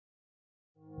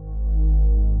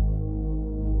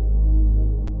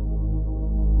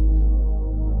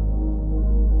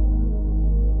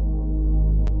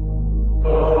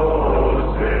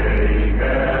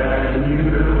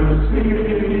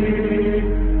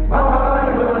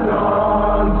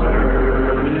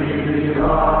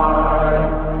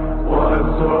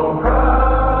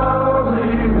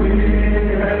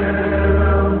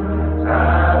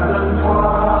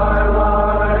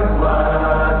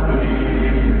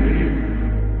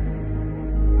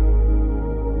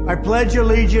I pledge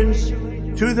allegiance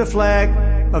to the flag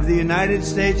of the United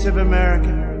States of America.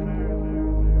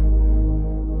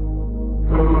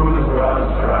 Whose broad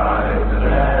stripes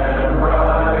and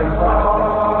bright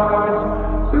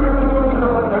stars through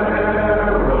the perilous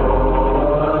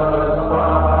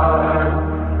fight,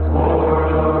 o'er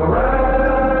the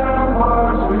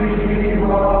ramparts we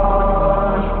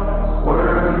watch,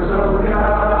 words of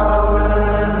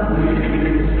gallantly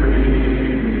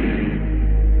streaming.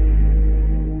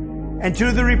 And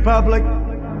to the republic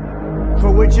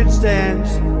for which it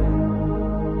stands,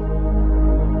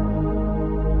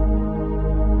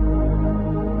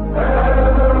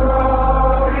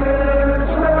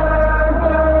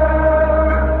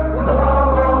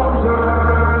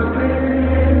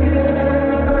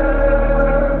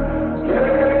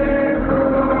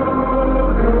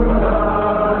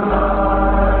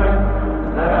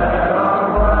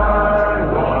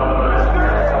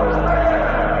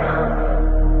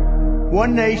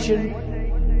 one nation,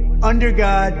 under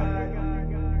God,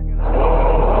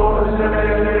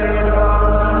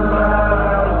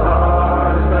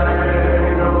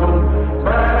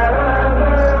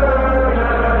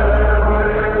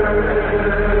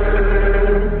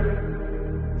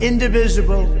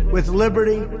 indivisible, with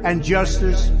liberty and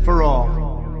justice for all.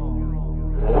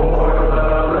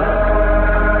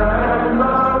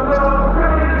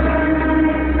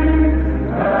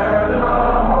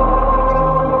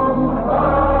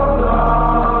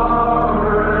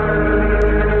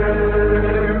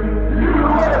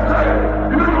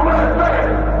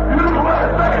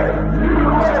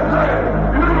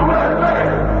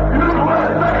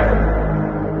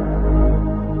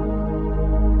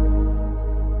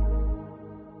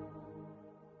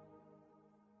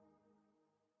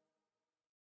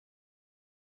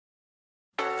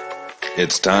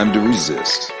 It's time to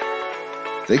resist.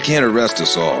 They can't arrest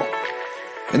us all.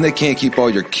 And they can't keep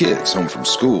all your kids home from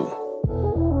school.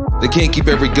 They can't keep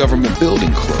every government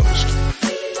building closed.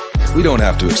 We don't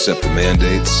have to accept the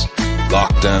mandates,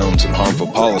 lockdowns, and harmful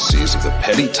policies of the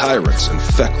petty tyrants and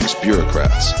feckless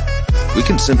bureaucrats. We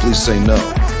can simply say no.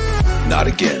 Not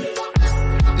again.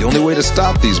 The only way to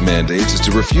stop these mandates is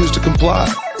to refuse to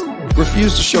comply.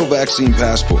 Refuse to show vaccine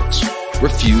passports.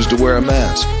 Refuse to wear a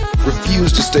mask.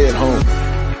 Refuse to stay at home.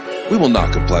 We will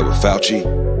not comply with Fauci.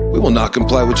 We will not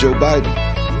comply with Joe Biden.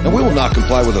 And we will not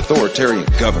comply with authoritarian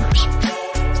governors.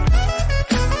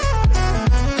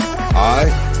 I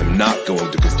am not going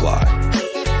to comply.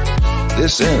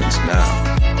 This ends now.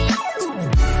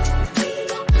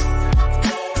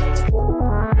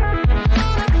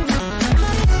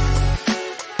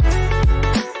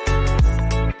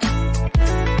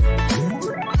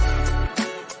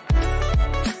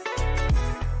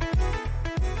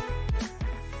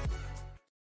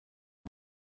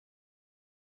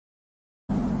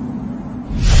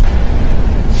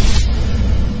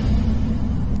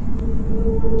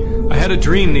 I had a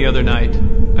dream the other night.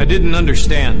 I didn't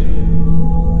understand.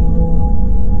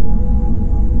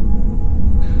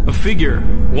 A figure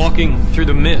walking through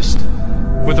the mist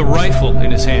with a rifle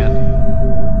in his hand.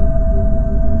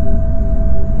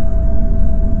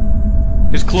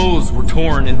 His clothes were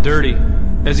torn and dirty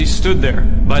as he stood there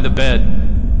by the bed.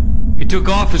 He took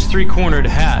off his three-cornered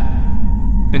hat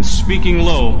and, speaking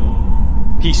low,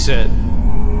 he said,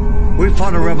 We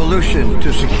fought a revolution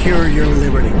to secure your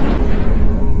liberty.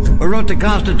 We wrote the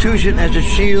Constitution as a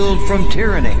shield from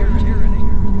tyranny.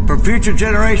 For future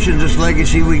generations, this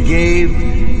legacy we gave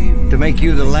to make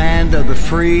you the land of the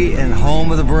free and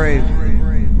home of the brave.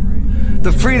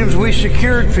 The freedoms we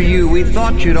secured for you, we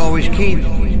thought you'd always keep.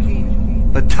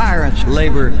 But tyrants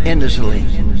labor endlessly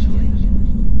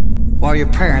while your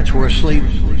parents were asleep.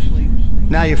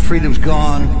 Now your freedom's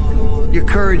gone. Your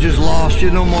courage is lost.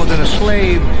 You're no more than a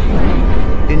slave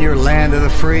in your land of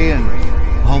the free and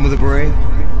home of the brave.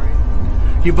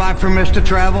 You buy permits to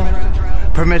travel,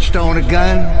 permits to own a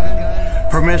gun,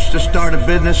 permits to start a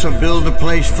business or build a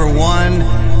place for one.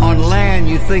 On land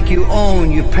you think you own,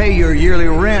 you pay your yearly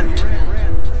rent.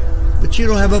 But you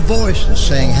don't have a voice in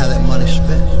saying how that money's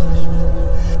spent.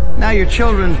 Now your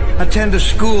children attend a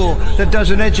school that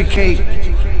doesn't educate,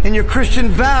 and your Christian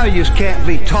values can't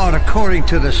be taught according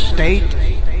to the state.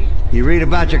 You read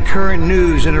about your current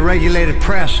news in a regulated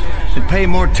press and pay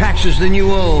more taxes than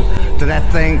you owe to that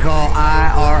thing called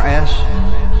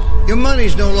IRS. Your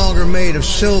money's no longer made of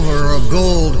silver or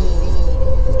gold.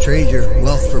 You trade your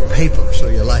wealth for paper so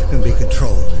your life can be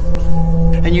controlled.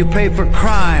 And you pay for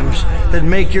crimes that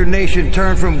make your nation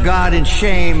turn from God in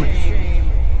shame.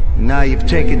 Now you've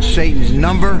taken Satan's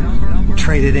number and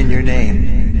traded in your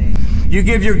name. You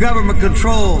give your government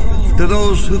control to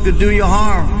those who could do you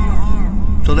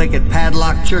harm, so they could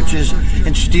padlock churches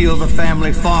and steal the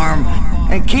family farm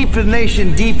and keep the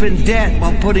nation deep in debt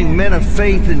while putting men of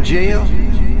faith in jail,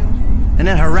 and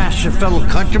then harass your fellow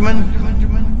countrymen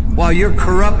while your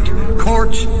corrupt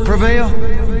courts prevail?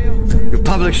 Your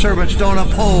public servants don't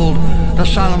uphold the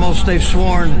solemn oaths they've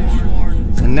sworn,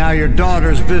 and now your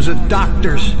daughters visit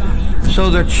doctors so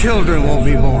their children won't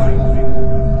be born.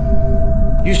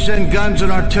 You send guns and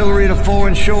artillery to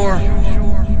foreign shore,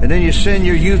 and then you send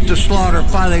your youth to slaughter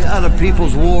fighting other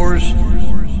people's wars.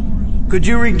 Could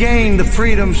you regain the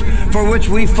freedoms for which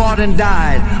we fought and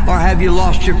died, or have you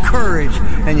lost your courage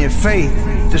and your faith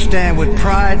to stand with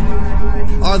pride?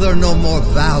 Are there no more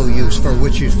values for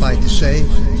which you fight to save?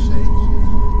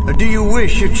 Or do you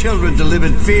wish your children to live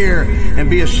in fear and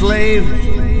be a slave?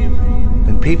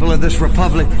 Then, people of this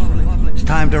republic, it's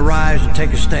time to rise and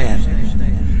take a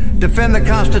stand. Defend the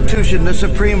Constitution, the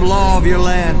supreme law of your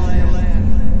land.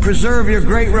 Preserve your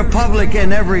great republic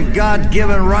and every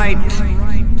God-given right.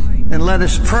 And let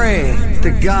us pray to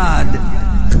God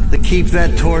to keep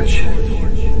that torch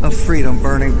of freedom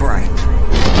burning bright.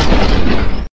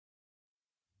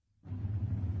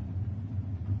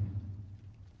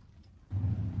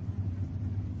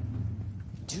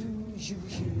 You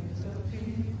hear the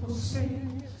people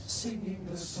singing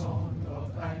the song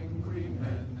of angry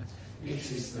men.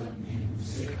 It is the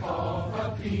music of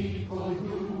a people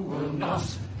who will not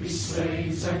be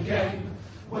slaves again.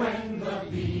 When the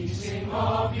beating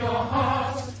of your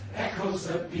heart echoes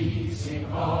the beating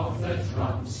of the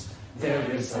drums,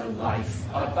 there is a life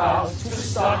about to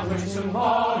start when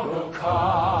tomorrow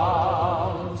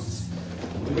comes.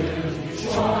 Will you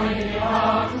join in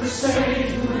our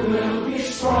crusade? Who will be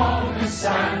strong and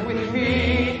stand with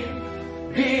me?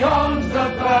 Beyond the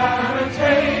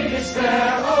barricade, is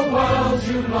there a world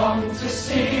you long to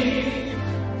see?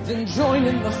 Then join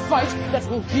in the fight that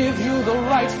will give you the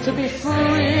right to be free.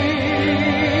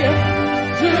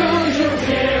 Do you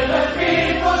hear the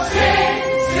people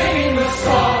singing the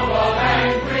song of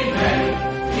angry men?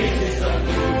 It is the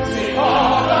music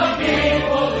of the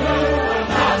people who will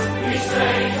not be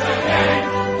slaves again.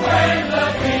 When the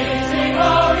beating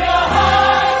of your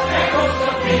heart echoes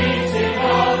the beating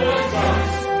of the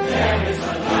drums, there is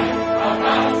a light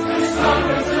about to start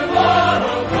when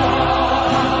tomorrow comes.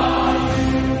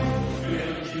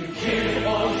 Will you give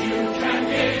all you can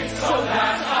give so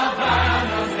that our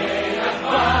banner may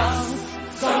advance?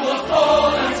 Some will fall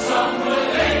and some will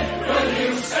live. Will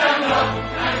you stand up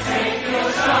and take your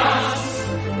chance?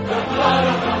 The blood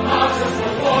of the martyrs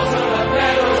will water the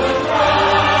meadows of grass.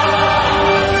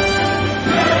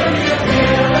 Will you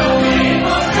hear the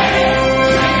people sing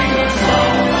the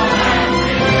song of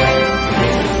angry men?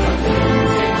 It is the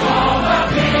music of the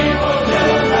people who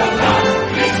will not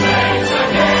be slaves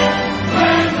again.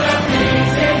 When the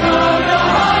beating of your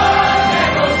heart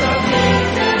echoes the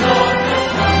beating of the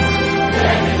drums,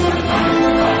 there is a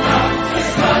light about to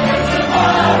start when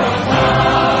tomorrow comes.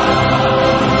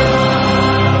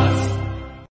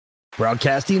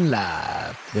 Broadcasting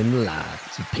live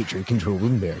to Patriot-controlled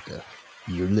America.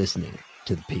 You're listening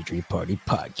to the Patriot Party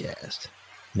Podcast.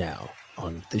 Now,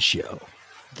 on with the show.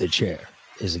 The chair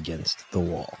is against the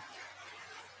wall.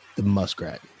 The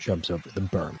muskrat jumps over the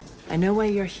berm. I know why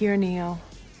you're here, Neo.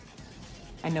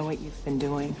 I know what you've been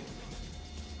doing.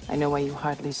 I know why you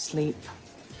hardly sleep,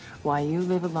 why you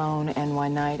live alone, and why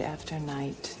night after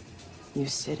night you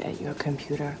sit at your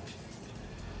computer.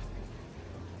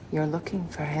 You're looking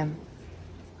for him.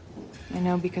 I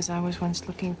know, because I was once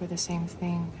looking for the same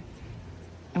thing.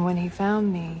 And when he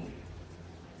found me,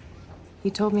 he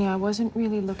told me I wasn't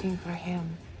really looking for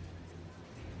him.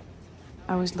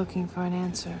 I was looking for an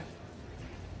answer.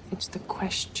 It's the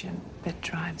question that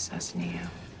drives us, Neo.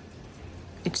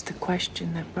 It's the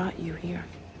question that brought you here.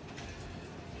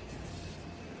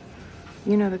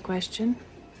 You know the question,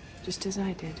 just as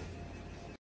I did.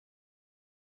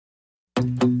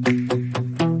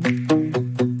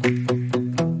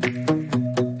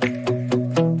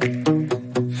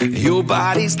 Your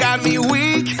body's got me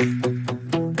weak.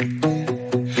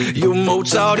 You're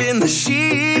Mozart in the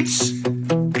sheets.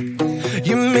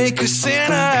 You make a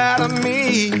sinner out of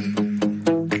me.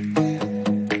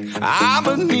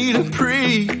 I'ma need a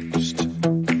priest,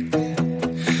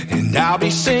 and I'll be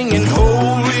singing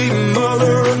Holy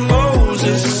Mother of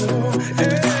Moses.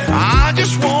 I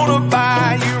just wanna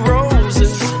buy you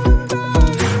roses,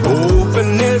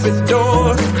 open every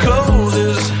door that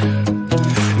closes,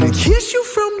 and kiss you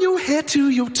from your head to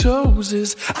your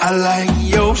toes. I like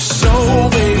your soul,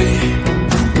 baby.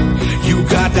 You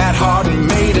got that heart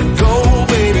made of gold,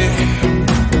 baby.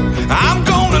 I'm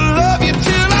gonna love you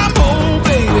till I'm old,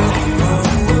 baby.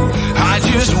 I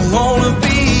just wanna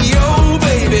be your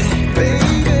baby.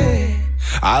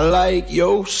 I like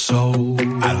your soul.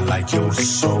 I like your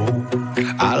soul.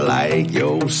 I like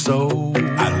your soul.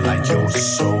 I like your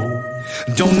soul.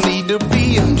 Don't need to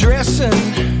be undressing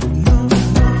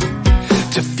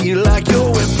to feel like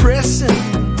you're impressing.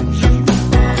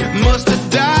 Must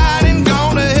have died and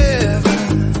gone to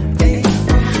heaven.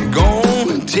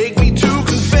 Gonna take me to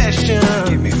confession.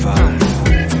 Give me 5.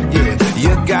 Yeah,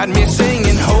 you got me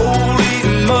singing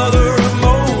Holy Mother of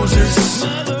Moses.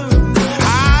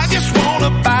 I just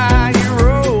wanna buy you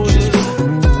roses.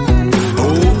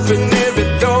 Open every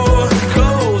door that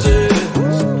closes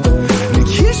and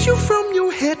kiss you from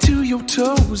your head to your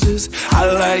toes. I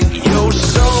like your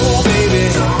soul, baby.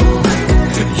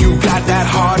 You got that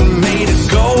heart made of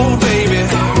gold, baby.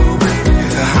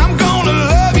 I'm gonna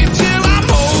love you till I'm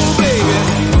old, baby.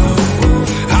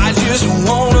 I just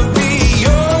wanna be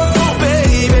your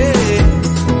baby.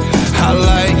 I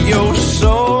like your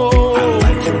soul. I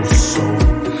like your soul.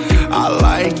 I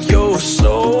like your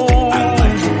soul. I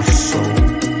like your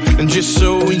soul. And just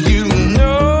so you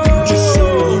know,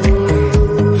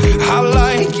 I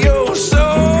like your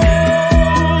soul,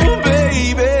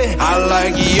 baby. I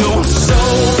like your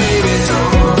soul, baby.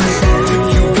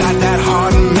 You got that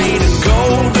heart made of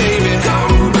gold, baby.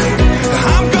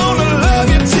 I'm gonna love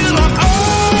you till I'm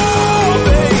old,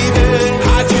 baby.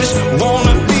 I just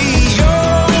wanna be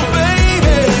your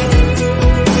baby.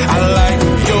 I like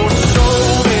your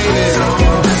soul, baby.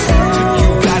 You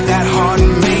got that heart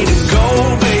made of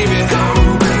gold, baby.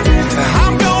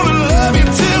 I'm gonna love you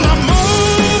till I'm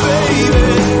old, baby.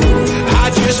 I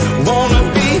just wanna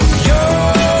be your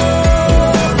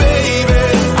baby.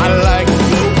 I like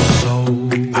your soul.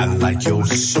 I like your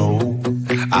soul.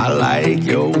 I like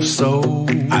your soul.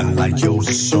 I like your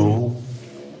soul.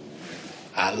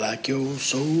 I like your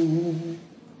soul.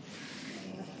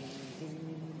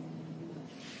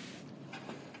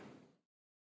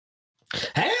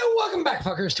 Hey, welcome back,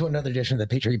 fuckers, to another edition of the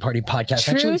Patriot Party Podcast.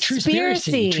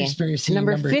 Truspiracy.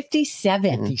 Number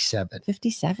 57.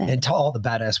 57. And to all the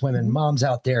badass women, moms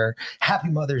out there, happy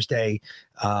Mother's Day.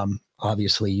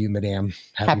 Obviously, you, madame.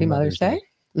 Happy Mother's Day.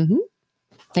 Mm-hmm.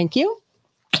 Thank you.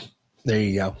 There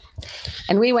you go.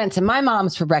 And we went to my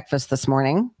mom's for breakfast this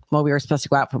morning. Well, we were supposed to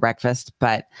go out for breakfast,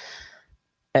 but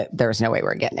there was no way we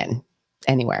were getting in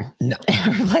anywhere. No.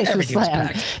 Every place was Everything's slammed.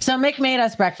 packed. So Mick made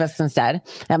us breakfast instead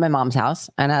at my mom's house.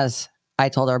 And as I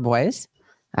told our boys,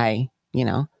 I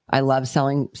love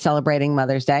celebrating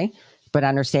Mother's Day, but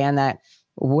understand that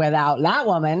without that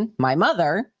woman, my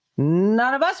mother,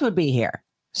 none of us would be here.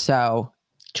 So,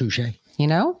 Touche.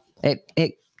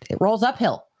 it rolls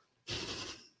uphill.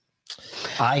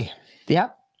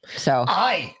 Yep. So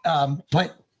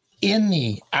But in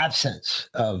the absence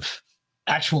of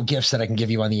actual gifts that I can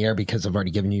give you on the air, because I've already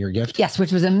given you your gift. Yes,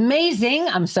 which was amazing.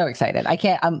 I'm so excited. I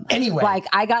can't. Anyway,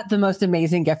 I got the most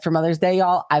amazing gift for Mother's Day,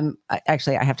 y'all. I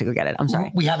have to go get it. I'm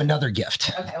sorry. We have another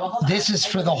gift. Okay, well, hold on. This is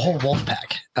for the whole wolf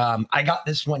pack. I got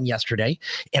this one yesterday,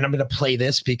 and I'm going to play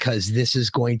this because this is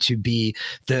going to be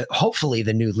hopefully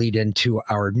the new lead into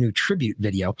our new tribute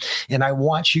video. And I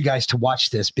want you guys to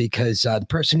watch this because the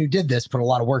person who did this put a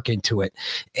lot of work into it,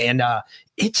 and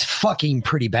it's fucking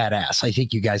pretty badass. I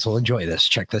think you guys will enjoy this.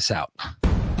 Check this out.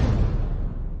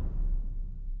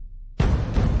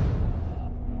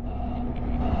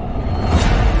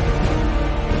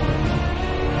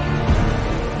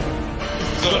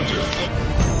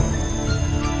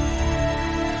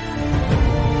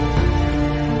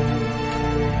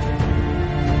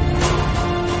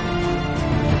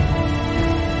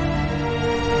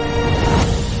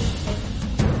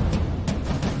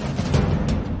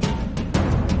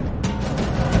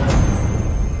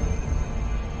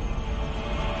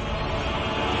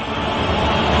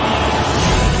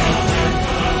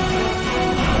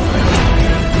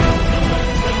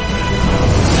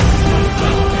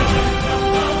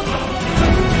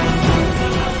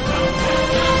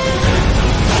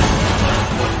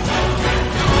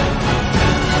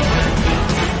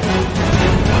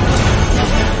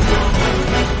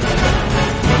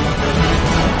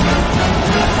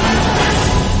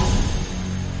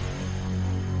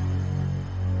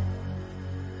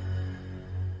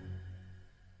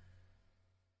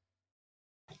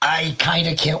 I kind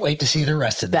of can't wait to see the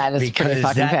rest of that. That is pretty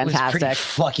fucking fantastic. Was pretty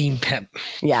fucking pimp.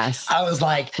 Yes. I was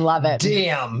like, love it.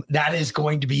 Damn, that is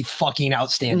going to be fucking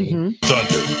outstanding. Mm-hmm.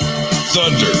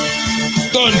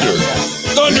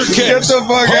 Thunder kicks. Get the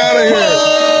fuck out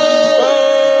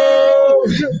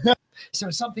of here.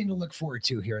 So something to look forward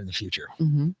to here in the future.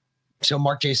 Mm-hmm. So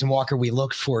Mark Jason Walker, we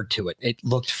looked forward to it. It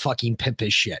looked fucking pimp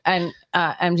as shit. And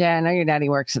MJ, I know your daddy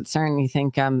works at CERN. You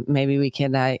think maybe we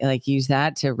could use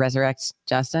that to resurrect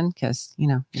Justin? Because you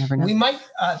never know. We might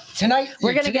tonight.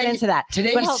 We're going to get into that.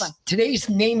 But hold on. Today's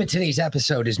name of today's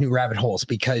episode is New Rabbit Holes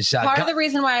because part of the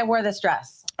reason why I wore this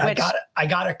dress. I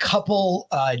got a couple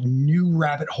new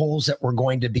rabbit holes that we're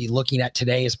going to be looking at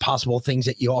today as possible things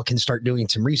that you all can start doing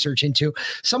some research into.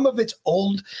 Some of it's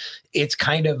old. It's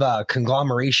kind of a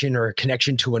conglomeration or a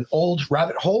connection to an old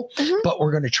rabbit hole, but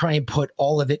we're going to try and put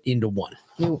all of it into one.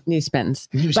 New spins.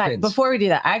 But before we do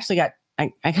that,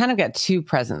 I kind of got two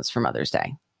presents for Mother's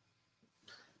Day.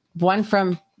 One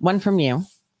from you,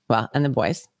 and the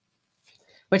boys,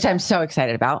 which I'm so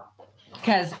excited about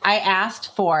because I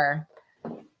asked for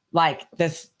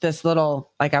this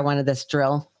little, I wanted this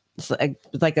drill. It's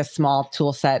like a small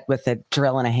tool set with a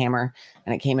drill and a hammer,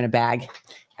 and it came in a bag.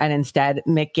 And instead,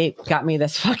 Mick got me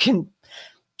this fucking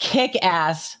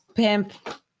kick-ass pimp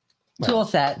tool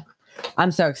set.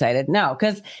 I'm so excited. No,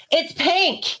 because it's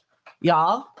pink,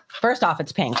 y'all. First off,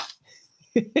 it's pink.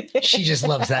 She just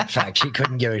loves that fact. She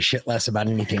couldn't give a shit less about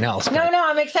anything else. No,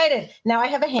 I'm excited. Now I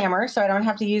have a hammer, so I don't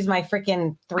have to use my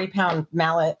freaking 3-pound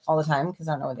mallet all the time because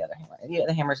I don't know what the other hammer is.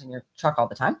 The hammer's in your truck all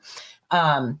the time.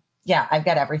 Yeah, I've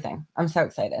got everything. I'm so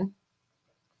excited.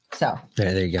 So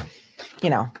there you go.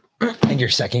 And your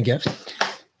second gift?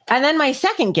 And then my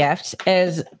second gift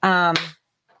is I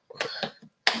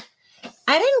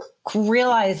didn't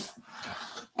realize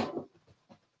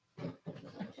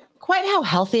quite how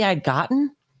healthy I'd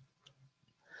gotten.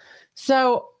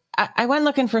 So I went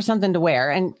looking for something to wear.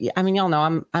 And I mean, y'all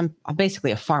know I'm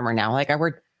basically a farmer now. I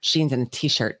wear jeans and a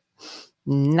t-shirt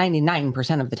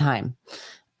 99% of the time.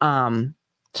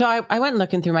 So I went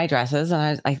looking through my dresses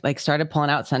and I started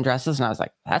pulling out sundresses and I was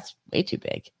like, that's way too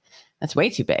big. That's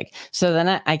way too big. So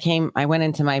then I went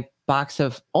into my box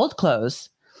of old clothes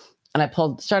and I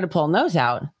started pulling those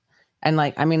out. And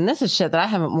this is shit that I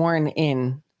haven't worn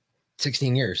in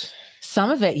 16 years. Some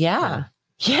of it, yeah.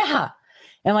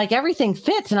 And everything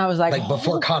fits. And I was like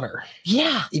before Connor.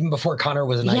 Yeah. Even before Connor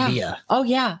was an idea. Oh,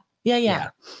 yeah. Yeah.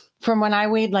 From when I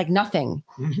weighed nothing.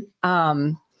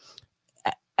 Mm-hmm.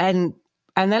 And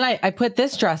then I put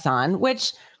this dress on,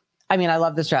 which, I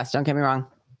love this dress. Don't get me wrong.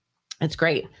 It's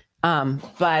great. But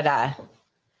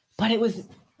it was.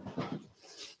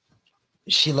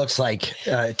 She looks like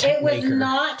a tent maker. It was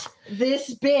not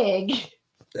this big.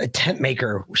 A tent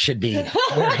maker should be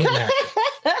wearing that.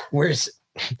 Where's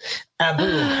Abu?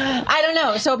 I don't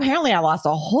know. So apparently I lost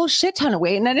a whole shit ton of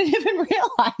weight and I didn't even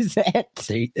realize it.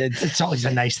 See, it's always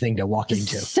a nice thing to walk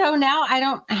into. So now I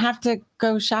don't have to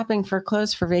go shopping for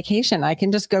clothes for vacation. I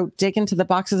can just go dig into the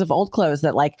boxes of old clothes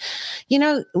that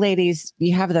ladies,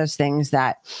 you have those things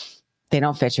that they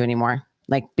don't fit you anymore.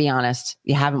 Be honest,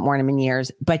 you haven't worn them in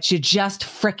years, but you just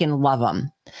freaking love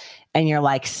them. And you're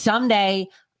like, someday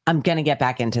I'm going to get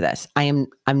back into this. I'm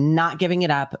not giving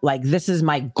it up. This is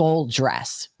my goal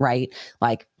dress, right?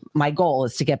 My goal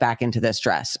is to get back into this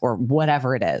dress or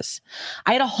whatever it is.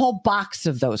 I had a whole box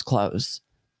of those clothes.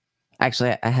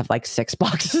 Actually, I have 6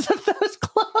 boxes of those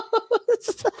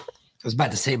clothes. I was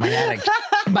about to say my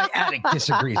attic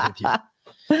disagrees with you.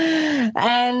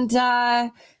 And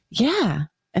yeah.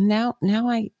 And now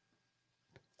I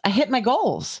hit my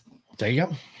goals. There you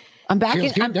go. I'm back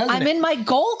I'm in my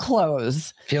goal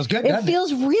clothes. Feels good. It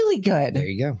feels really good. There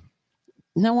you go.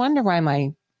 No wonder why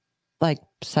my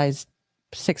size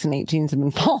 6 and 8 jeans have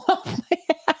been falling off my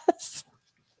ass.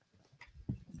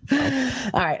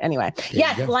 All right. Anyway,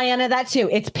 yes, Lyanna, that too.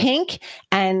 It's pink,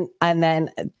 and then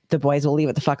the boys will leave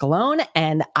it the fuck alone,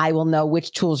 and I will know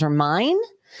which tools are mine.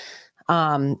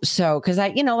 So, cause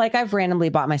I've randomly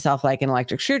bought myself an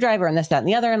electric screwdriver and this, that, and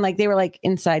the other. And they were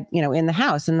inside, in the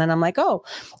house. And then I'm like, oh,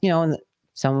 can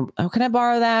I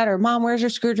borrow that? Or Mom, where's your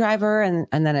screwdriver? And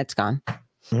then it's gone.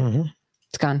 Mm-hmm.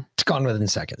 It's gone. It's gone within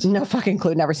seconds. No fucking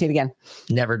clue. Never see it again.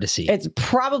 Never to see. It's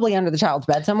probably under the child's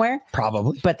bed somewhere.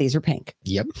 Probably. But these are pink.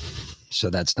 Yep. So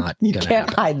that's not you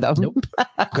can't hide them. Nope.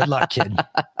 Good luck, kid.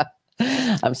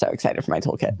 I'm so excited for my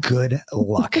toolkit. Good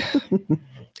luck.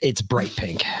 It's bright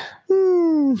pink.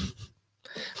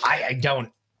 I don't.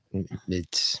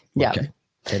 It's okay.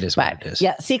 It is what it is.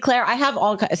 Yeah. See, Claire, I have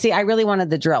I really wanted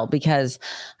the drill because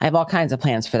I have all kinds of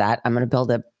plans for that. I'm going to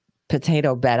build a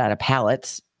potato bed out of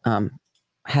pallets.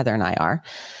 Heather and I are,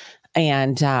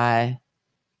 and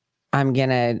I'm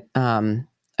going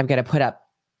to put up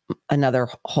another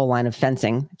whole line of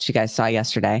fencing, which you guys saw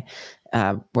yesterday,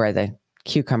 where the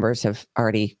cucumbers have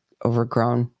already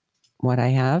overgrown what I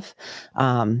have.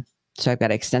 So I've got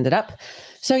to extend it up.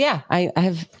 So yeah, I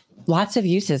have lots of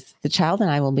uses. The child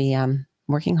and I will be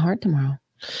working hard tomorrow.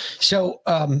 So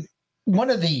one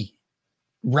of the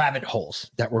rabbit holes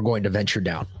that we're going to venture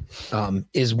down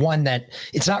is one that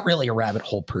it's not really a rabbit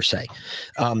hole per se.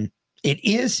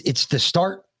 It's the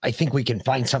start. I think we can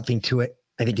find something to it.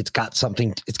 I think it's got some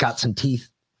teeth.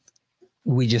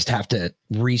 We just have to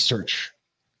research.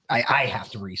 I have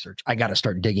to research. I got to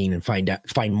start digging and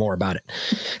find more about it.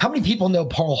 How many people know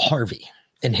Paul Harvey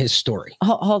and his story?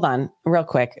 Hold on real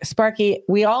quick. Sparky,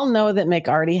 we all know that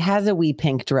McArty has a wee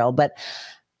pink drill, but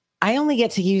I only get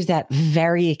to use that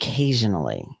very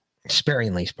occasionally.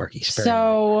 Sparingly, Sparky.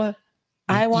 So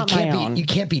I want my own. You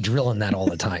can't be drilling that all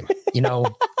the time.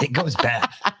 It goes bad.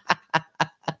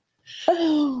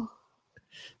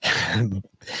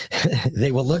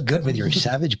 They will look good with your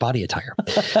savage body attire.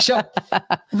 So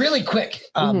really quick,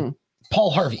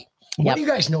 Paul Harvey. What do you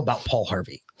guys know about Paul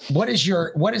Harvey? What is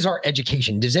our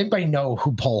education? Does anybody know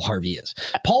who Paul Harvey is?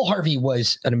 Paul Harvey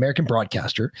was an American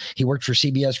broadcaster. He worked for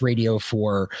CBS Radio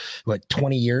for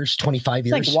 20 years, 25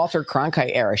 years. It's like Walter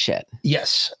Cronkite era shit.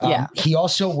 Yes. He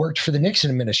also worked for the Nixon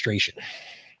administration.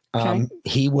 Okay.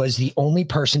 He was the only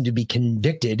person to be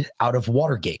convicted out of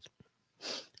Watergate.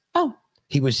 Oh.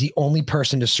 He was the only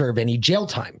person to serve any jail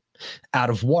time out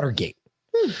of Watergate.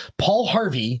 Paul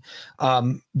Harvey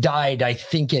died, I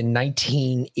think, in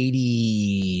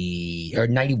 1980 or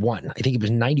 91. I think it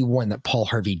was 91 that Paul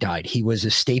Harvey died. He was a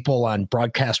staple on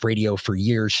broadcast radio for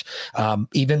years.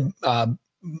 Even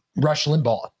Rush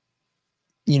Limbaugh,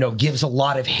 gives a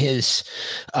lot of his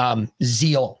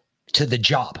zeal to the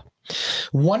job.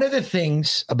 One of the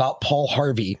things about Paul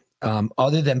Harvey,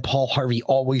 other than Paul Harvey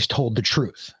always told the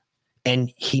truth,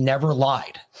 and he never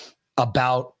lied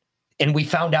about. And we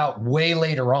found out way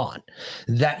later on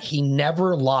that he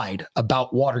never lied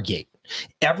about Watergate.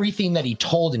 Everything that he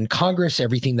told in Congress,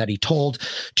 everything that he told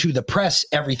to the press,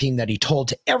 everything that he told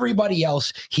to everybody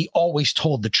else, he always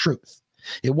told the truth.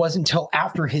 It wasn't until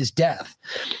after his death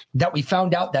that we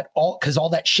found out that because all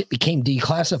that shit became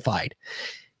declassified.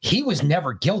 He was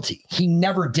never guilty. He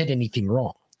never did anything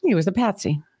wrong. He was a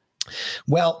patsy.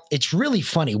 Well, it's really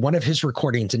funny. One of his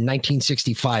recordings in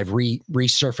 1965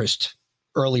 resurfaced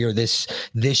earlier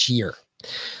this year.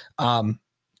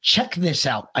 Check this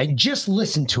out. I just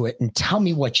listened to it and tell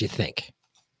me what you think.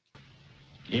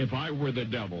 If I were the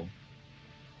devil,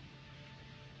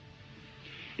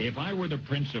 if I were the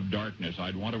prince of darkness,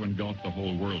 I'd want to engulf the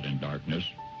whole world in darkness,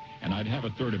 and I'd have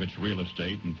a third of its real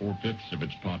estate and 4/5 of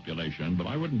its population, but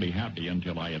I wouldn't be happy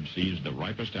until I had seized the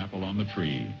ripest apple on the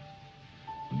tree.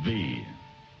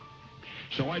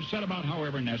 So I'd set about,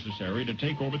 however necessary, to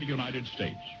take over the United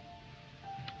States.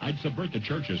 I'd subvert the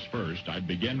churches first. I'd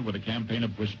begin with a campaign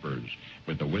of whispers.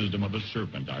 With the wisdom of a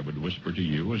serpent, I would whisper to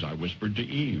you as I whispered to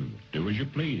Eve, do as you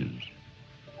please.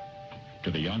 To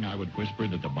the young, I would whisper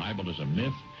that the Bible is a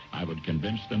myth. I would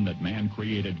convince them that man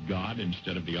created God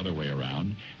instead of the other way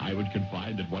around. I would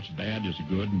confide that what's bad is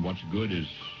good and what's good is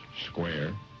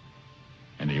square.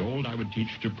 And the old I would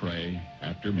teach to pray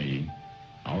after me,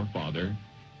 Our Father,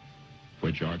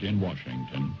 which art in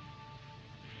Washington.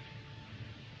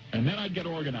 And then I'd get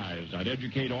organized. I'd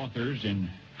educate authors in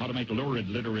how to make lurid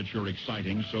literature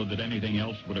exciting so that anything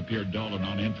else would appear dull and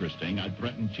uninteresting. I'd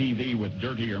threaten TV with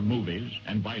dirtier movies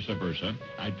and vice versa.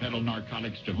 I'd peddle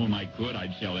narcotics to whom I could.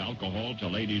 I'd sell alcohol to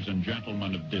ladies and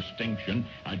gentlemen of distinction.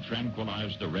 I'd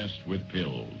tranquilize the rest with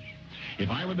pills. If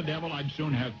I were the devil, I'd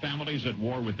soon have families at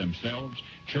war with themselves,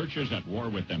 churches at war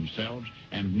with themselves,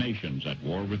 and nations at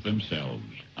war with themselves,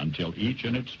 until each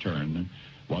in its turn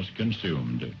was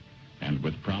consumed. And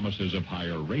with promises of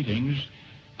higher ratings,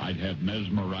 I'd have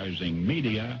mesmerizing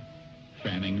media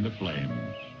fanning the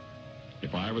flames.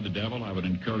 If I were the devil, I would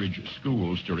encourage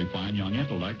schools to refine young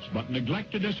intellects, but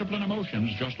neglect to discipline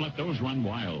emotions, just let those run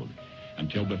wild.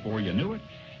 Until before you knew it,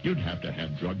 you'd have to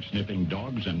have drug-sniffing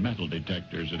dogs and metal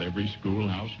detectors at every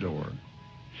schoolhouse door.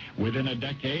 Within a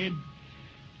decade,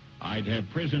 I'd have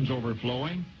prisons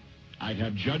overflowing. I'd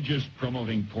have judges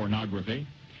promoting pornography.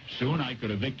 Soon I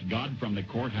could evict God from the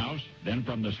courthouse, then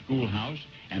from the schoolhouse,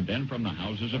 and then from the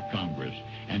houses of Congress.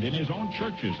 And in his own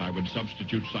churches, I would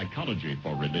substitute psychology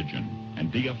for religion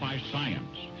and deify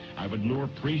science. I would lure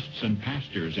priests and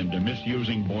pastors into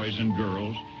misusing boys and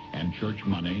girls and church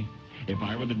money. If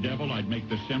I were the devil, I'd make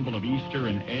the symbol of Easter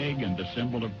an egg and the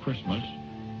symbol of Christmas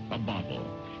a bottle.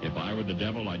 If I were the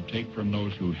devil, I'd take from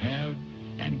those who have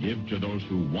and give to those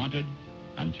who wanted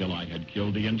until I had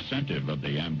killed the incentive of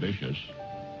the ambitious.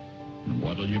 And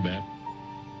what'll you bet?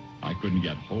 I couldn't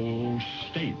get whole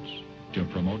states to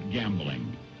promote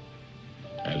gambling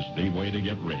as the way to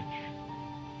get rich.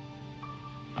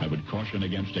 I would caution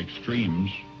against extremes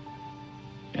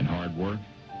in hard work,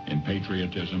 in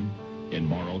patriotism, in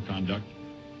moral conduct.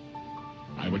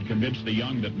 I would convince the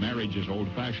young that marriage is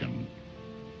old-fashioned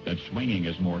that swinging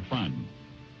is more fun,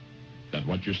 that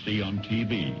what you see on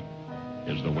TV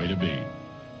is the way to be.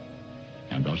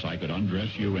 And thus I could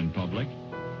undress you in public,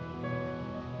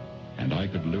 and I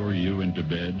could lure you into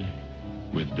bed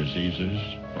with diseases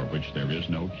for which there is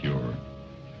no cure.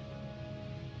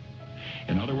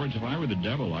 In other words, if I were the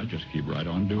devil, I'd just keep right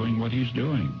on doing what he's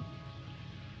doing.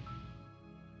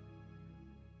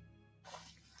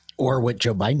 Or what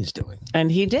Joe Biden's doing.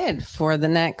 And he did for the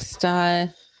next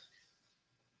 70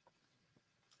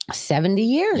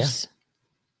 years.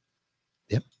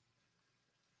 Yep.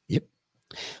 Yep.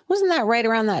 Wasn't that right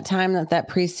around that time that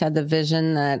priest had the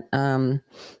vision that God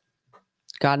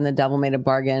and the devil made a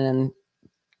bargain and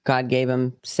God gave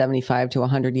him 75 to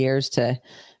 100 years to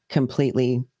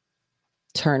completely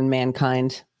turn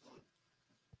mankind?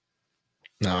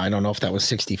 No, I don't know if that was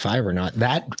 65 or not.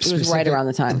 It was right around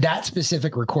the time. That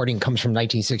specific recording comes from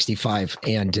 1965,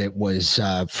 and it was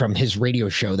from his radio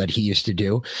show that he used to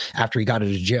do after he got out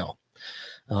of jail.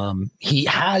 He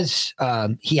has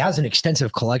an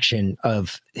extensive collection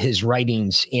of his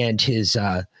writings and his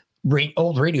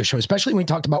old radio show, especially when he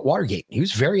talked about Watergate. He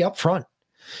was very upfront.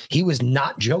 He was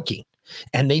not joking,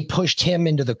 and they pushed him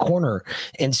into the corner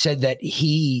and said that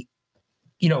he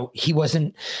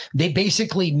wasn't. They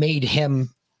basically made him.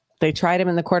 They tried him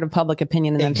in the court of public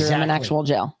opinion and then threw him in actual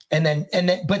jail.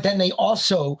 But then they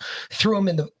also threw him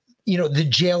in the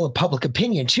jail of public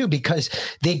opinion too, because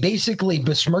they basically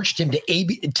besmirched him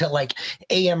to like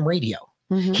AM radio.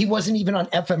 Mm-hmm. He wasn't even on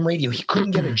FM radio. He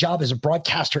couldn't get a job as a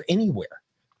broadcaster anywhere.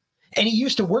 And he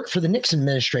used to work for the Nixon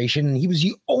administration, and he was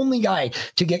the only guy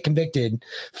to get convicted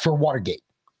for Watergate.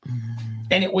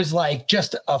 And it was like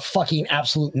just a fucking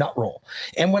absolute nut roll.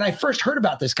 And when I first heard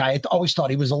about this guy, I always thought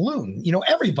he was a loon.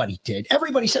 Everybody did.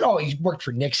 Everybody said, oh, he worked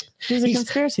for Nixon. He's a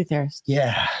conspiracy theorist.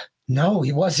 Yeah. No,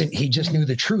 he wasn't. He just knew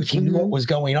the truth. He knew what was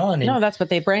going on. No, that's what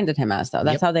they branded him as, though.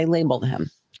 That's how they labeled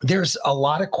him. There's a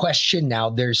lot of question now.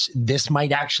 This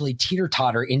might actually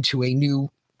teeter-totter into a new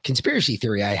conspiracy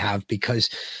theory I have, because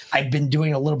I've been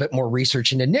doing a little bit more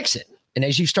research into Nixon. And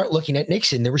as you start looking at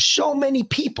Nixon, there were so many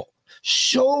people.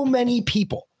 If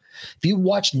you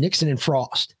watch Nixon and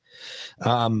Frost,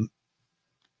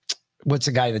 what's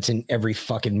the guy that's in every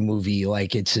fucking movie?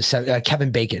 Like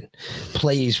Kevin Bacon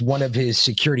plays one of his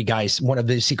security guys, one of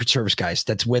the Secret Service guys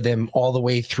that's with him all the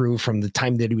way through from the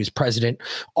time that he was president,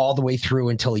 all the way through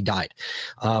until he died.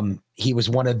 He was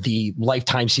one of the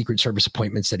lifetime Secret Service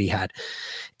appointments that he had.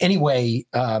 Anyway,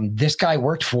 this guy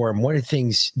worked for him. One of the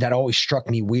things that always struck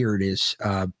me weird is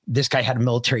this guy had a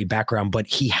military background, but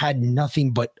he had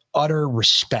nothing but utter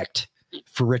respect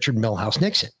for Richard Milhous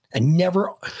Nixon.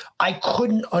 I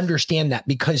couldn't understand that,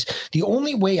 because the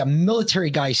only way a military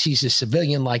guy sees a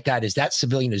civilian like that is that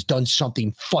civilian has done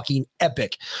something fucking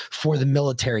epic for the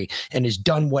military and has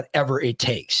done whatever it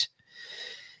takes.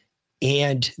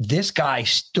 And this guy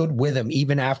stood with him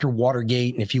even after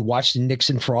Watergate. And if you watch the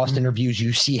Nixon Frost interviews,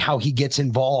 you see how he gets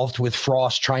involved with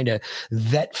Frost, trying to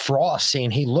vet Frost, saying,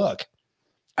 hey, look,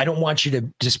 I don't want you to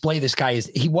display this guy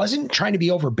as. He wasn't trying to be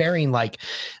overbearing, like,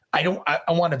 I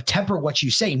want to temper what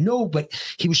you say. No, but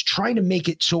he was trying to make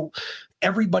it so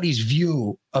everybody's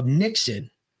view of Nixon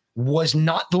was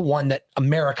not the one that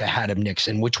America had of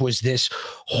Nixon, which was this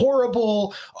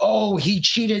horrible, oh, he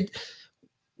cheated,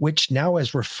 which now,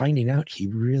 as we're finding out, he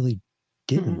really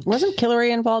didn't. Wasn't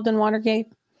Hillary involved in Watergate?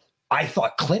 I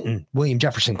thought William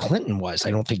Jefferson Clinton was.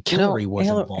 I don't think Hillary was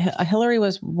involved. Hillary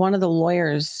was one of the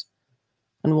lawyers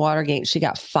in Watergate. She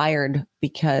got fired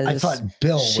because I thought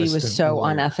Bill she was so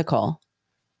lawyer. Unethical.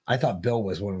 I thought Bill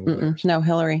was one of the lawyers. No,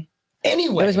 Hillary.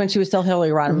 Anyway, it was when she was still Hillary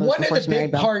Rodham. One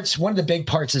of the big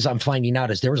parts is I'm finding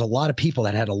out is there was a lot of people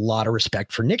that had a lot of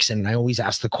respect for Nixon. And I always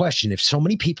ask the question, if so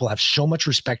many people have so much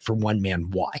respect for one man,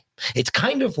 why? It's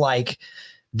kind of like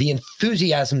the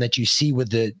enthusiasm that you see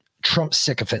with the Trump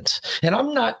sycophants. And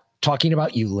I'm not talking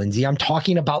about you, Lindsay. I'm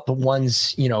talking about the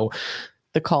ones,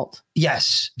 the cult.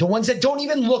 Yes. The ones that don't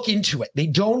even look into it. They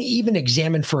don't even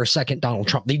examine for a second Donald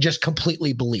Trump. They just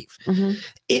completely believe. Mm-hmm.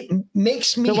 It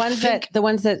makes me the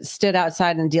ones that stood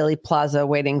outside in Dealey Plaza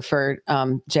waiting for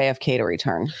JFK to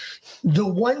return.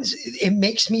 It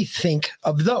makes me think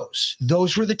of those.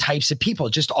 Those were the types of people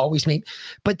just always made.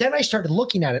 But then I started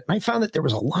looking at it, and I found that there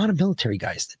was a lot of military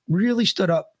guys that really stood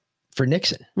up for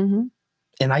Nixon. Mm-hmm.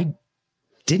 And I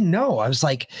didn't know. I was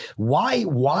like, why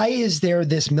is there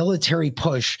this military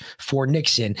push for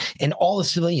Nixon and all the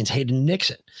civilians hated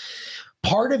Nixon?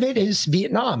 Part of it is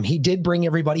Vietnam. He did bring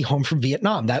everybody home from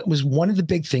Vietnam. That was one of the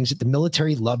big things that the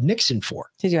military loved Nixon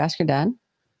for. Did you ask your dad?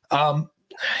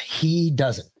 He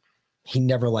doesn't. He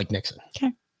never liked Nixon.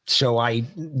 Okay. So I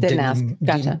didn't ask.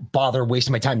 Gotcha. Didn't bother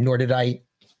wasting my time, nor did I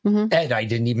Mm-hmm. And I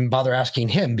didn't even bother asking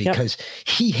him because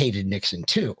he hated Nixon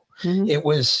too. Mm-hmm. It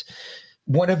was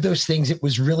one of those things. It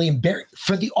was really embarrassing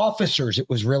for the officers. It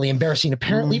was really embarrassing.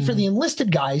 Apparently for the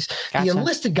enlisted guys, the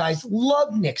enlisted guys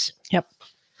loved Nixon. Yep.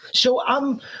 So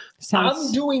I'm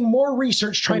doing more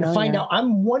research trying to find out.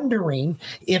 I'm wondering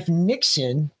if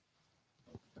Nixon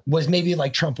was maybe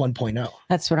like Trump 1.0.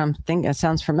 That's what I'm thinking. It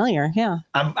sounds familiar. Yeah.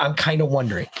 I'm kind of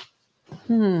wondering.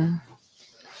 No,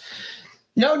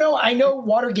 I know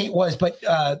Watergate was, but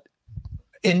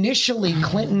initially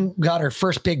Clinton got her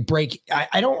first big break.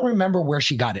 I don't remember where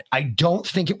she got it. I don't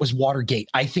think it was Watergate.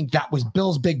 I think that was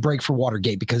Bill's big break for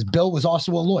Watergate because Bill was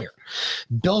also a lawyer.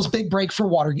 Bill's big break for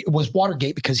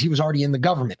Watergate because he was already in the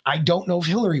government. I don't know if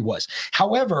Hillary was.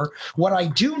 However, what I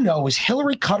do know is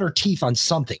Hillary cut her teeth on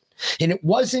something. And it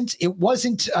wasn't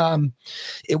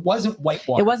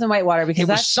Whitewater. It wasn't Whitewater because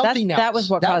that was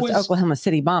what caused Oklahoma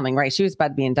City bombing, right? She was about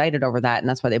to be indicted over that, and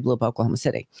that's why they blew up Oklahoma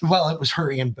City. Well, it was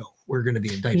her and Bill. We're going to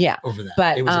be indicted over that.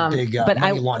 But it was a big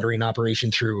money laundering operation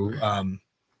through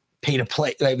pay to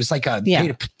play. It was like a pay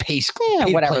to pay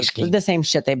scheme. The same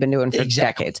shit they've been doing for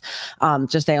decades.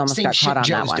 Just they almost got caught on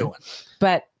that one. Doing.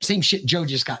 But same shit Joe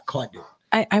just got caught doing.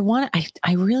 I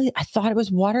thought it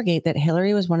was Watergate, that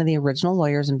Hillary was one of the original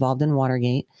lawyers involved in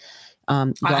Watergate.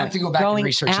 I have to go back and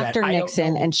research after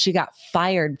Nixon, and she got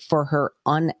fired for her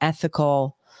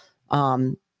unethical,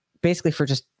 basicgoing for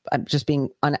just being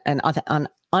an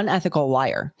unethical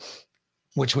liar.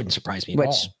 Which wouldn't surprise me at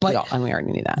all. But and we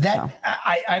already knew that.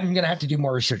 I'm going to have to do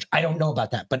more research. I don't know about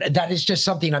that, but that is just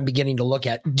something I'm beginning to look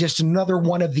at. Just another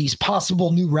one of these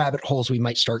possible new rabbit holes we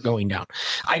might start going down.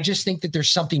 I just think that there's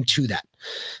something to that.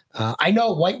 I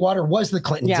know Whitewater was the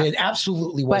Clintons. Yeah. It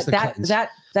absolutely was the Clintons.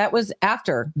 That was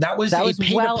after. That was a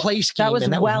pay-to-play scheme. That was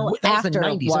that well was after the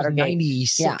 90s. Watergate.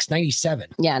 96, 97.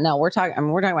 Yeah, no, we're talking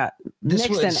about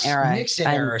Nixon era. Nixon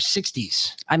era,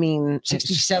 60s. I mean,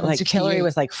 67, like 68. Hillary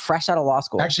was like fresh out of law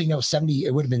school. Actually, no, 70.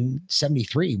 It would have been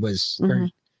 73 was,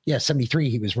 73.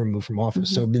 He was removed from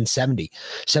office. So it would have been 70,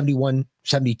 71,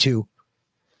 72,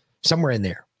 somewhere in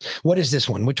there. What is this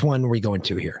one? Which one are we going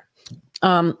to here?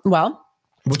 Well,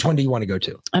 which one do you want to go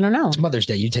to? I don't know. It's Mother's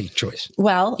Day. You take a choice.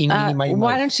 Well,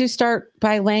 why don't you start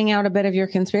by laying out a bit of your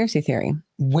conspiracy theory?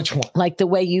 Which one? Like the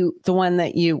one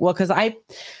that you, because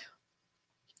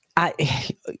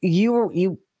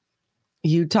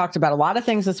you talked about a lot of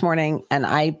things this morning, and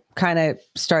I kind of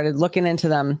started looking into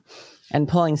them and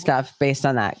pulling stuff based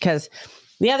on that. Because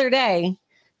the other day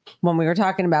when we were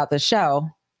talking about the show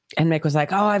and Mick was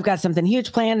like, oh, I've got something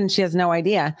huge planned, and she has no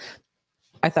idea.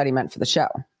 I thought he meant for the show.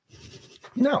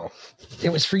 No, it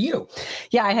was for you.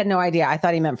 Yeah, I had no idea. I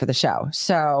thought he meant for the show.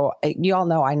 So you all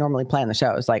know I normally plan the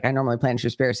shows. Like I normally plan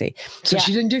Truspiracy. So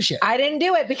she didn't do shit. I didn't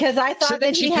do it because I thought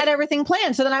that she had everything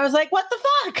planned. So then I was like, what the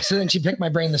fuck? So then she picked my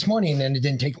brain this morning, and it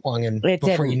didn't take long. And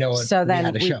before you know it, so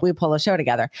then we pull a show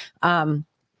together.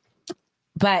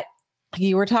 But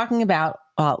you were talking about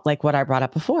like what I brought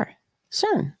up before,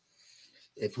 CERN.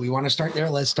 If we want to start there,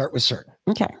 let's start with CERN.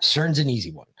 Okay. CERN's an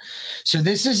easy one. So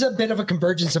this is a bit of a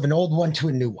convergence of an old one to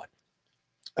a new one.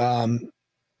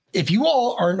 If you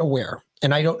all aren't aware,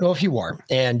 and I don't know if you are,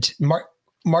 and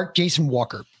Mark Jason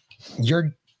Walker,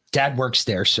 your dad works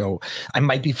there, so I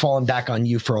might be falling back on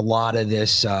you for a lot of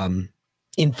this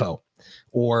info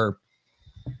or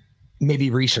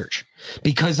maybe research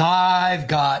because I've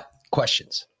got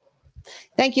questions.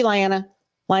 Thank you, Lyanna.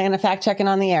 Lyanna fact checking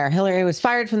on the air. Hillary was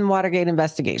fired from the Watergate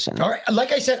investigation. All right.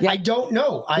 Like I said, I don't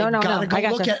know. I gotta go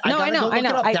look at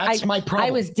it. That's my problem.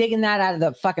 I was digging that out of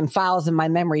the fucking files in my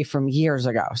memory from years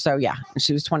ago. So yeah,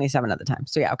 she was 27 at the time.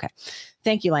 So yeah, okay.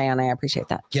 Thank you, Lyanna. I appreciate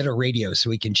that. Get a radio so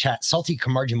we can chat. Salty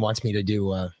Camargian wants me to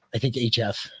do, I think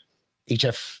HF,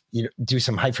 do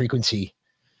some high frequency.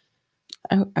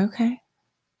 Oh, okay.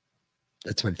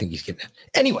 That's what I think he's getting at.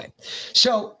 Anyway,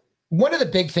 so one of the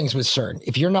big things with CERN,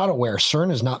 if you're not aware, CERN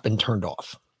has not been turned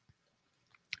off.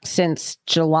 Since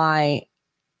July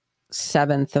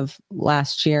 7th of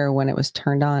last year when it was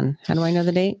turned on. How do I know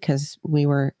the date? Because we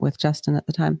were with Justin at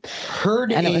the time.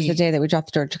 It was the day that we dropped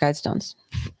the Georgia Guidestones.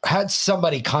 Had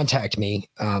somebody contact me,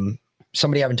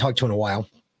 somebody I haven't talked to in a while.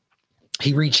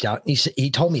 He reached out.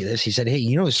 He told me this. He said, hey,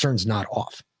 CERN's not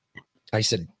off. I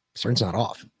said, CERN's not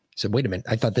off. I said, wait a minute.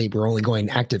 I thought they were only going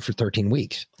active for 13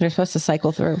 weeks. They're supposed to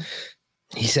cycle through.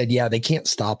 He said, yeah, they can't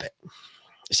stop it.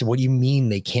 I said, what do you mean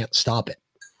they can't stop it?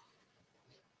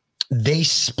 They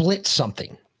split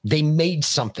something. They made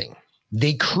something.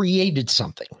 They created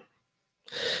something.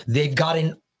 They've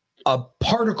gotten a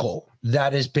particle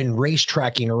that has been race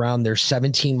tracking around their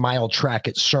 17-mile track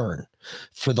at CERN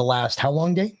for the last, how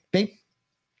long, babe?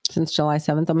 Since July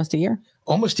 7th, almost a year.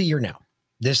 Almost a year now.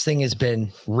 This thing has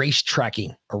been race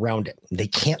tracking around it. They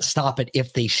can't stop it.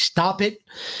 If they stop it,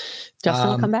 Justin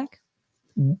will come back.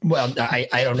 Well, I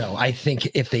don't know. I think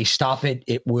if they stop it,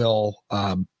 it will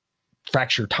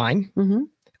fracture time. Mm-hmm.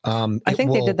 I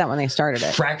think they did that when they started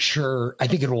it. Fracture. I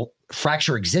think it'll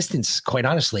fracture existence. Quite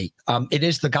honestly, it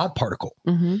is the God particle.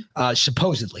 Mm-hmm.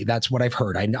 Supposedly, that's what I've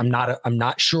heard. I'm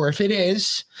not sure if it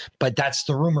is, but that's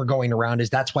the rumor going around.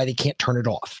 Is that's why they can't turn it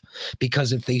off,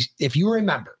 because if you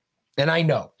remember, and I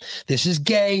know this is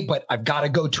gay, but I've got to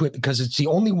go to it because it's the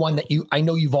only one that I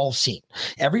know you've all seen.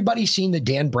 Everybody's seen the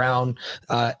Dan Brown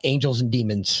Angels and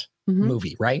Demons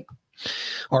movie, right?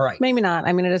 All right. Maybe not.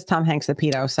 I mean, it is Tom Hanks, the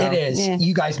pedo. So it is. Yeah.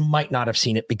 You guys might not have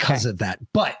seen it because of that.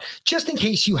 But just in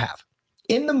case you have,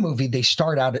 in the movie, they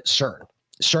start out at CERN.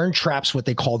 CERN traps what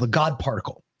they call the God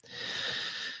particle.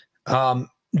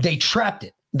 They trapped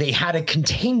it. They had a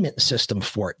containment system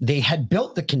for it. They had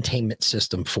built the containment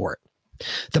system for it.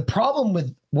 The problem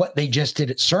with what they just did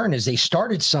at CERN is they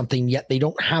started something, yet they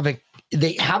don't have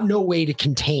they have no way to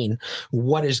contain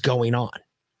what is going on.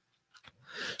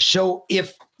 So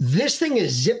if this thing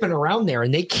is zipping around there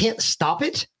and they can't stop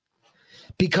it,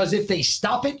 because if they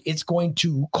stop it, it's going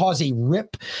to cause a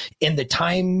rip in the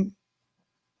time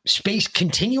space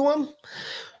continuum.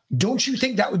 Don't you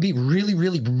think that would be really,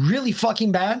 really, really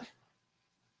fucking bad?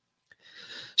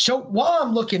 So while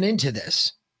I'm looking into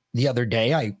this the other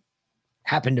day, I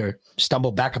happened to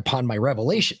stumble back upon my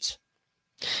Revelations.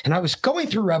 And I was going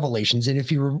through Revelations. And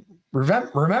if you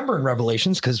remember in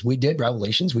Revelations, because we did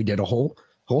Revelations, we did a whole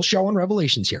show on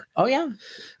Revelations here. Oh, yeah.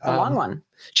 A long one.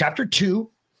 Chapter 2,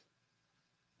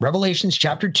 Revelations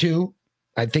chapter 2,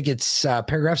 I think it's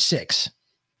paragraph 6.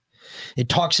 It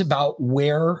talks about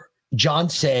where John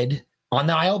said on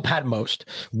the Isle of Patmos,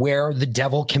 where the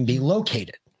devil can be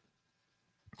located.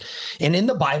 And in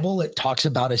the Bible, it talks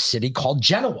about a city called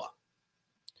Genoa.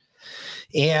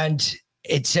 And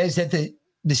it says that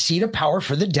the seat of power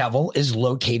for the devil is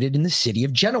located in the city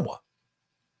of Genoa.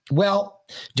 Well,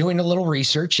 doing a little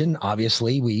research, and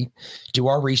obviously we do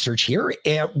our research here,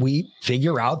 and we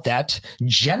figure out that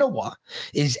Genoa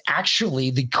is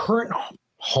actually the current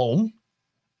home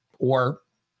or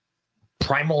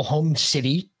primal home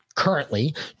city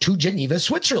currently to Geneva,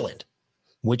 Switzerland,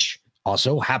 which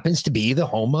also happens to be the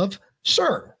home of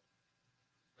CERN.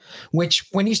 Which,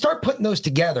 when you start putting those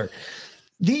together,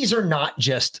 these are not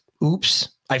just, oops,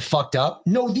 I fucked up.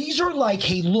 No, these are like,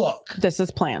 hey, look. This is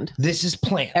planned. This is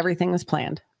planned. Everything is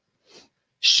planned.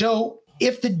 So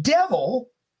if the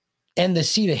devil and the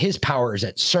seat of his power is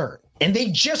at CERN, and they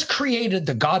just created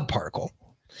the God particle,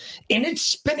 and it's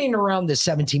spinning around the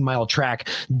 17-mile track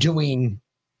doing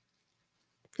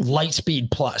light speed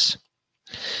plus,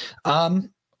 I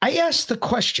asked the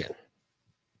question,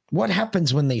 what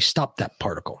happens when they stop that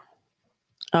particle?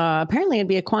 Apparently it'd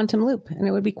be a quantum loop, and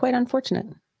it would be quite unfortunate,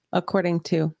 according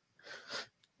to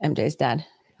MJ's dad,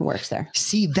 who works there.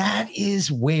 See, that is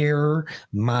where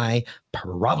my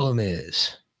problem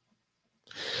is.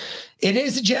 It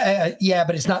is, yeah,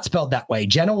 but it's not spelled that way.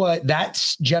 Genoa,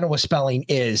 that's Genoa spelling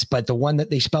is, but the one that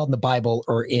they spelled in the Bible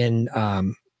or in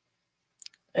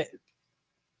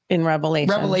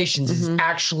Revelations is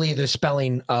actually the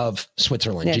spelling of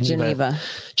Switzerland. Yeah,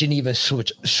 Geneva,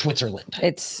 Switzerland.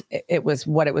 It was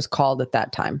what it was called at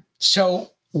that time.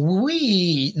 So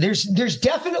there's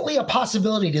definitely a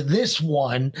possibility to this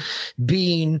one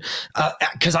being,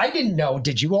 because I didn't know.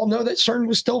 Did you all know that CERN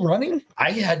was still running?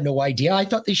 I had no idea. I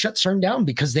thought they shut CERN down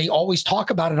because they always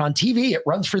talk about it on TV. It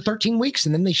runs for 13 weeks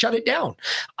and then they shut it down.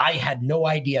 I had no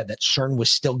idea that CERN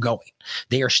was still going.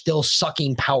 They are still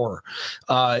sucking power.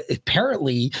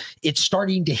 Apparently, it's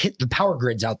starting to hit the power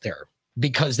grids out there,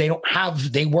 because they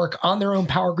work on their own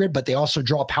power grid, but they also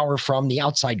draw power from the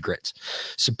outside grids.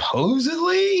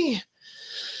 Supposedly,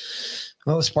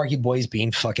 well, Sparky Boy's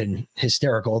being fucking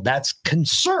hysterical. That's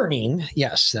concerning.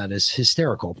 Yes, that is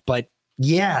hysterical. But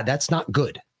yeah, that's not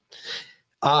good.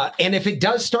 And if it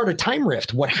does start a time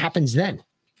rift, what happens then?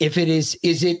 If it is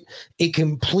it a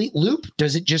complete loop?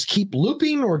 Does it just keep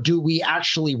looping, or do we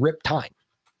actually rip time?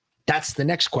 That's the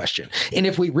next question. And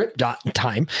if we rip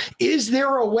time, is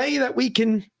there a way that we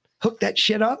can hook that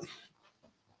shit up?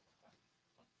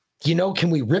 Can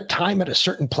we rip time at a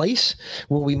certain place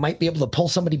where we might be able to pull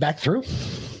somebody back through?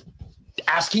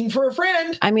 Asking for a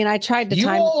friend. I mean, I tried to You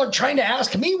all are trying to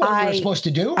ask me what we're supposed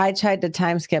to do. I tried to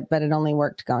time skip, but it only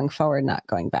worked going forward, not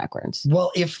going backwards.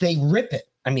 Well, if they rip it,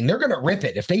 I mean, they're going to rip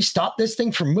it. If they stop this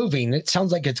thing from moving, it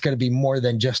sounds like it's going to be more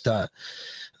than just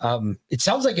it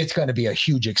sounds like it's going to be a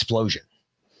huge explosion.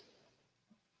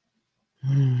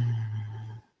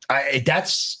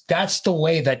 That's the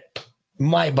way that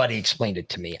My buddy explained it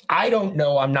to me. I don't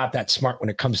know. I'm not that smart when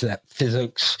it comes to that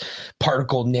physics,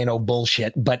 particle, nano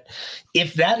bullshit. But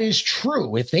if that is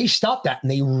true, if they stop that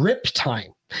and they rip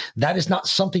time, that is not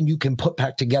something you can put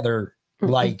back together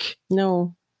like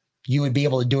no. You would be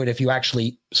able to do it if you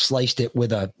actually sliced it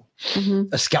with a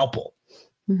scalpel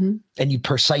and you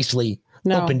precisely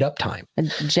opened up time. A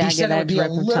jagged he said it would be a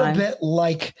little time. bit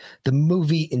like the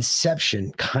movie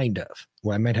Inception, kind of.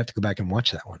 Well, I might have to go back and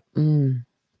watch that one.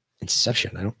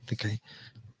 Inception. I don't think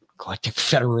Galactic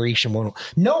Federation won't.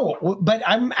 No, but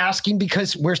I'm asking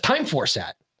because where's Time Force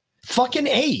at? Fucking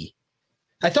A.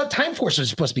 I thought Time Force was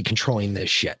supposed to be controlling this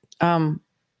shit.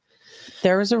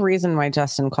 There was a reason why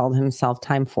Justin called himself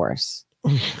Time Force.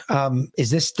 Is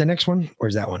this the next one or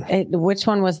is that one? Which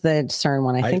one was the CERN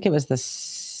one? I think it was the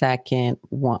second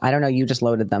one. I don't know. You just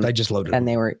loaded them. I just loaded them.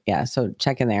 They were, so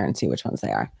check in there and see which ones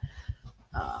they are.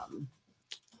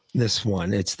 This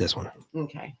one. It's this one.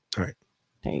 Okay. All right.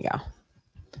 There you go.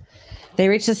 They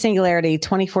reached the singularity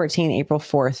 2014, April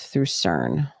 4th through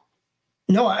CERN.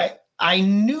 No, I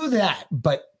knew that,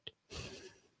 but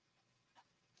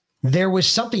there was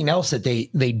something else that they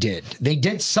did. They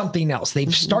did something else.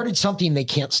 They've started something they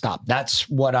can't stop. That's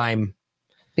what I'm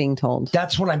being told.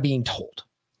 That's what I'm being told.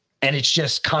 And it's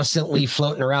just constantly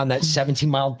floating around that 17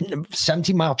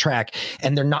 mile track,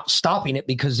 and they're not stopping it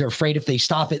because they're afraid if they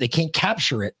stop it, they can't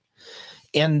capture it.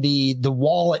 And the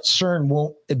wall at CERN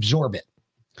won't absorb it.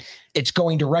 It's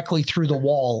going directly through the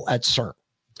wall at CERN.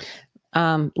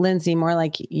 Lindsay, more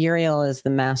like Uriel is the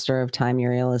master of time.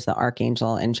 Uriel is the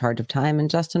archangel in charge of time. And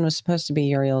Justin was supposed to be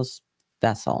Uriel's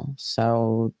vessel.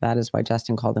 So that is why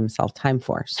Justin called himself Time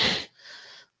Force.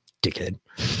 Dickhead.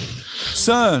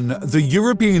 CERN, the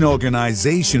European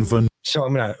Organization for... So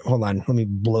I'm going to, hold on, let me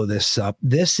blow this up.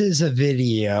 This is a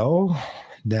video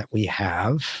that we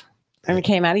have. And it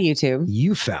came out of YouTube.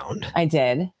 You found. I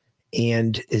did.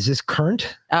 And is this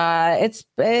current? It's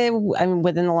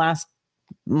within the last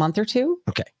month or two.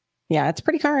 Okay. Yeah, it's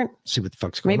pretty current. See what the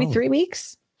fuck's going on. Maybe 3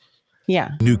 weeks.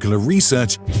 Yeah. Nuclear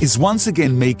research is once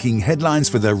again making headlines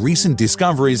for their recent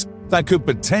discoveries that could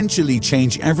potentially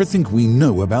change everything we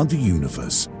know about the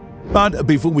universe. But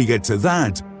before we get to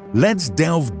that, let's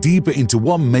delve deeper into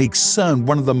what makes CERN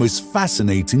one of the most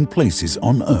fascinating places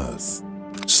on Earth.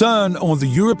 CERN, or the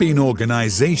European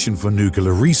Organization for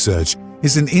Nuclear Research,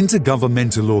 is an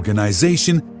intergovernmental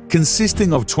organization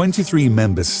consisting of 23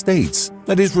 member states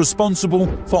that is responsible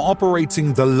for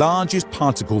operating the largest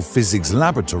particle physics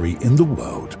laboratory in the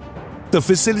world. The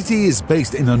facility is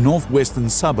based in a northwestern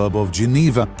suburb of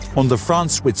Geneva on the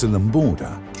France-Switzerland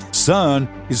border. CERN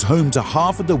is home to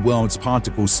half of the world's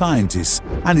particle scientists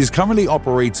and is currently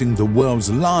operating the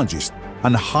world's largest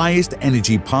and highest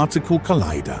energy particle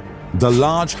collider, the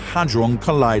Large Hadron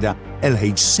Collider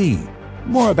LHC.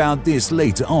 More about this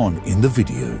later on in the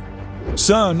video.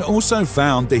 CERN also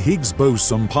found the Higgs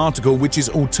boson particle, which is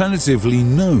alternatively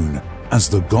known as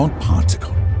the God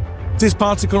particle. This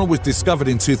particle was discovered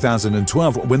in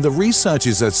 2012 when the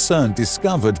researchers at CERN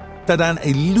discovered that an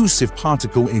elusive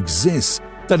particle exists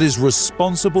that is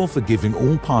responsible for giving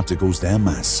all particles their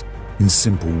mass. In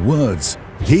simple words,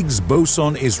 Higgs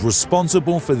boson is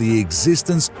responsible for the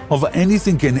existence of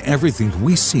anything and everything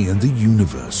we see in the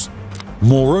universe.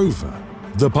 Moreover,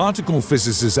 the particle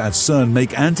physicists at CERN make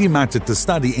antimatter to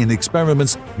study in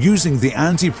experiments using the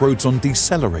antiproton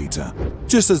decelerator.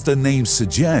 Just as the name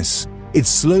suggests, it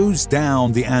slows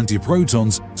down the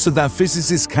antiprotons so that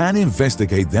physicists can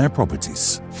investigate their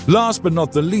properties. Last but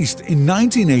not the least, in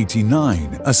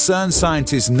 1989, a CERN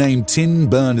scientist named Tim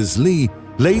Berners-Lee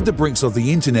laid the bricks of the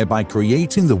internet by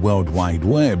creating the World Wide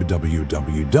Web,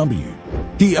 WWW.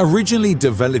 He originally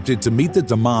developed it to meet the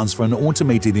demands for an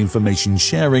automated information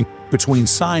sharing between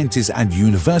scientists at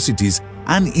universities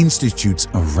and institutes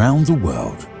around the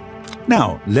world.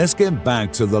 Now, let's get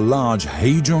back to the Large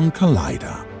Hadron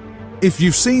Collider. If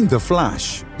you've seen The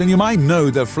Flash, then you might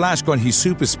know that Flash got his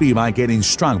super speed by getting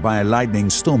struck by a lightning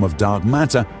storm of dark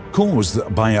matter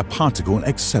caused by a particle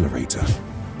accelerator.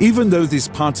 Even though this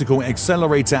particle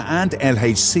accelerator and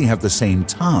LHC have the same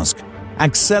task,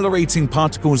 accelerating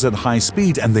particles at high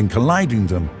speed and then colliding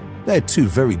them, they're two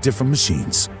very different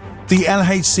machines. The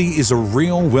LHC is a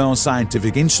real-world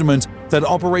scientific instrument that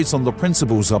operates on the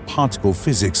principles of particle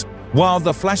physics, while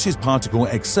the Flash's particle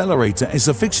accelerator is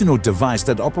a fictional device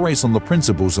that operates on the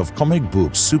principles of comic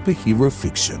book superhero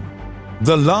fiction.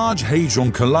 The Large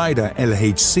Hadron Collider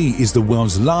LHC is the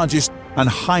world's largest and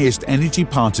highest energy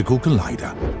particle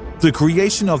collider. The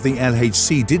creation of the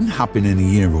LHC didn't happen in a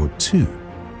year or two.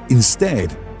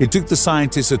 Instead, it took the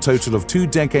scientists a total of 2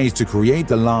 decades to create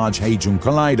the Large Hadron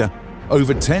Collider.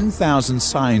 Over 10,000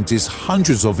 scientists,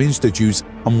 hundreds of institutes,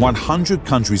 and 100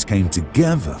 countries came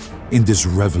together in this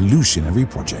revolutionary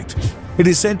project. It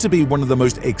is said to be one of the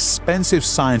most expensive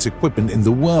science equipment in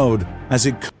the world as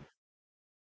it...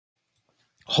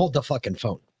 Hold the fucking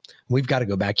phone. We've got to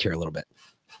go back here a little bit.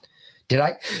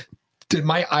 Did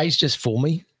my eyes just fool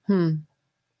me?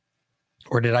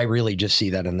 Or did I really just see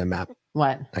that on the map?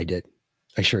 What? I did.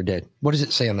 I sure did. What does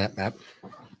it say on that map?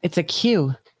 It's a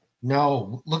Q.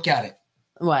 No, look at it.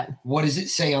 What? What does it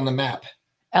say on the map?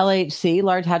 LHC,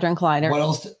 Large Hadron Collider. What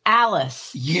else?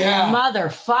 Alice. Yeah.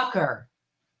 Motherfucker.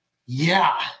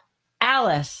 Yeah.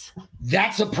 Alice.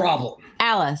 That's a problem.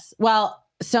 Alice. Well,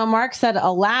 so Mark said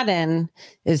Aladdin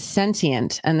is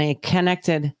sentient and they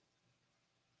connected.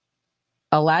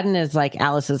 Aladdin is like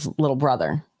Alice's little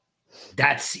brother.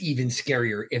 That's even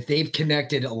scarier. If they've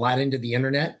connected Aladdin to the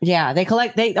internet. Yeah, they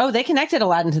connected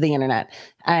Aladdin to the internet.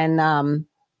 And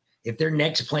if their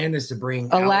next plan is to bring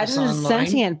Aladdin Alice is online,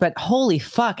 sentient, but holy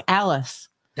fuck, Alice.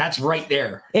 That's right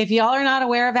there. If y'all are not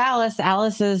aware of Alice,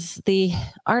 Alice is the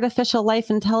artificial life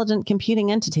intelligent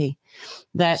computing entity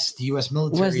that it's the U.S.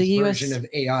 military's version of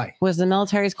AI. Was the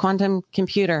military's quantum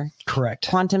computer. Correct.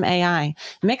 Quantum AI.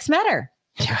 Mixed matter.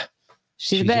 Yeah.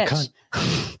 She's a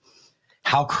bitch.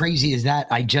 How crazy is that?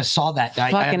 I just saw that.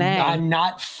 I'm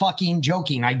not fucking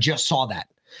joking. I just saw that.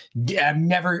 I've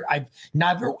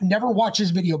never watched this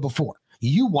video before.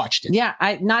 You watched it. Yeah,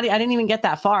 I didn't even get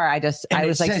that far. I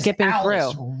was like skipping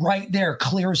Alice through. Right there,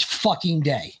 clear as fucking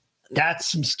day.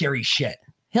 That's some scary shit.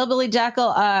 Hillbilly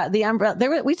Jackal, the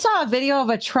umbrella. We saw a video of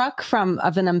a truck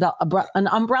an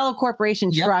Umbrella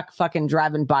Corporation truck fucking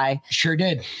driving by. Sure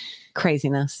did.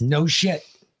 Craziness. No shit.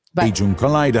 Hadron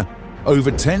Collider.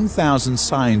 Over 10,000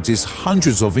 scientists,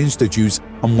 hundreds of institutes,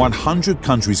 and 100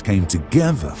 countries came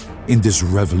together in this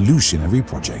revolutionary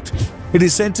project. It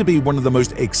is said to be one of the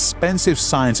most expensive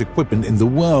science equipment in the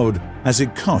world as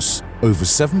it costs over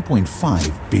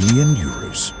 7.5 billion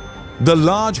euros. The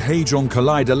Large Hadron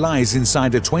Collider lies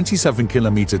inside a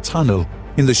 27-kilometer tunnel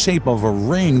in the shape of a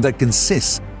ring that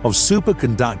consists of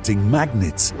superconducting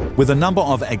magnets with a number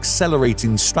of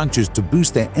accelerating structures to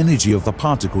boost their energy of the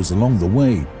particles along the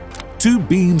way. Two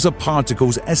beams of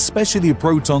particles, especially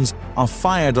protons, are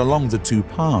fired along the two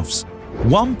paths.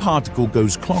 One particle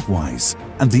goes clockwise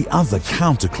and the other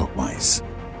counterclockwise.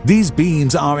 These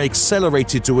beams are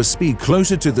accelerated to a speed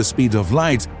closer to the speed of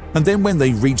light, and then when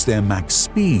they reach their max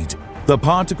speed, the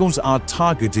particles are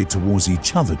targeted towards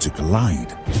each other to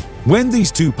collide. When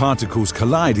these two particles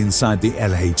collide inside the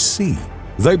LHC,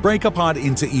 they break apart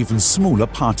into even smaller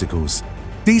particles.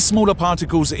 These smaller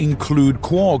particles include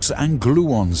quarks and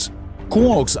gluons.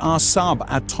 Quarks are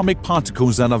subatomic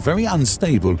particles that are very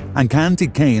unstable and can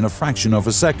decay in a fraction of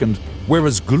a second,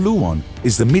 whereas gluon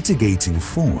is the mitigating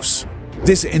force.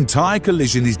 This entire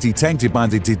collision is detected by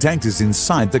the detectors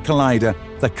inside the collider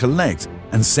that collect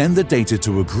and send the data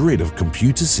to a grid of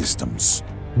computer systems.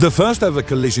 The first ever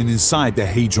collision inside the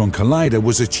Hadron Collider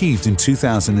was achieved in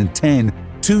 2010,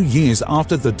 2 years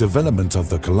after the development of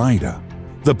the collider.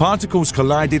 The particles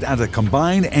collided at a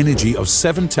combined energy of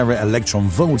 7 tera-electron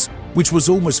volts, which was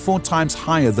almost 4 times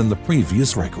higher than the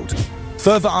previous record.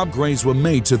 Further upgrades were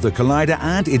made to the collider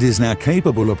and it is now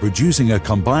capable of producing a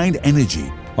combined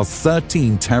energy of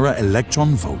 13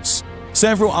 tera-electron volts.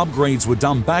 Several upgrades were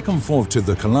done back and forth to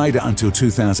the collider until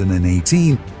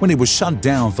 2018, when it was shut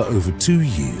down for over 2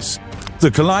 years.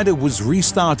 The collider was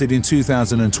restarted in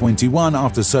 2021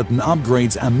 after certain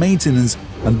upgrades and maintenance,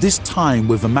 and this time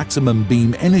with a maximum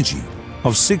beam energy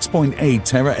of 6.8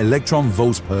 tera-electron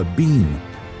volts per beam.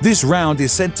 This round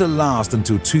is set to last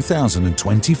until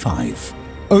 2025.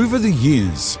 Over the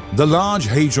years, the Large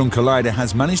Hadron Collider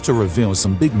has managed to reveal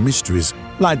some big mysteries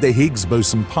like the Higgs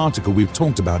boson particle we've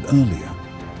talked about earlier.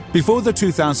 Before the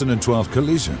 2012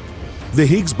 collision, the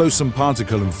Higgs boson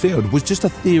particle and field was just a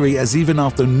theory, as even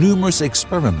after numerous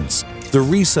experiments, the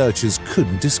researchers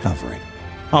couldn't discover it.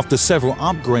 After several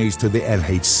upgrades to the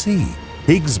LHC,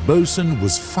 Higgs boson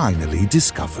was finally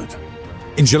discovered.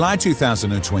 In July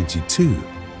 2022,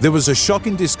 there was a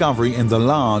shocking discovery in the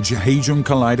Large Hadron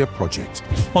Collider project.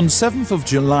 On 7th of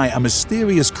July, a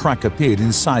mysterious crack appeared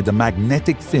inside the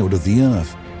magnetic field of the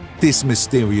Earth. This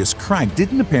mysterious crack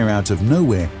didn't appear out of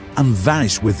nowhere and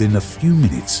vanished within a few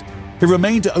minutes. It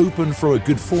remained open for a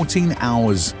good 14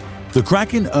 hours. The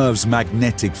crack in Earth's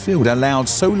magnetic field allowed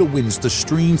solar winds to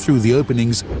stream through the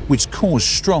openings, which caused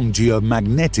strong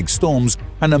geomagnetic storms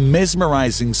and a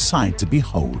mesmerizing sight to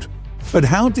behold. But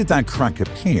how did that crack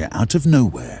appear out of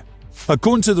nowhere?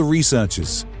 According to the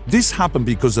researchers, this happened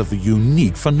because of a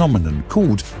unique phenomenon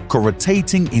called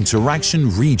co-rotating interaction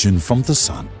region from the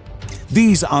Sun.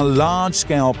 These are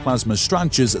large-scale plasma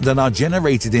structures that are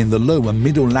generated in the lower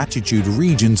middle latitude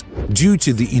regions due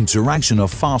to the interaction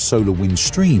of fast solar wind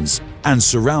streams and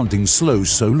surrounding slow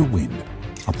solar wind.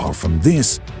 Apart from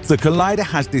this, the collider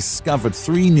has discovered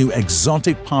 3 new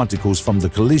exotic particles from the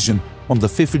collision on the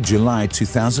 5th of July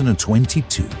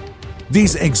 2022.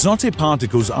 These exotic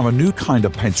particles are a new kind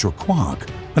of petroquark,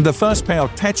 and the first pair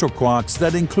of tetraquarks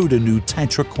that include a new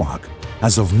tetraquark.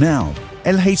 As of now,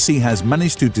 LHC has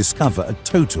managed to discover a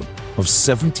total of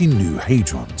 70 new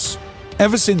hadrons.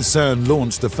 Ever since CERN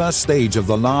launched the first stage of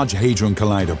the Large Hadron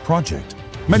Collider project,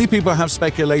 many people have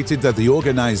speculated that the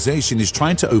organization is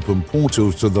trying to open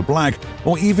portals to the black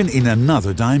or even in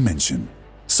another dimension.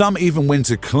 Some even went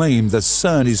to claim that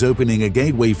CERN is opening a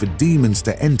gateway for demons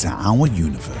to enter our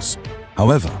universe.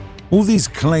 However, all these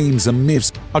claims and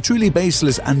myths are truly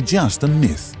baseless and just a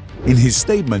myth. In his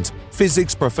statement,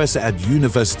 physics professor at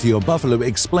University of Buffalo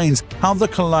explains how the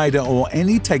collider or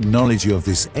any technology of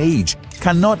this age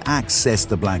cannot access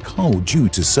the black hole due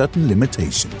to certain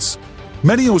limitations.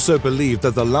 Many also believe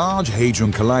that the Large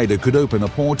Hadron Collider could open a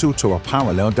portal to a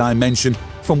parallel dimension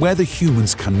from where the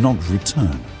humans cannot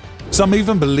return. Some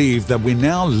even believe that we're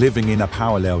now living in a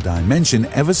parallel dimension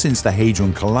ever since the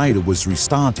Hadron Collider was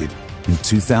restarted in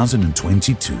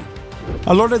 2022.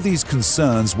 A lot of these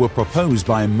concerns were proposed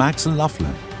by Max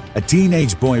Laughlin, a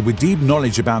teenage boy with deep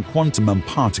knowledge about quantum and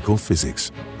particle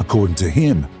physics. According to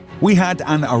him, we had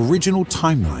an original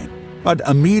timeline, but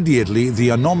immediately the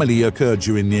anomaly occurred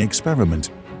during the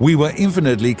experiment. We were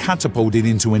infinitely catapulted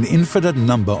into an infinite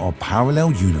number of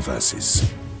parallel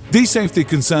universes. These safety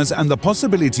concerns and the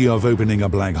possibility of opening a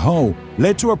black hole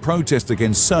led to a protest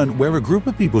against CERN where a group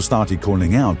of people started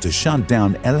calling out to shut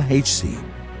down LHC.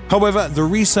 However, the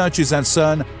researchers at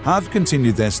CERN have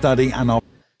continued their study and are...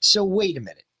 So wait a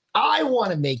minute. I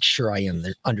want to make sure I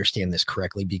understand this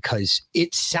correctly because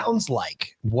it sounds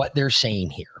like what they're saying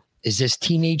here is this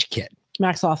teenage kid.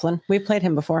 Max Laughlin. We played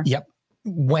him before. Yep.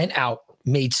 Went out,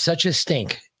 made such a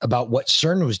stink about what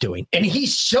CERN was doing. And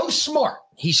he's so smart.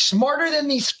 He's smarter than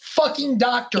these fucking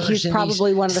doctors. He's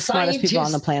probably one of the smartest people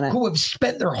on the planet who have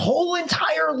spent their whole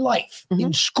entire life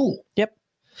in school. Yep.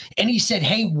 And he said,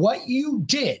 hey, what you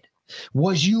did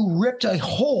was you ripped a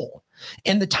hole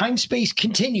in the time-space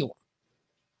continuum.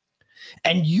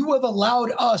 And you have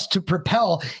allowed us to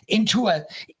propel into an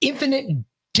infinite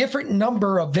different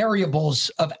number of variables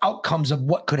of outcomes of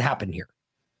what could happen here.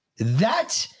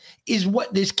 That is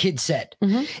what this kid said.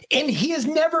 And he has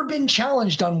never been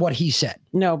challenged on what he said.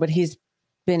 No, but he's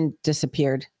been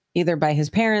disappeared either by his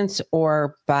parents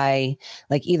or by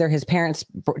either his parents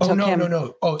took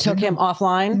him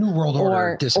offline. New World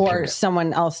Order or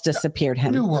someone else disappeared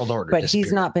him. New World Order But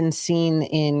he's not been seen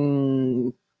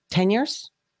in 10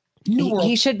 years.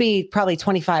 He should be probably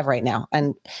 25 right now.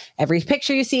 And every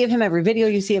picture you see of him, every video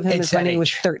you see of him is when he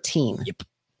was 13. Yep.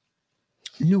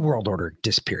 New World Order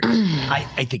disappeared. I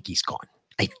think he's gone.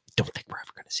 I don't think we're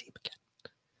ever going to see him again.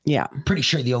 Yeah. Pretty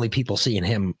sure the only people seeing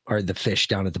him are the fish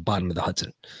down at the bottom of the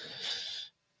Hudson.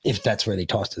 If that's where they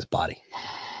tossed his body.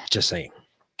 Just saying.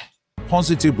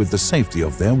 Positive with the safety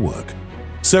of their work.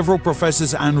 Several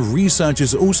professors and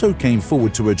researchers also came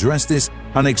forward to address this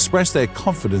and express their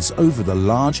confidence over the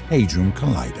Large Hadron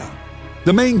Collider.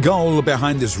 The main goal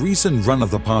behind this recent run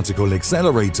of the particle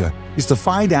accelerator is to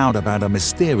find out about a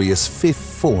mysterious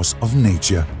fifth force of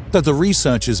nature that the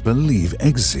researchers believe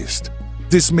exists.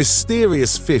 This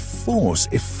mysterious fifth force,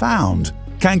 if found,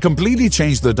 can completely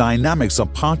change the dynamics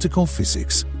of particle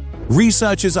physics.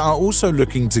 Researchers are also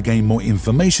looking to gain more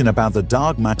information about the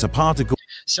dark matter particle.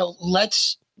 So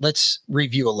let's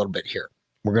review a little bit here.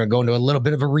 We're going to go into a little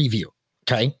bit of a review,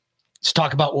 okay? Let's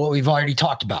talk about what we've already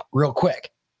talked about real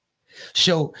quick.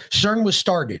 So CERN was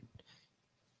started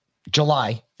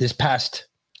July this past,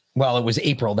 well, it was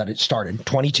April that it started,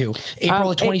 22.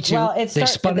 April of 22, they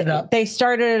spun it up. They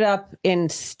started it up in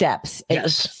steps. It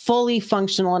was fully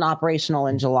functional and operational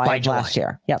in July of last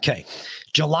year. Yep. Okay.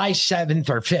 July 7th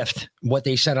or 5th, what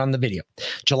they said on the video.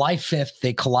 July 5th,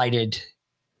 they collided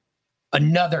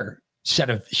another set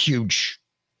of huge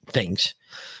things,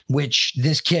 which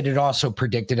this kid had also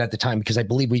predicted at the time, because I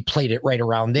believe we played it right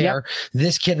around there. Yep.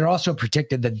 This kid had also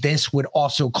predicted that this would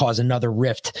also cause another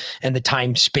rift in the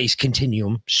time-space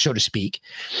continuum, so to speak.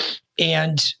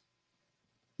 And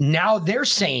now they're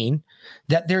saying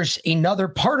that there's another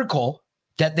particle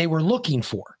that they were looking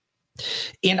for.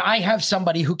 And I have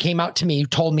somebody who came out to me who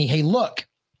told me, hey, look,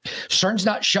 CERN's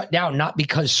not shut down, not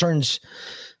because CERN's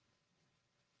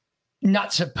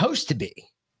not supposed to be,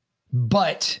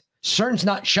 but CERN's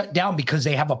not shut down because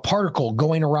they have a particle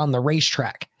going around the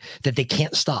racetrack that they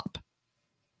can't stop.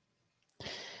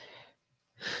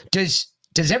 Does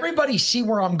Does everybody see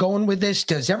where I'm going with this?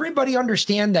 Does everybody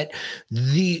understand that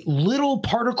the little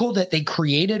particle that they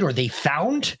created or they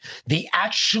found, they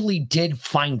actually did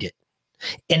find it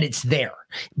and it's there.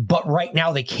 But right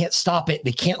now they can't stop it.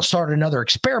 They can't start another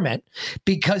experiment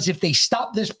because if they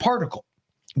stop this particle,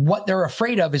 what they're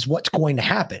afraid of is what's going to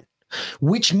happen,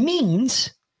 which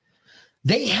means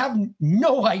they have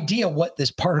no idea what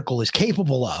this particle is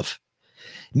capable of,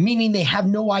 meaning they have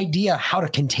no idea how to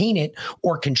contain it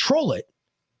or control it.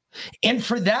 And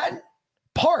for that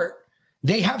part,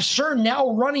 they have CERN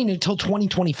now running until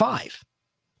 2025,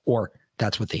 or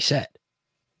that's what they said.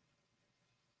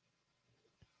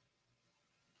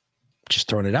 Just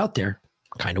throwing it out there.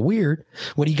 Kind of weird.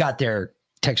 What do you got there,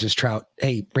 Texas Trout?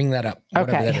 Hey, bring that up.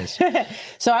 Whatever that is.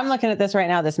 So I'm looking at this right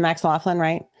now, this Max Laughlin,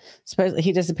 right? Supposedly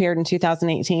he disappeared in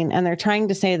 2018, and they're trying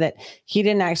to say that he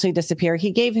didn't actually disappear.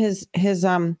 He gave his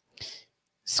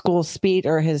school speech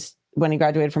or when he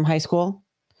graduated from high school.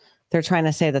 They're trying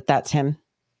to say that that's him.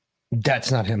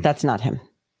 That's not him. That's not him.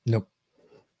 Nope.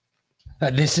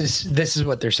 This is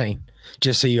what they're saying,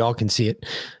 just so you all can see it.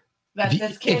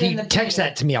 If you text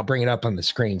that to me, I'll bring it up on the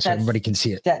screen so everybody can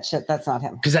see it. That's not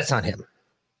him. Because that's not him.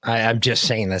 I'm just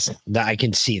saying that I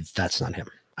can see that's not him.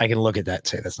 I can look at that and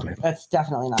say that's not him. That's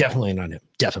definitely not him. Not him.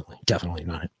 Definitely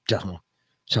not him. Definitely.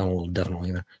 So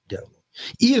definitely not. Definitely.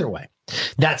 Either way,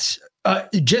 that's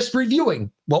just reviewing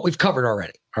what we've covered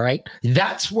already. All right.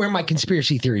 That's where my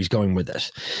conspiracy theory is going with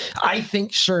this. I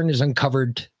think CERN is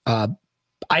uncovered. I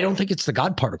don't think it's the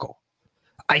God particle.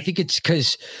 I think it's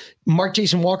because Mark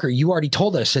Jason Walker, you already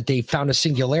told us that they found a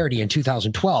singularity in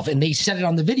 2012, and they said it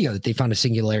on the video that they found a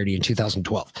singularity in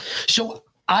 2012. So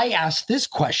I asked this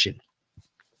question.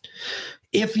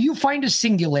 If you find a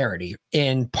singularity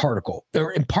in particle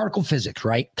or in particle physics,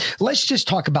 right? Let's just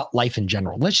talk about life in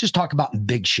general. Let's just talk about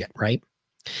big shit, right?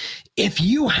 If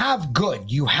you have good,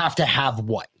 you have to have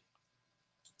what?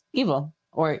 Evil,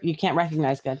 or you can't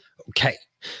recognize good. Okay.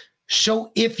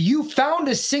 So if you found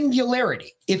a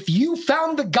singularity, if you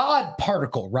found the God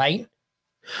particle, right?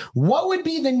 What would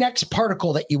be the next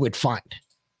particle that you would find?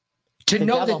 To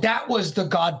know devil. that was the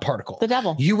God particle. The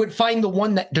devil. You would find the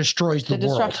one that destroys the world.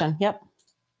 Destruction, yep.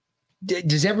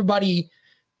 Does everybody...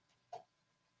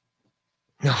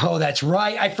 Oh, that's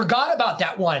right. I forgot about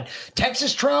that one.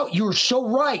 Texas Trout, you were so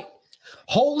right.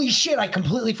 Holy shit, I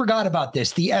completely forgot about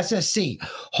this. The SSC.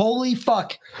 Holy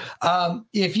fuck.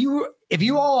 If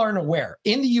you all aren't aware,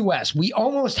 in the US, we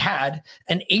almost had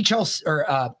an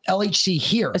LHC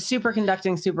here. A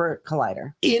superconducting super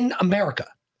collider. In America,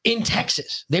 in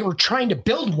Texas. They were trying to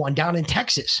build one down in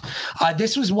Texas.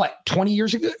 This was what, 20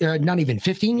 years ago? Not even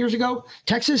 15 years ago,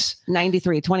 Texas?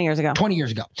 93, 20 years ago. 20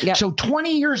 years ago. Yep. So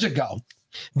 20 years ago,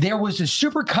 there was a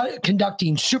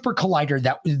superconducting super collider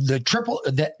that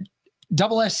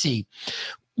SSC,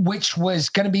 which was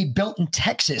going to be built in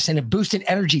Texas, and it boosted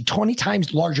energy 20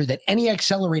 times larger than any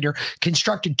accelerator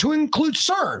constructed to include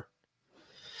CERN.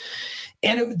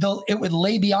 And it would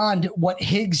lay beyond what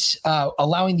Higgs,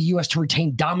 allowing the U.S. to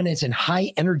retain dominance in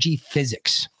high energy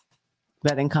physics.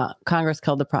 But in Congress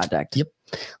killed the project. Yep.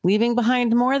 Leaving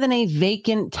behind more than a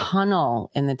vacant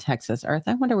tunnel in the Texas earth.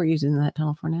 I wonder what we're using that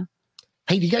tunnel for now.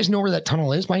 Hey, do you guys know where that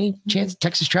tunnel is by any chance?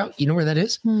 Texas Trout, you know where that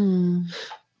is?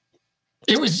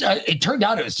 It was. It turned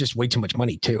out it was just way too much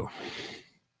money too.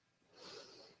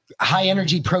 High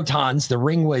energy protons. The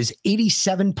ring was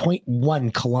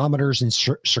 87.1 kilometers in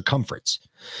circumference,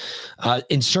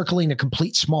 encircling a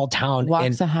complete small town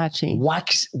Waxahachie,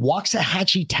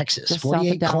 Waxahachie, Texas,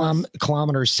 48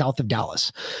 kilometers south of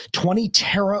Dallas. 20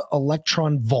 tera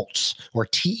electron volts, or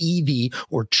TeV,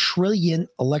 or trillion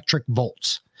electric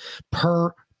volts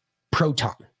per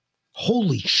proton.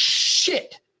 Holy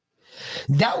shit.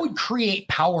 That would create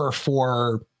power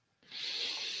for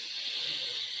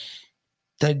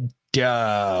the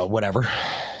whatever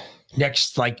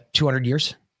next like 200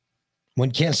 years.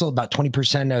 When canceled, about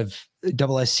 20% of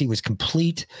SSC was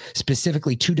complete.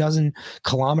 Specifically, 24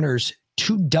 kilometers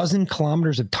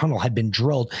of tunnel had been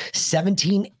drilled,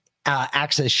 17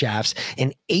 access shafts,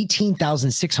 and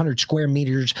 18,600 square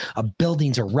meters of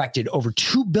buildings erected. Over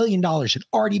 $2 billion had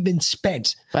already been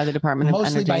spent by the Department of Energy.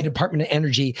 Mostly by Department of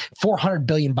Energy. $400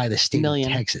 billion by the state of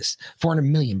Texas. $400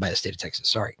 million by the state of Texas.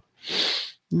 Sorry.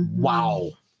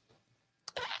 Wow.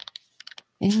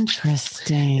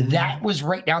 Interesting. That was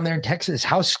right down there in Texas.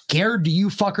 How scared do you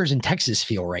fuckers in Texas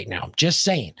feel right now? Just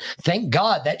saying. Thank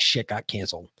God that shit got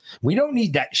canceled. We don't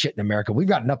need that shit in America. We've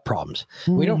got enough problems.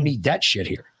 We don't need that shit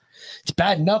here. It's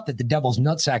bad enough that the devil's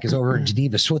nutsack is over in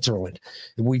Geneva, Switzerland.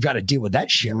 We've got to deal with that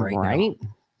shit right now.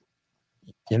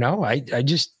 You know, I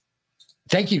just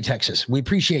thank you, Texas. We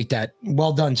appreciate that.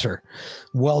 Well done, sir.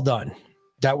 Well done.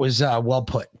 That was well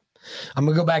put. I'm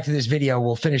going to go back to this video.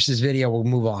 We'll finish this video. We'll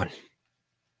move on.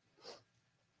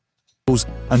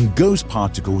 And ghost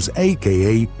particles,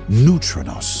 aka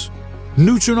neutrinos.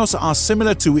 Neutrinos are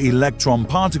similar to electron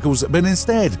particles, but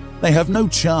instead they have no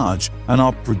charge and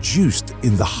are produced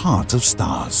in the heart of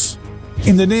stars.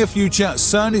 In the near future,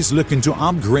 CERN is looking to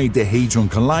upgrade the Hadron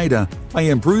Collider by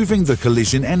improving the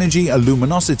collision energy,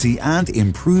 luminosity, and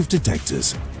improved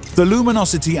detectors. The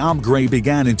luminosity upgrade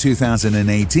began in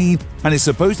 2018 and is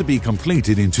supposed to be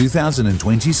completed in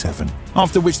 2027,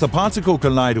 after which the particle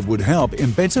collider would help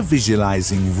in better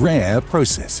visualizing rare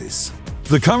processes.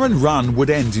 The current run would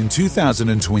end in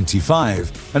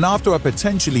 2025, and after a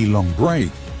potentially long break,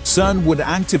 CERN would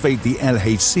activate the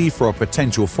LHC for a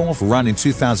potential fourth run in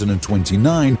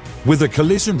 2029 with a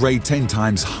collision rate 10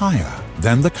 times higher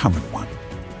than the current one.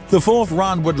 The fourth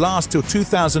run would last till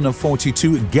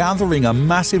 2042, gathering a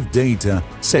massive data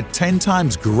set 10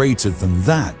 times greater than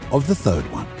that of the third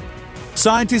one.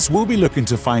 Scientists will be looking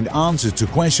to find answers to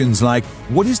questions like,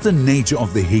 what is the nature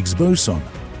of the Higgs boson?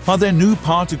 Are there new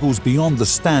particles beyond the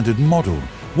standard model?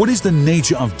 What is the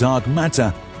nature of dark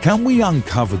matter? Can we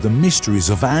uncover the mysteries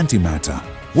of antimatter?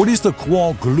 What is the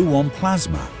quark-gluon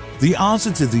plasma? The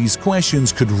answer to these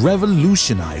questions could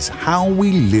revolutionize how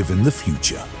we live in the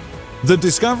future. The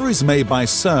discoveries made by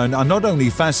CERN are not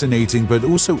only fascinating but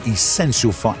also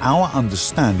essential for our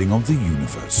understanding of the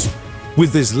universe.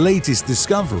 With this latest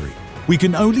discovery, we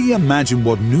can only imagine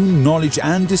what new knowledge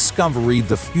and discovery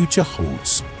the future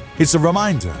holds. It's a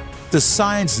reminder that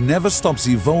science never stops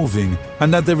evolving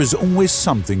and that there is always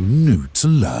something new to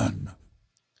learn.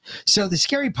 So the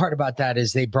scary part about that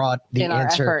is they brought the in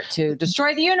answer our effort to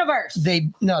destroy the universe.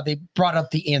 They brought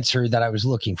up the answer that I was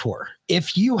looking for.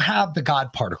 If you have the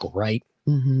God particle, right?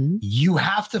 Mm-hmm. You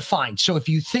have to find. So if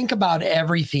you think about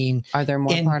everything, are there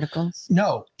more particles?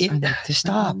 No.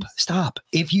 Stop.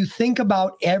 If you think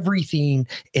about everything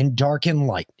in dark and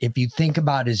light, if you think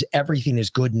about everything is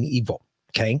good and evil,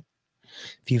 okay?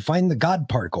 If you find the God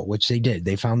particle, which they did,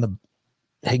 they found the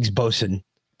Higgs boson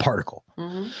particle.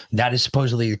 Mm-hmm. That is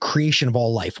supposedly the creation of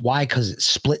all life. Why? Because it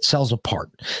split cells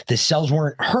apart. The cells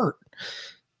weren't hurt.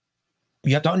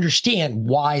 You have to understand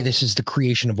why this is the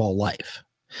creation of all life.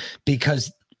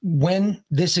 Because when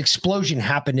this explosion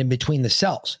happened in between the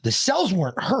cells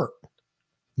weren't hurt.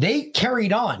 They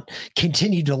carried on,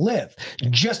 continued to live,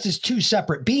 just as two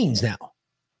separate beings now.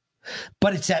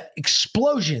 But it's that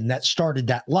explosion that started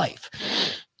that life.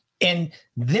 And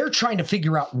they're trying to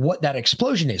figure out what that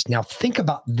explosion is. Now, think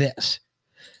about this.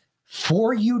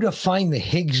 For you to find the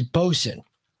Higgs boson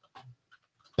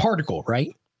particle,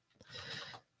 right?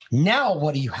 Now,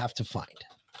 what do you have to find?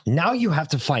 Now you have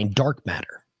to find dark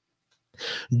matter.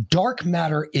 Dark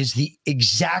matter is the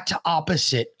exact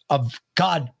opposite of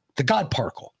God, the God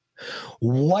particle.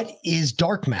 What is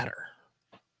dark matter?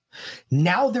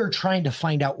 Now they're trying to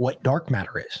find out what dark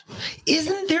matter is.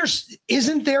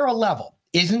 Isn't there a level?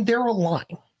 Isn't there a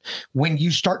line when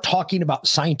you start talking about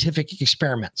scientific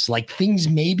experiments, like things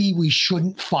maybe we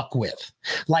shouldn't fuck with?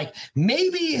 Like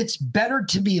maybe it's better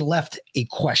to be left a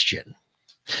question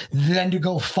than to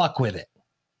go fuck with it.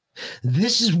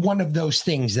 This is one of those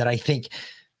things that I think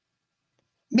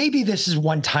maybe this is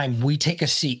one time we take a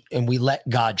seat and we let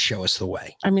God show us the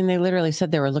way. I mean, they literally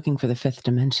said they were looking for the fifth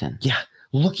dimension. Yeah.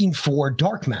 Looking for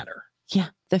dark matter. Yeah,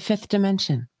 the fifth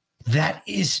dimension. That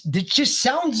just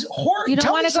sounds horrible. You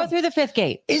don't want to go through the fifth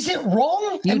gate. Is it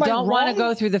wrong? You don't want to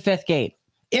go through the fifth gate.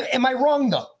 Am I wrong,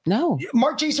 though? No.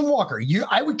 Mark Jason Walker,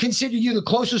 I would consider you the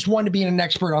closest one to being an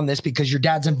expert on this because your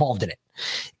dad's involved in it.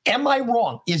 Am I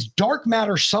wrong? Is dark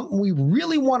matter something we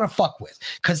really want to fuck with?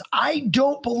 Because I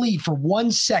don't believe for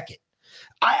 1 second.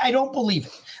 I don't believe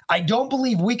it. I don't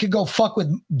believe we could go fuck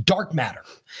with dark matter.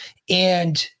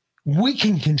 And we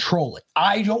can control it.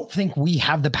 I don't think we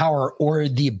have the power or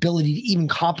the ability to even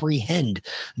comprehend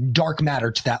dark matter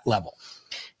to that level.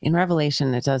 In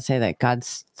Revelation, it does say that God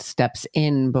steps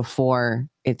in before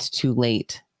it's too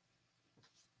late.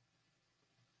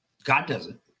 God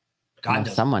doesn't. God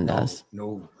doesn't. Someone does.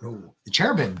 No. The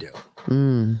cherubim do.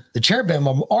 The cherubim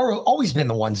have always been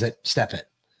the ones that step in.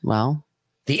 Well,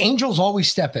 the angels always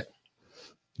step in.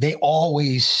 They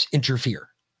always interfere.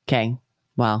 Okay.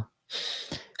 Well.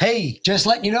 Hey, just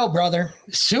letting you know, brother,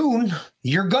 soon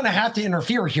you're going to have to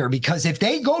interfere here because if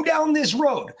they go down this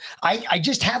road, I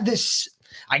just have this,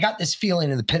 I got this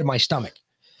feeling in the pit of my stomach.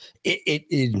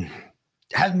 It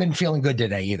hasn't been feeling good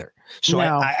today either. So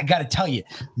no. I got to tell you,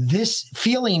 this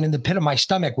feeling in the pit of my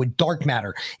stomach with dark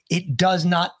matter, it does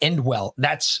not end well.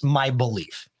 That's my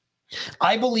belief.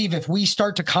 I believe if we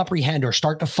start to comprehend or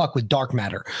start to fuck with dark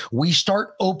matter, we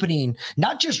start opening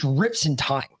not just rips in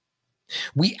time,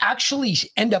 We actually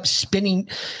end up spinning.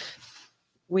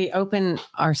 We open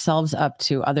ourselves up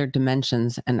to other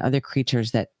dimensions and other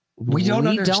creatures that we don't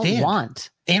understand. Don't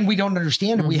want. And we don't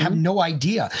understand. We have no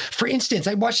idea. For instance,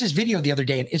 I watched this video the other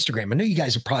day on Instagram. I know you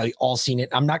guys have probably all seen it.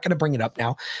 I'm not going to bring it up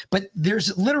now, but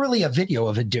there's literally a video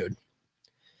of a dude.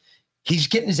 He's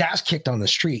getting his ass kicked on the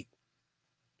street,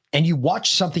 and you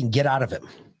watch something get out of him.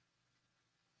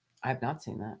 I have not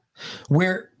seen that.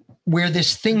 Where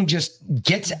this thing just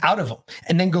gets out of him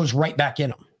and then goes right back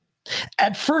in him.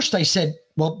 At first I said,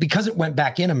 well, because it went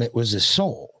back in him, it was his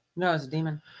soul. No, it's a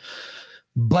demon.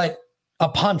 But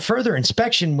upon further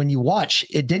inspection, when you watch,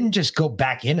 it didn't just go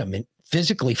back in him, it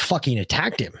physically fucking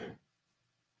attacked him.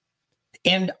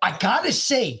 And I gotta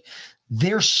say,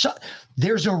 there's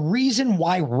a reason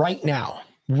why right now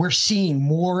we're seeing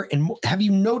more and more. Have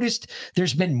you noticed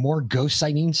there's been more ghost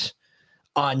sightings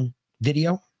on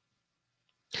video?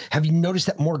 Have you noticed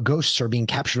that more ghosts are being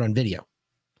captured on video?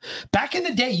 Back in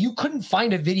the day, you couldn't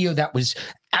find a video that was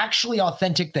actually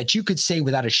authentic that you could say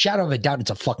without a shadow of a doubt it's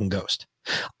a fucking ghost.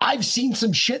 I've seen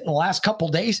some shit in the last couple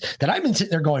of days that I've been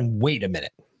sitting there going, wait a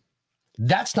minute.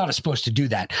 That's not supposed to do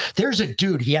that. There's a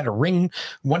dude, he had a Ring,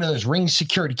 one of those Ring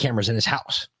security cameras in his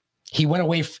house. He went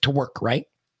away to work, right?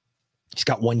 He's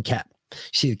got one cat. You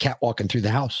see the cat walking through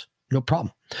the house. No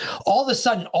problem. All of a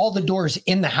sudden, all the doors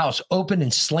in the house open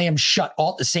and slam shut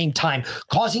all at the same time,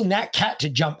 causing that cat to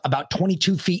jump about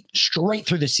 22 feet straight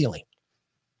through the ceiling.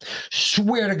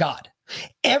 Swear to God.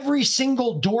 Every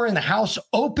single door in the house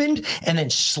opened and then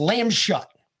slammed shut.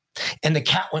 And the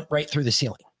cat went right through the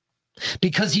ceiling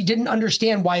because he didn't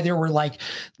understand why there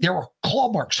were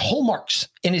claw marks, hole marks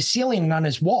in his ceiling and on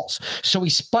his walls. So he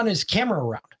spun his camera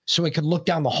around so he could look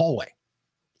down the hallway.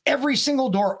 Every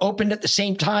single door opened at the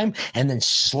same time and then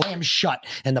slammed shut.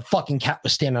 And the fucking cat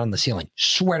was standing on the ceiling.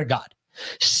 Swear to God.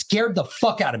 Scared the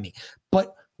fuck out of me.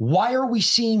 But why are we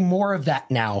seeing more of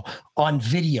that now on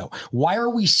video? Why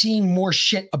are we seeing more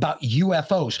shit about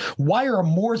UFOs? Why are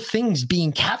more things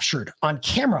being captured on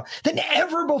camera than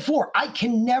ever before? I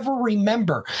can never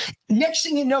remember. Next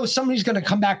thing you know, somebody's going to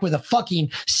come back with a fucking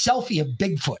selfie of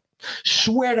Bigfoot.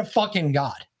 Swear to fucking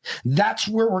God. That's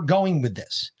where we're going with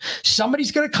this.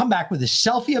 Somebody's going to come back with a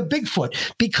selfie of Bigfoot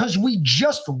because we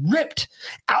just ripped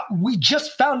out. We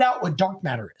just found out what dark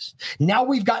matter is. Now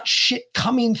we've got shit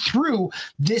coming through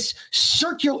this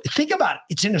circular. Think about it.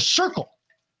 It's in a circle.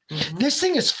 Mm-hmm. This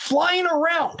thing is flying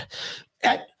around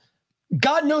at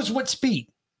God knows what speed.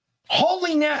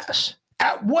 Hauling ass.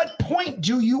 At what point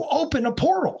do you open a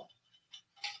portal?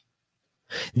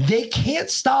 They can't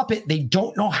stop it. They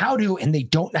don't know how to, and they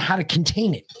don't know how to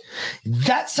contain it.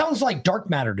 That sounds like dark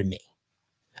matter to me.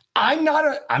 I'm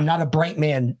not a bright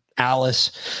man,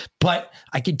 Alice, but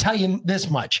I can tell you this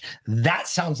much. That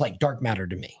sounds like dark matter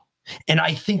to me. And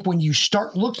I think when you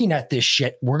start looking at this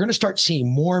shit, we're going to start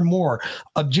seeing more and more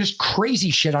of just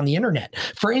crazy shit on the internet.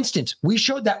 For instance, we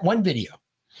showed that one video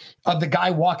of the guy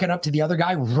walking up to the other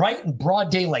guy right in broad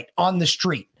daylight on the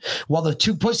street while the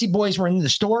two pussy boys were in the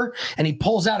store, and he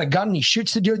pulls out a gun and he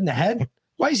shoots the dude in the head.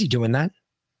 Why is he doing that?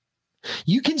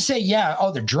 You can say, yeah,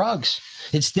 oh, they're drugs.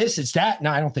 It's this, it's that.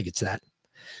 No, I don't think it's that.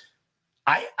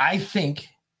 I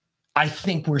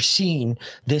think we're seeing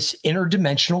this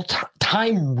interdimensional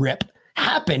time rip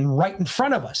happen right in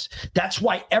front of us. That's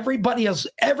why everybody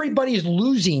is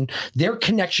losing their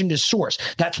connection to source.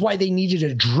 That's why they needed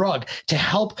a drug to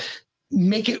help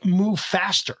make it move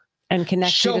faster and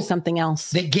connect you to something else.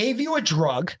 They gave you a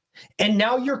drug, and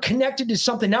now you're connected to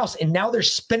something else, and now they're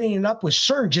spinning it up with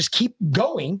CERN. Just keep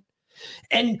going,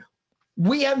 and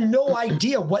we have no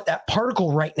idea what that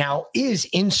particle right now is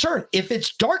in CERN. If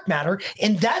it's dark matter,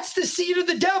 and that's the seed of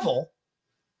the devil,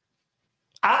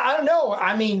 I don't know.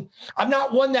 I mean, I'm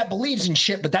not one that believes in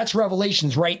shit, but that's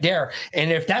revelations right there.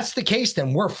 And if that's the case,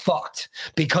 then we're fucked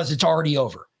because it's already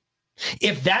over.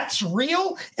 If that's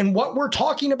real and what we're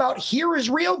talking about here is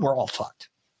real, we're all fucked.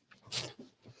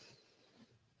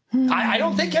 I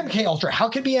don't think MK Ultra. How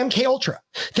could it be MK Ultra?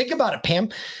 Think about it, Pam.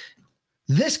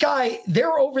 This guy,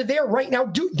 they're over there right now.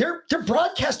 Dude, they're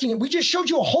broadcasting it. We just showed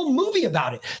you a whole movie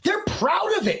about it. They're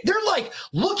proud of it. They're like,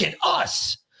 look at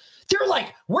us. They're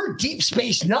like, we're Deep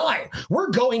Space Nine. We're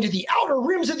going to the outer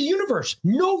rims of the universe.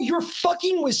 No, you're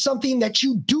fucking with something that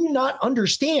you do not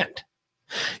understand.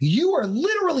 You are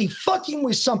literally fucking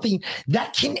with something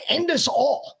that can end us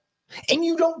all. And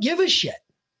you don't give a shit.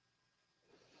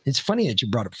 It's funny that you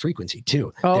brought up frequency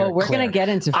too. Oh, we're going to get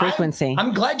into frequency.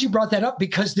 I'm glad you brought that up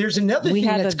because there's another thing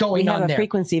that's going on there. We have a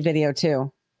frequency video too.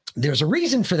 There's a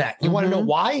reason for that. You want to know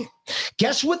why?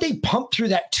 Guess what they pump through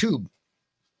that tube,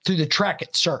 through the track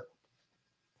at CERN?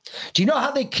 Do you know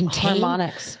how they contain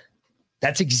harmonics?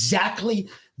 That's exactly,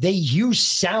 they use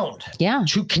sound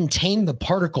to contain the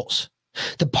particles.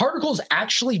 The particles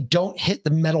actually don't hit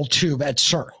the metal tube at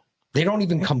CERN. They don't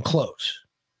even come close.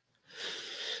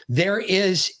 There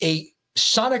is a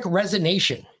sonic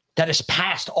resonation that is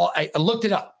passed. I looked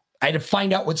it up. I had to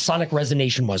find out what sonic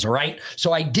resonation was, all right?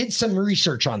 So I did some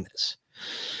research on this.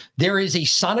 There is a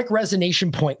sonic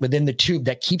resonation point within the tube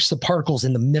that keeps the particles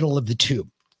in the middle of the tube.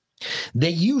 They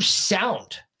use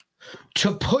sound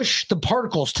to push the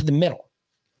particles to the middle.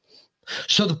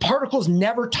 So the particles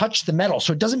never touch the metal.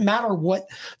 So it doesn't matter what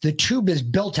the tube is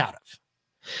built out of.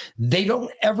 They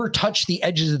don't ever touch the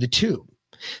edges of the tube.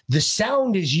 The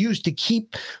sound is used to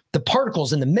keep the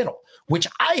particles in the middle, which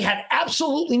I had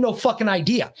absolutely no fucking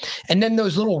idea. And then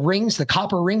those little rings, the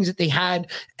copper rings that they had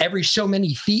every so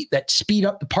many feet that speed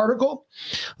up the particle,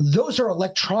 those are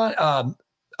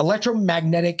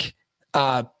electromagnetic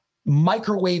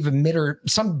microwave emitter,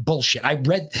 some bullshit. I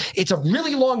read, it's a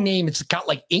really long name. It's got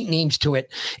like 8 names to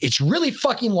it. It's really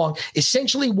fucking long.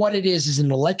 Essentially what it is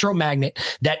an electromagnet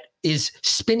that is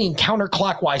spinning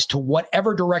counterclockwise to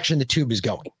whatever direction the tube is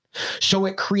going. So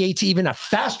it creates even a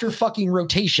faster fucking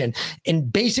rotation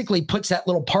and basically puts that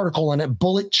little particle in a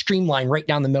bullet streamline right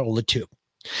down the middle of the tube.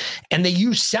 And they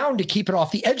use sound to keep it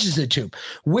off the edges of the tube,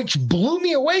 which blew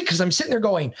me away because I'm sitting there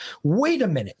going, wait a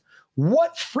minute,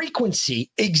 what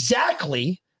frequency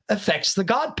exactly affects the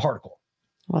God particle?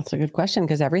 Well, that's a good question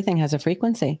because everything has a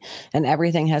frequency and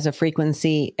everything has a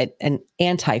frequency, an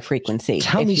anti-frequency.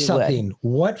 Tell me something.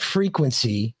 What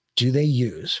frequency do they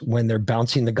use when they're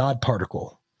bouncing the God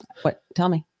particle? What? Tell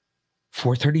me.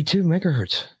 432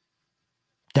 megahertz.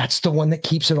 That's the one that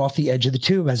keeps it off the edge of the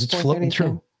tube as it's floating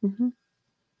through. Mm-hmm.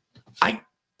 I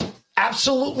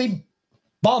absolutely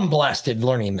bomb blasted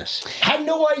learning this. Had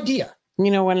no idea.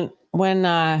 You know, when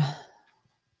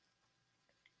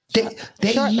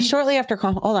shortly after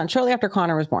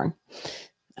Connor was born,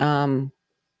 I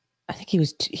think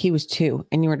he was 2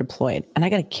 and you were deployed and I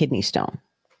got a kidney stone.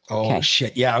 Oh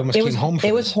shit. Yeah. I almost came home from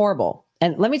it was horrible.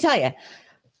 And let me tell you,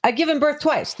 I've given birth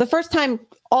twice. The first time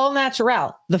all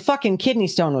natural, the fucking kidney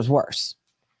stone was worse.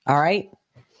 All right.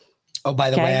 Oh,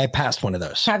 by the way, I passed one of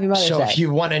those. Happy Mother's Day. So if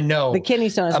you want to know the kidney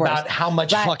stone is about worse. how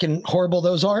much fucking horrible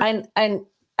those are. And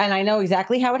I know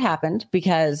exactly how it happened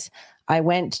because I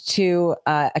went to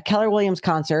a Keller Williams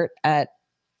concert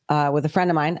with a friend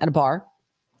of mine at a bar,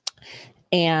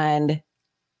 and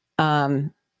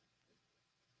someone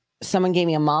gave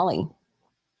me a Molly,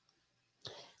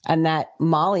 and that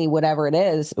Molly, whatever it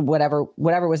is, whatever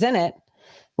was in it,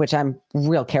 which I'm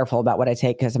real careful about what I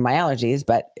take because of my allergies,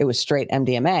 but it was straight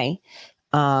MDMA,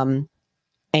 and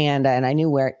I knew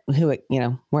where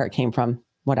it came from,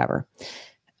 whatever.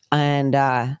 And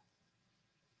I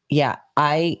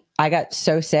got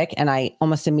so sick and I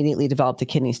almost immediately developed a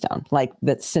kidney stone. Like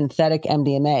that synthetic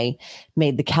MDMA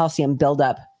made the calcium build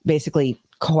up, basically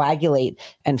coagulate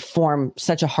and form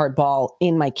such a hard ball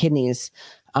in my kidneys.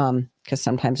 Because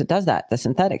sometimes it does that, the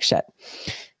synthetic shit,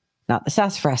 not the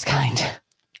sassafras kind.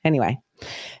 Anyway,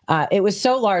 it was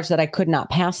so large that I could not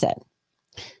pass it.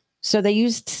 So they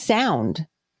used sound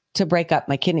to break up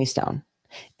my kidney stone.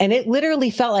 And it literally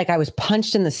felt like I was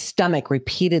punched in the stomach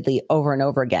repeatedly over and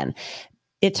over again.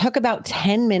 It took about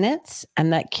 10 minutes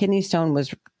and that kidney stone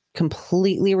was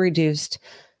completely reduced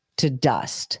to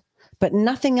dust, but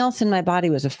nothing else in my body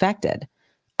was affected.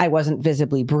 I wasn't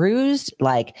visibly bruised.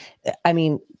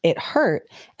 It hurt.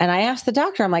 And I asked the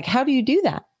doctor, I'm like, how do you do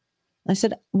that? I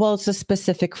said, well, it's a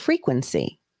specific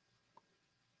frequency.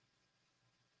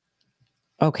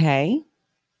 Okay.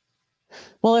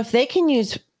 Well, if they can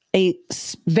use a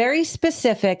very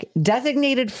specific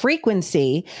designated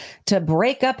frequency to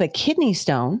break up a kidney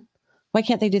stone, why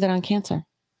can't they do that on cancer?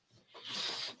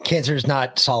 Cancer is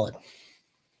not solid.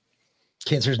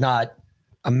 Cancer is not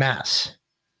a mass.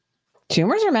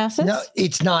 Tumors are masses. No,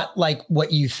 it's not like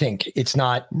what you think. It's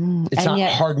not. It's not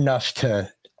hard enough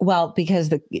to. Well, because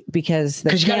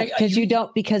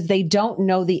they don't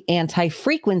know the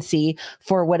anti-frequency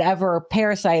for whatever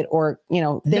parasite or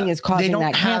thing is causing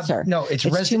that cancer. No,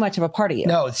 it's too much of a part of you.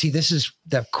 No, see, this is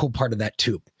the cool part of that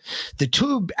tube. The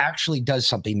tube actually does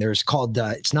something. There's called.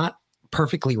 It's not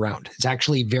perfectly round. It's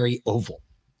actually very oval,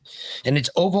 and it's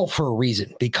oval for a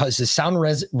reason because the sound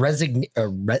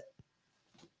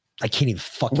I can't even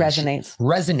fucking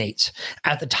resonates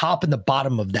at the top and the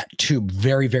bottom of that tube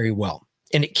very, very well.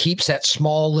 And it keeps that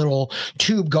small little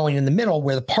tube going in the middle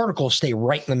where the particles stay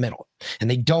right in the middle and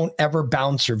they don't ever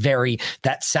bounce or vary.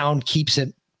 That sound keeps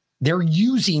it. They're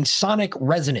using sonic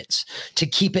resonance to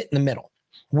keep it in the middle,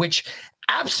 which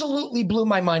absolutely blew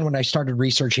my mind when I started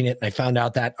researching it. And I found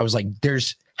out that I was like,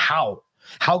 there's how?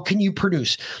 How can you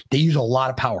produce? They use a lot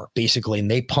of power, basically, and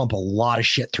they pump a lot of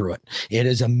shit through it. It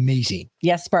is amazing.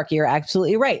 Yes, Sparky, you're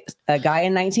absolutely right. A guy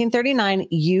in 1939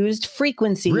 used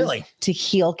frequencies to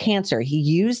heal cancer. He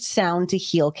used sound to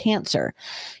heal cancer.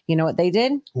 You know what they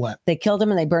did? What? They killed him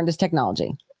and they burned his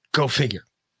technology. Go figure.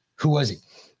 Who was he?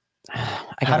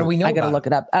 How do we know? I got to look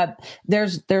it up.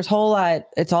 There's whole,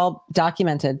 it's all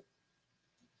documented.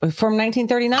 From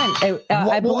 1939,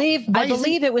 I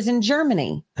believe it was in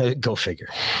Germany. Go figure.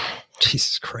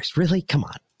 Jesus Christ, really? Come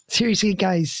on, seriously,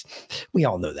 guys. We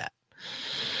all know that.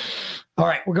 All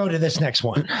right, we'll go to this next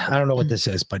one. I don't know what this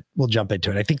is, but we'll jump into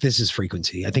it. I think this is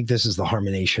frequency. I think this is the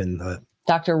harmonation.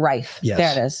 Dr. Reif. Yes.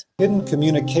 There it is. Hidden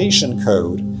communication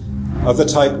code of the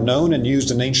type known and used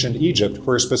in ancient Egypt,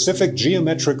 where specific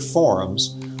geometric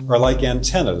forms are like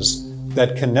antennas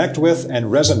that connect with and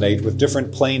resonate with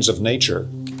different planes of nature.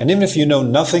 And even if you know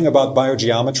nothing about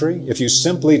biogeometry, if you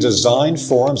simply design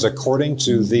forms according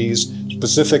to these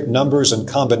specific numbers and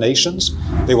combinations,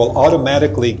 they will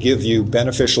automatically give you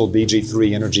beneficial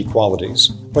BG3 energy qualities.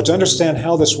 But to understand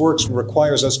how this works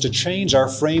requires us to change our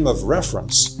frame of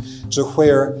reference to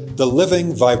where the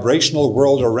living vibrational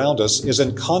world around us is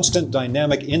in constant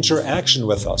dynamic interaction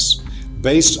with us,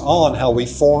 based on how we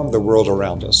form the world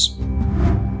around us.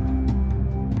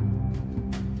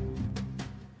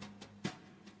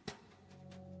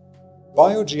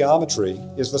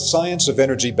 Biogeometry is the science of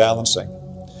energy balancing.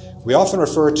 We often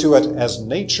refer to it as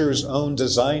nature's own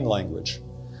design language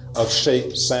of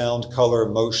shape, sound, color,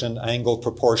 motion, angle,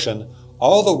 proportion.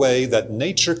 All the way that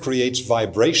nature creates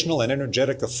vibrational and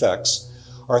energetic effects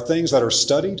are things that are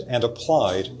studied and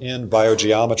applied in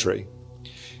biogeometry.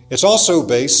 It's also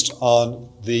based on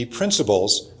the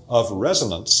principles of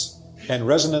resonance, and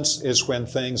resonance is when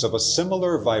things of a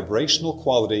similar vibrational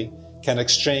quality can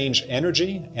exchange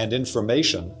energy and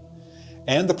information,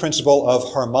 and the principle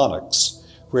of harmonics,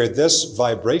 where this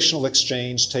vibrational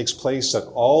exchange takes place at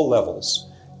all levels,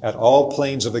 at all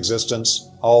planes of existence,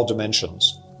 all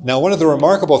dimensions. Now, one of the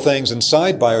remarkable things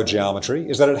inside biogeometry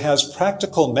is that it has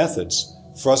practical methods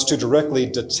for us to directly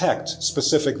detect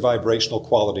specific vibrational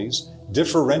qualities,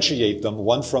 differentiate them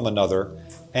one from another,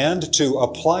 and to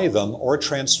apply them or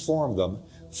transform them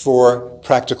for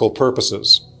practical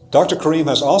purposes. Dr. Karim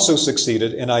has also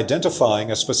succeeded in identifying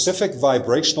a specific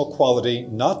vibrational quality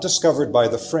not discovered by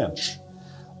the French.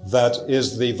 That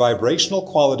is the vibrational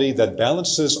quality that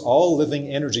balances all living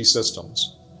energy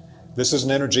systems. This is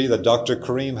an energy that Dr.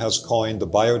 Karim has coined the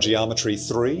Biogeometry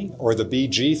 3 or the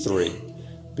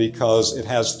BG3 because it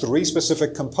has three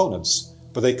specific components,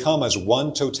 but they come as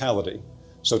one totality.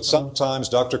 So sometimes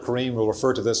Dr. Karim will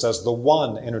refer to this as the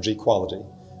one energy quality.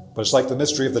 But it's like the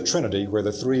mystery of the Trinity, where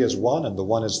the three is one and the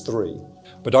one is three.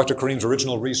 But Dr. Karim's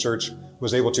original research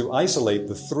was able to isolate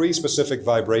the three specific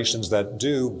vibrations that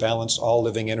do balance all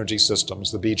living energy systems,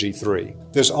 the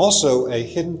BG3. There's also a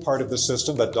hidden part of the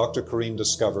system that Dr. Karim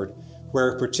discovered,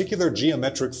 where particular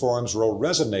geometric forms will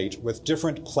resonate with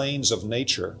different planes of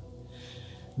nature.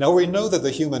 Now, we know that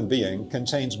the human being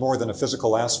contains more than a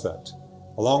physical aspect.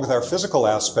 Along with our physical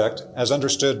aspect, as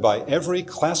understood by every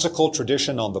classical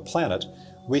tradition on the planet,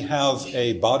 we have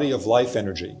a body of life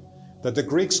energy that the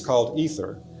Greeks called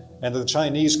ether, and the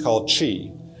Chinese called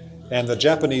chi, and the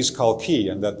Japanese called ki,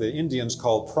 and that the Indians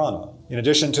called prana. In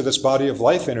addition to this body of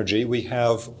life energy, we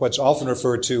have what's often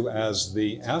referred to as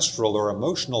the astral or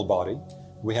emotional body.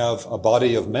 We have a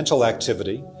body of mental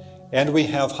activity, and we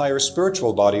have higher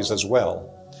spiritual bodies as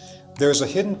well. There's a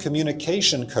hidden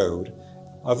communication code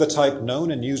of the type known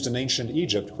and used in ancient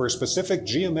Egypt, where specific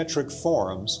geometric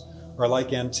forms are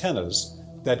like antennas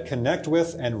that connect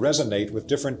with and resonate with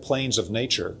different planes of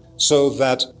nature, so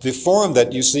that the form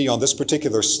that you see on this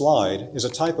particular slide is a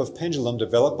type of pendulum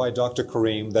developed by Dr.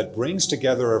 Karim that brings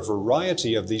together a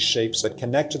variety of these shapes that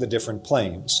connect to the different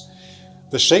planes.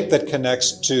 The shape that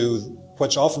connects to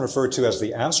what's often referred to as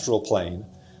the astral plane,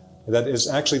 that is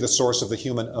actually the source of the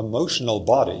human emotional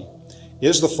body,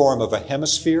 is the form of a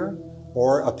hemisphere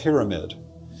or a pyramid,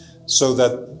 so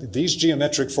that these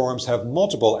geometric forms have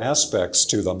multiple aspects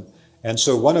to them. And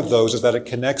so one of those is that it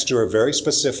connects to a very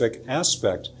specific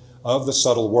aspect of the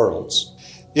subtle worlds.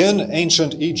 In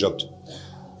ancient Egypt,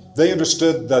 they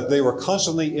understood that they were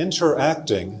constantly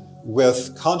interacting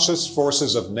with conscious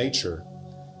forces of nature,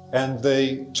 and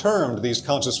they termed these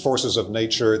conscious forces of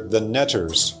nature the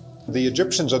netters. The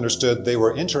Egyptians understood they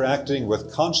were interacting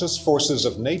with conscious forces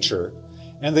of nature,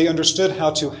 and they understood how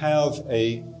to have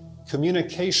a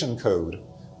communication code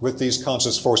with these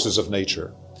conscious forces of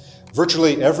nature.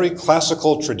 Virtually every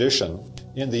classical tradition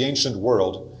in the ancient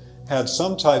world had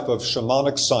some type of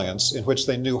shamanic science in which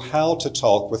they knew how to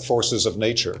talk with forces of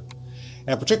nature.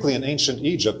 And particularly in ancient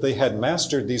Egypt, they had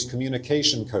mastered these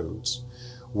communication codes.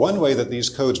 One way that these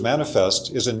codes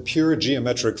manifest is in pure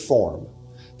geometric form,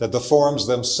 that the forms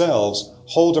themselves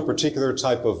hold a particular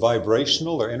type of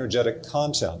vibrational or energetic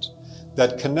content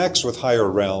that connects with higher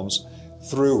realms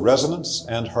through resonance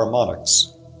and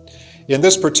harmonics. In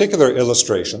this particular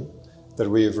illustration that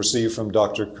we have received from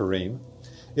Dr. Karim,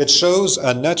 it shows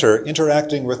a netter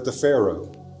interacting with the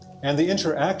pharaoh. And the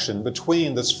interaction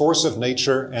between this force of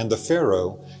nature and the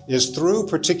pharaoh is through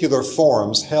particular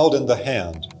forms held in the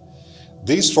hand.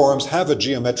 These forms have a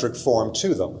geometric form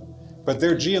to them, but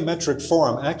their geometric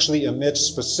form actually emits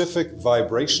specific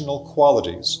vibrational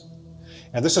qualities.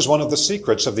 And this is one of the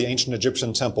secrets of the ancient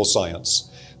Egyptian temple science,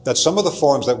 that some of the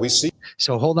forms that we see.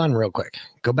 So hold on real quick.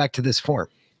 Go back to this form.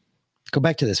 Go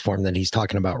back to this form that he's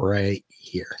talking about right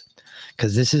here.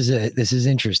 Because this is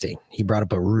interesting. He brought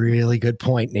up a really good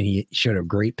point, and he showed a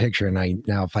great picture. And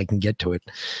now if I can get to it,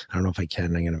 I don't know if I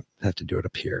can. I'm gonna have to do it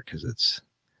up here because it's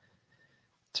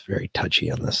very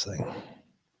touchy on this thing.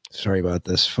 Sorry about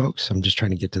this, folks. I'm just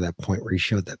trying to get to that point where he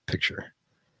showed that picture.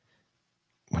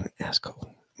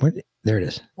 There it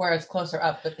is. Where it's closer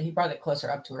up, but he brought it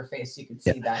closer up to her face so you could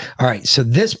see that. All right. So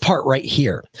this part right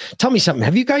here. Tell me something.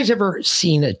 Have you guys ever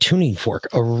seen a tuning fork,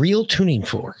 a real tuning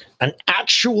fork, an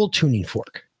actual tuning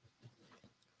fork?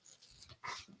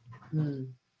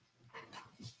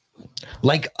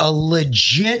 Like a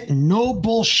legit, no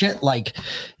bullshit. Like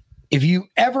if you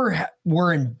ever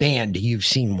were in band, you've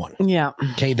seen one. Yeah.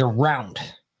 Okay. They're round.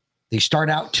 They start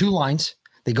out 2 lines.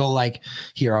 They go like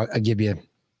here. I'll give you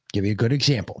a good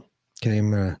example. Okay,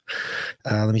 I'm gonna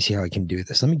let me see how I can do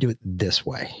this. Let me do it this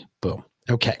way. Boom.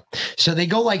 Okay, so they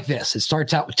go like this. It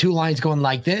starts out with 2 lines going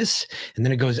like this, and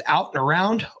then it goes out and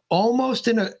around, almost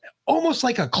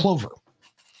like a clover,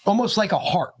 almost like a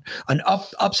heart, an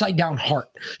upside down heart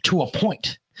to a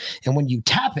point. And when you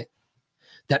tap it,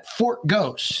 that fork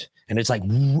goes, and it's like,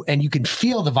 and you can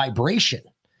feel the vibration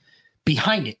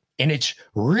behind it, and it's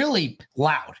really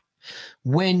loud.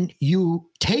 When you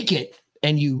take it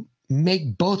and you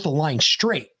make both the lines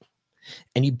straight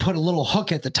and you put a little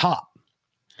hook at the top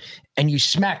and you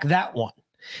smack that one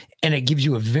and it gives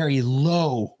you a very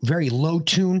low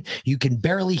tune. You can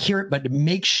barely hear it, but it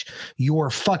makes your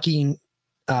fucking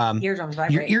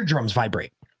eardrums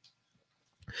vibrate.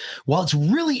 Well, it's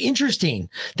really interesting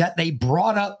that they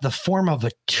brought up the form of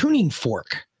a tuning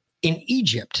fork in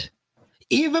Egypt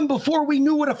even before we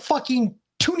knew what a fucking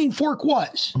tuning fork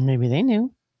was. Maybe they knew.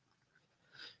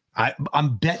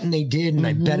 I'm betting they did, and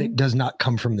I bet it does not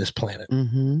come from this planet.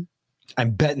 I'm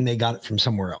betting they got it from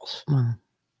somewhere else.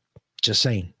 Just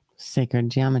saying. Sacred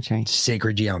geometry.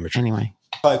 Sacred geometry. Anyway.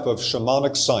 Type of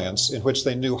shamanic science in which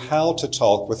they knew how to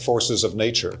talk with forces of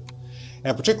nature.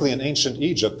 And particularly in ancient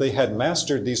Egypt, they had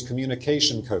mastered these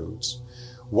communication codes.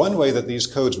 One way that these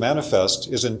codes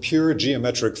manifest is in pure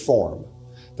geometric form,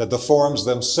 that the forms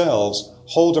themselves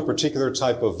hold a particular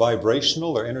type of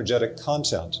vibrational or energetic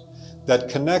content that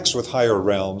connects with higher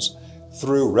realms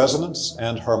through resonance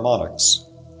and harmonics.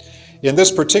 In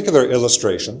this particular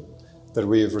illustration that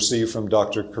we have received from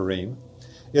Dr. Karim,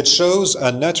 it shows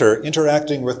a netter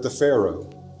interacting with the pharaoh.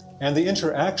 And the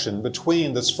interaction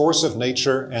between this force of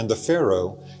nature and the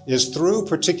pharaoh is through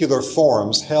particular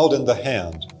forms held in the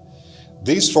hand.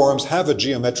 These forms have a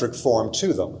geometric form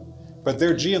to them, but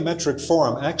their geometric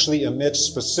form actually emits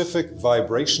specific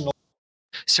vibrational.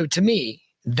 So to me,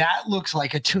 that looks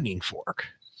like a tuning fork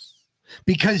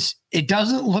because it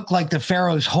doesn't look like the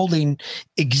pharaoh's holding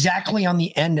exactly on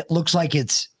the end. It looks like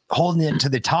it's holding it to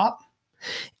the top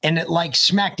and it like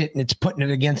smacked it and it's putting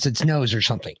it against its nose or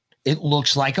something. It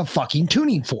looks like a fucking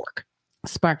tuning fork.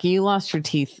 Sparky, you lost your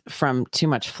teeth from too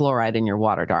much fluoride in your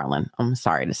water, darling. I'm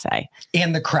sorry to say.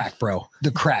 And the crack, bro.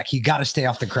 The crack. You got to stay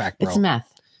off the crack, bro. It's meth.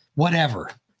 Whatever.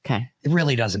 Okay. It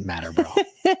really doesn't matter,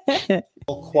 bro.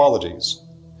 Qualities.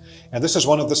 And this is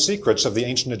one of the secrets of the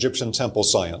ancient Egyptian temple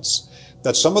science,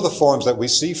 that some of the forms that we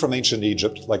see from ancient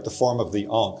Egypt, like the form of the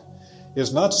Ankh,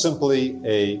 is not simply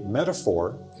a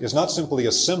metaphor, is not simply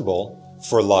a symbol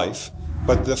for life,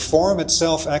 but the form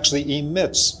itself actually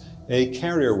emits a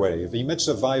carrier wave, emits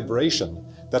a vibration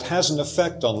that has an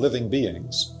effect on living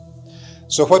beings.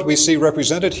 So what we see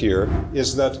represented here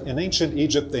is that in ancient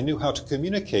Egypt, they knew how to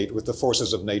communicate with the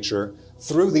forces of nature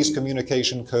through these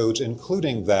communication codes,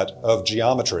 including that of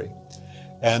geometry.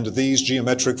 And these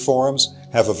geometric forms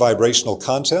have a vibrational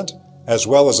content as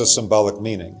well as a symbolic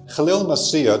meaning. Khalil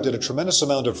Masih did a tremendous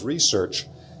amount of research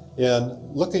in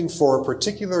looking for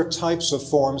particular types of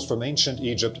forms from ancient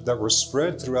Egypt that were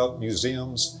spread throughout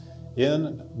museums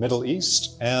in Middle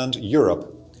East and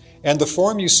Europe. And the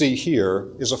form you see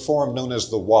here is a form known as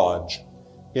the Waj.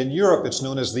 In Europe, it's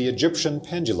known as the Egyptian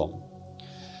pendulum.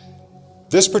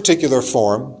 This particular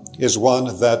form is one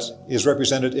that is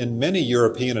represented in many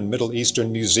European and Middle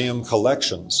Eastern museum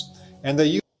collections, and they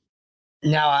use.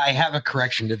 Now, I have a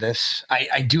correction to this.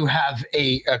 I do have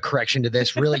a correction to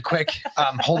this really quick.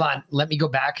 Hold on. Let me go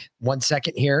back 1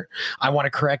 second here. I want to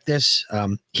correct this.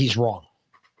 He's wrong.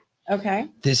 Okay.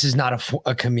 This is not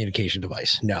a communication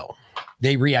device. No.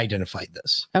 They re-identified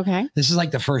this. Okay. This is like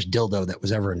the first dildo that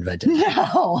was ever invented.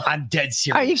 No. I'm dead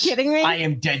serious. Are you kidding me? I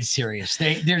am dead serious.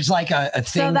 There's like a thing.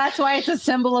 So that's why it's a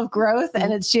symbol of growth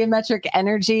and it's geometric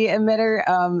energy emitter.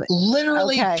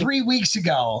 Literally 3 weeks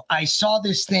ago, I saw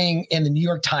this thing in the New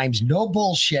York Times. No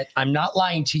bullshit. I'm not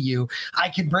lying to you. I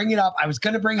can bring it up. I was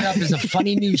going to bring it up as a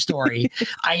funny news story.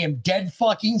 I am dead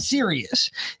fucking serious.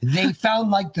 They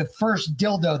found like the first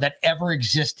dildo that ever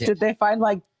existed. Did they find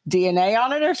like DNA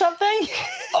on it or something?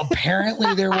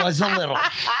 Apparently there was a little.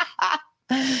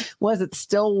 Was it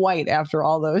still white after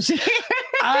all those years?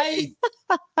 I'm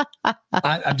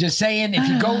just saying, if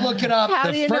you go look it up,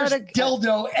 How the first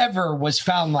dildo ever was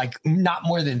found like not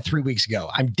more than 3 weeks ago.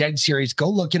 I'm dead serious. Go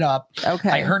look it up. Okay.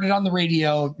 I heard it on the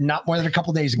radio not more than a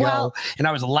couple days ago, and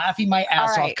I was laughing my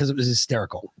ass off because it was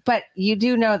hysterical. But you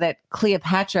do know that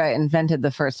Cleopatra invented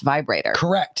the first vibrator.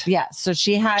 Correct. Yeah. So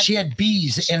she had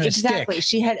bees in a stick. Exactly.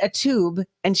 She had a tube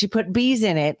and she put bees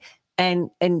in it and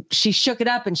she shook it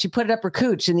up and she put it up her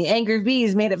cooch and the angry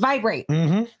bees made it vibrate.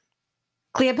 Mm-hmm.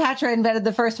 Cleopatra invented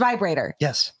the first vibrator.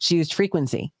 Yes. She used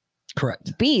frequency.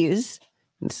 Correct. Bees.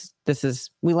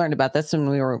 We learned about this when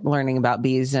we were learning about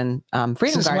bees and freedom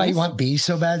gardens. Is this why you want bees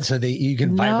so bad? So that you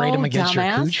can vibrate them against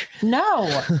your cooch?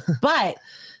 No, but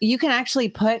you can actually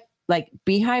put like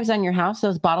beehives on your house,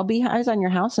 those bottle beehives on your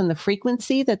house, and the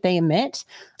frequency that they emit.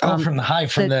 From the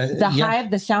hive,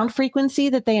 hive, the sound frequency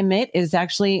that they emit is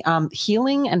actually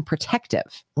healing and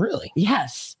protective. Really?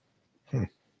 Yes.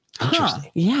 Interesting.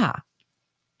 Yeah.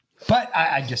 But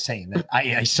I'm just saying that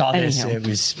I saw this.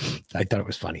 I thought it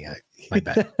was funny. My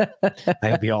bad. I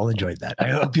hope you all enjoyed that. I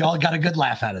hope you all got a good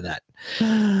laugh out of that.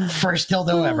 First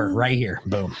dildo ever, right here.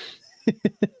 Boom.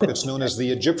 It's known as the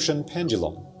Egyptian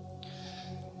pendulum.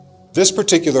 This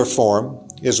particular form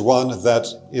is one that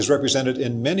is represented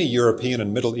in many European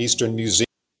and Middle Eastern museums.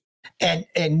 And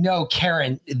no,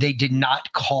 Karen, they did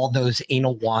not call those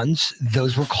anal wands.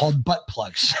 Those were called butt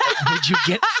plugs. Would you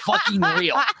get fucking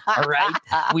real? All right.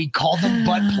 We call them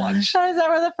butt plugs. Is that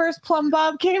where the first plumb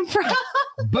bob came from?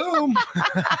 Boom.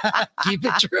 Keep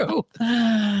it true.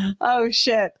 Oh,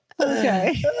 shit.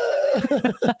 Okay.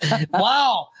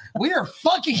 Wow. We are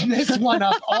fucking this one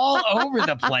up all over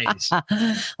the place.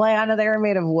 Leanna, they were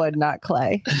made of wood, not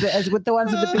clay. With the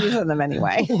ones with the bees in them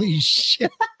anyway. Holy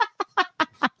shit.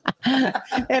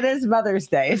 It is Mother's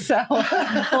Day, so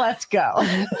let's go.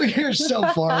 We're so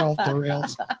far off the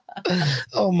rails.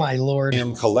 Oh, my Lord.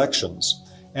 Collections,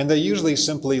 and they usually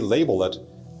simply label it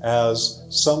as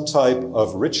some type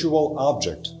of ritual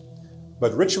object.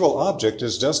 But ritual object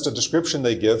is just a description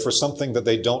they give for something that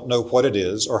they don't know what it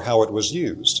is or how it was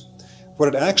used.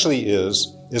 What it actually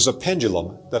is a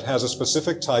pendulum that has a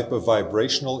specific type of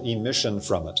vibrational emission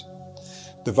from it.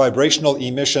 The vibrational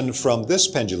emission from this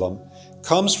pendulum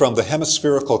comes from the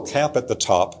hemispherical cap at the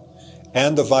top,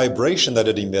 and the vibration that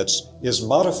it emits is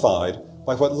modified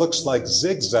by what looks like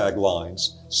zigzag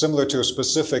lines, similar to a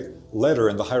specific letter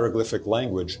in the hieroglyphic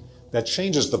language, that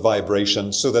changes the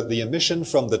vibration so that the emission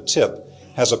from the tip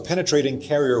has a penetrating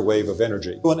carrier wave of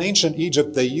energy. In ancient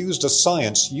Egypt, they used a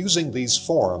science using these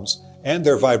forms and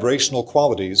their vibrational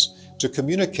qualities to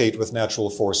communicate with natural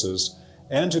forces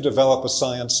and to develop a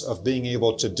science of being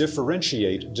able to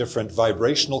differentiate different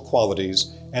vibrational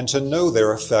qualities and to know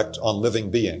their effect on living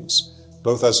beings,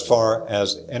 both as far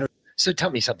as energy. So tell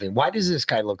me something. Why does this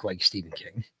guy look like Stephen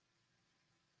King?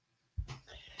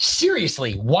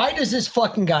 Seriously, why does this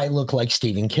fucking guy look like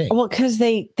Stephen King? Well, because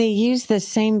they use the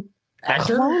same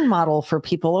clone model for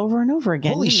people over and over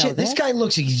again. Holy shit, this guy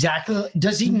looks exactly,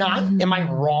 does he not? Am I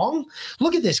wrong?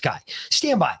 Look at this guy.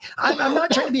 Stand by. I'm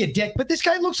not trying to be a dick, but this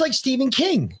guy looks like Stephen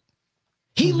King.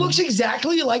 He looks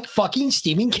exactly like fucking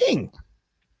Stephen King.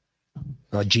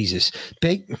 Oh, Jesus.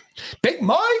 Big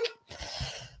Mike.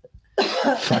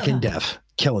 Fucking deaf.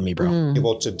 Killing me, bro.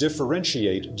 Able to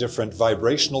differentiate different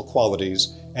vibrational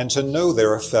qualities and to know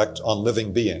their effect on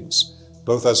living beings,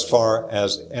 both as far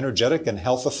as energetic and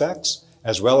health effects,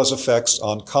 as well as effects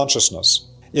on consciousness.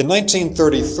 In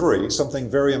 1933,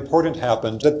 something very important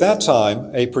happened. At that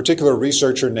time, a particular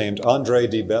researcher named André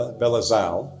de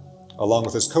Belazal, along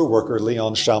with his co-worker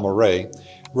Leon Chameray,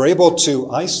 were able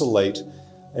to isolate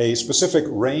a specific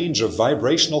range of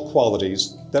vibrational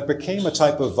qualities that became a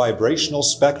type of vibrational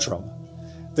spectrum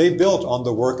They built on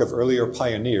the work of earlier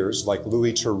pioneers like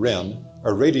Louis Turin,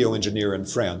 a radio engineer in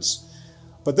France.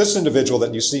 But this individual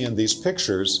that you see in these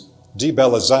pictures, de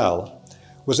Bellezalle,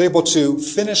 was able to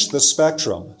finish the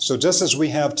spectrum. So just as we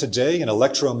have today an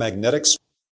electromagnetic spectrum.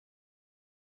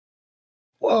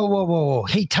 Whoa.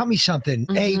 Hey, tell me something.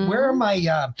 Hey, where are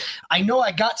my, I know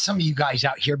I got some of you guys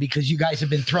out here because you guys have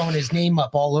been throwing his name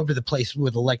up all over the place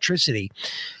with electricity.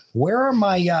 Where are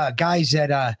my guys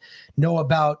that know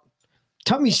about,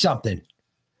 tell me something.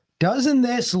 Doesn't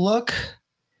this look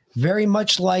very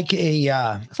much like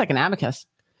a... It's like an abacus.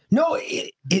 No,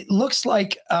 it looks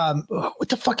like what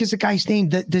the fuck is the guy's name?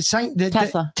 The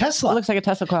Tesla. Tesla. It looks like a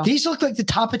Tesla coil. These look like the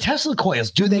top of Tesla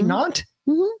coils. Do they not?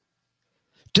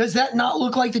 Does that not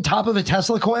look like the top of a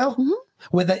Tesla coil?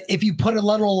 If you put a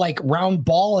little like round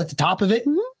ball at the top of it?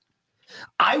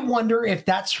 I wonder if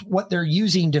that's what they're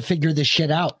using to figure this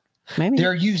shit out. Maybe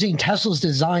they're using Tesla's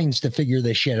designs to figure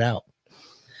this shit out,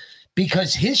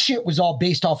 because his shit was all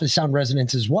based off of sound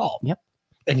resonance as well. Yep.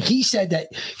 And he said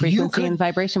that frequency and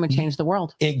vibration would change the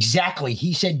world. Exactly.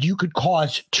 He said you could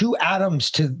cause two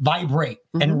atoms to vibrate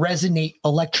and resonate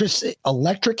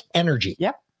electric energy.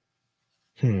 Yep.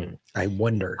 I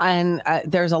wonder. And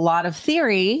there's a lot of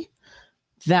theory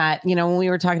that, you know, when we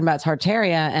were talking about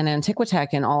Tartaria and Antiquitech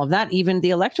and all of that, even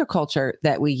the electroculture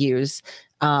that we use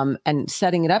and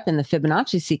setting it up in the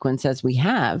Fibonacci sequence as we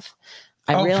have,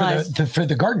 I realized for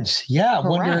the gardens. Yeah. I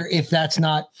wonder if that's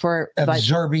not for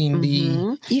absorbing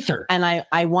the ether. And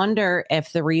I wonder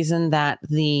if the reason that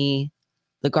the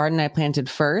garden I planted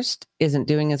first isn't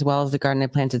doing as well as the garden I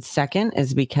planted second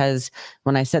is because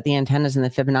when I set the antennas in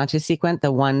the Fibonacci sequence,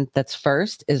 the one that's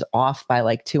first is off by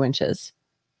like 2 inches.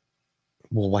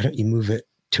 Well, why don't you move it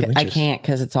 2 inches? I can't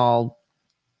because it's all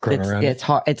it's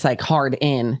hard. It's like hard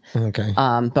in. Okay.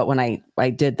 But when I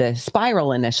did the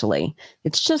spiral initially,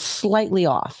 it's just slightly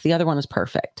off. The other one is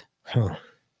perfect. Huh.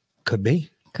 Could be.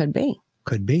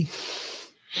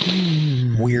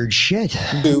 Weird shit.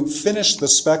 To finish the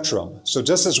spectrum. So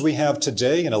just as we have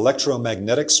today an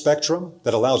electromagnetic spectrum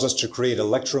that allows us to create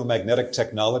electromagnetic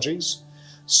technologies,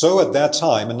 so at that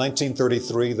time in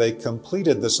 1933, they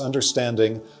completed this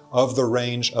understanding of the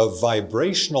range of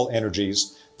vibrational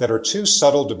energies that are too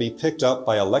subtle to be picked up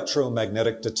by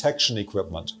electromagnetic detection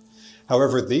equipment.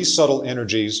 However, these subtle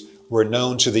energies were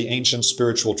known to the ancient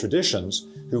spiritual traditions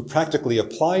who practically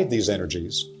applied these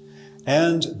energies.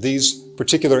 And these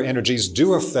particular energies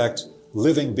do affect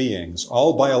living beings,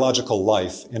 all biological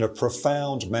life, in a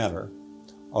profound manner.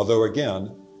 Although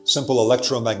again, simple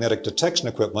electromagnetic detection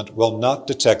equipment will not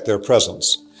detect their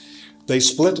presence. They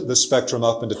split the spectrum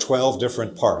up into 12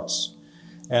 different parts.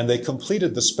 And they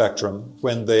completed the spectrum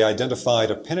when they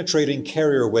identified a penetrating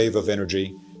carrier wave of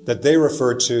energy that they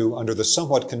referred to under the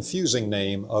somewhat confusing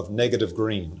name of negative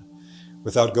green.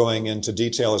 Without going into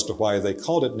detail as to why they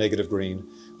called it negative green,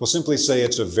 we'll simply say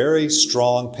it's a very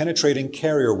strong penetrating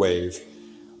carrier wave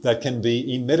that can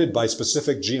be emitted by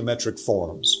specific geometric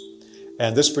forms.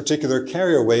 And this particular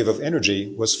carrier wave of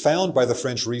energy was found by the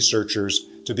French researchers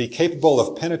to be capable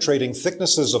of penetrating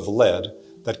thicknesses of lead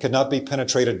that cannot be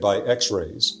penetrated by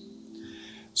X-rays.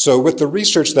 So with the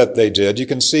research that they did, you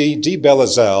can see de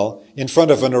Bellezalle in front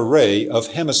of an array of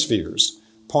hemispheres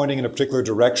pointing in a particular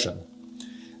direction.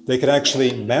 They could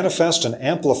actually manifest and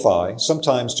amplify,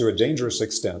 sometimes to a dangerous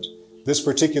extent, this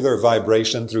particular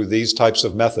vibration through these types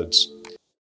of methods.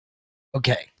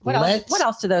 Okay. What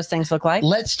else do those things look like?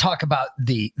 Let's talk about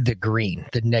the green,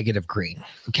 the negative green.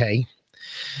 Okay.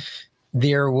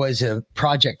 There was a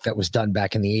project that was done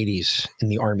back in the 80s in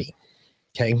the Army.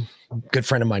 Okay. Good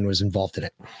friend of mine was involved in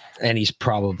it. And he's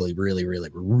probably really, really,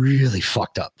 really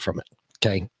fucked up from it.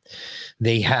 Okay.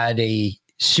 They had a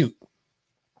suit.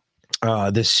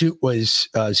 The suit was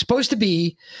supposed to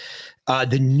be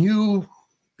the new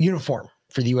uniform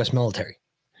for the U.S. military.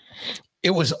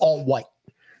 It was all white.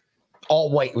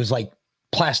 All white. It was like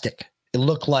plastic. It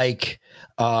looked like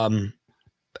a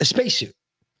spacesuit.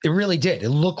 It really did. It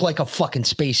looked like a fucking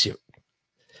spacesuit.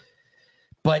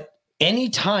 But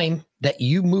anytime that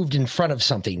you moved in front of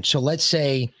something, so let's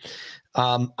say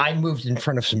I moved in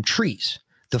front of some trees,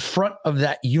 the front of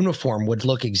that uniform would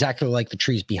look exactly like the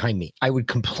trees behind me. I would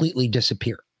completely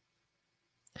disappear.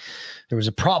 There was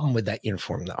a problem with that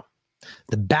uniform, though.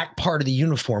 The back part of the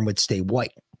uniform would stay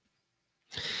white.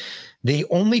 They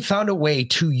only found a way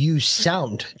to use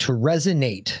sound to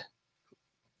resonate,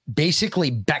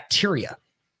 basically bacteria.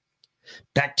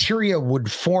 Bacteria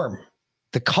would form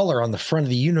the color on the front of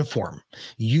the uniform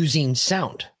using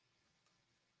sound.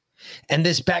 And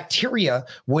this bacteria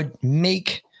would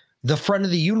make the front of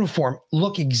the uniform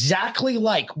look exactly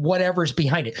like whatever's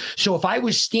behind it. So if I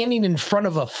was standing in front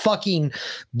of a fucking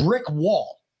brick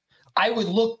wall I would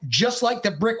look just like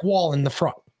the brick wall in the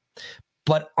front,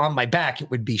 but on my back, it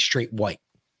would be straight white.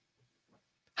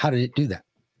 How did it do that?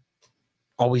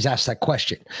 Always ask that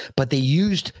question. But they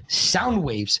used sound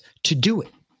waves to do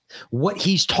it. What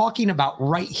he's talking about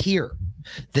right here,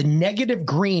 the negative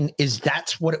green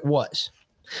that's what it was.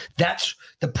 That's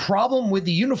the problem with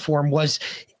the uniform was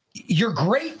you're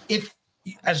great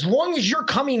as long as you're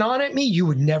coming on at me, you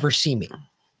would never see me.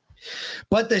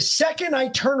 But the second I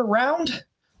turn around,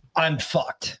 I'm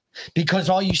fucked because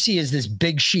all you see is this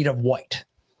big sheet of white.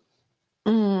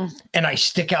 And I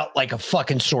stick out like a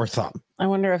fucking sore thumb. I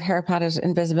wonder if Harry Potter's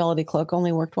invisibility cloak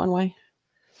only worked one way.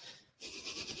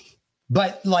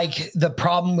 But like the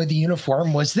problem with the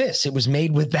uniform was this, it was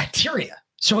made with bacteria.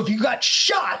 So if you got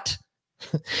shot,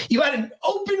 you had an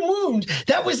open wound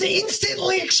that was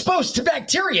instantly exposed to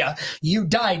bacteria, you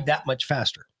died that much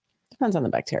faster. Depends on the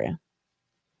bacteria.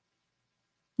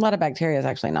 A lot of bacteria is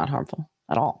actually not harmful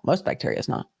at all. Most bacteria is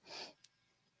not.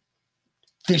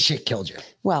 This shit killed you.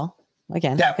 Well,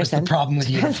 again, that was the problem with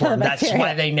the uniform. That's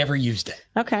why they never used it.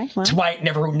 Okay. Well. That's why it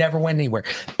never went anywhere.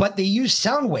 But they used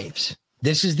sound waves.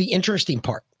 This is the interesting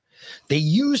part. They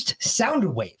used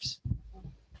sound waves.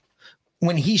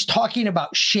 When he's talking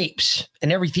about shapes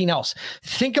and everything else,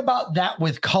 think about that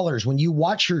with colors. When you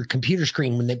watch your computer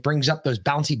screen, when it brings up those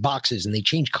bouncy boxes and they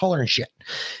change color and shit,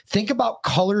 think about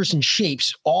colors and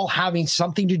shapes all having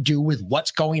something to do with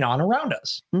what's going on around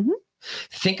us. Mm-hmm.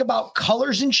 Think about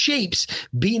colors and shapes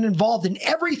being involved in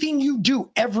everything you do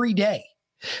every day.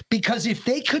 Because if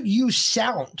they could use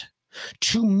sound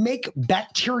to make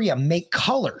bacteria make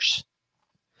colors,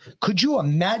 could you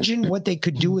imagine what they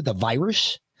could do with a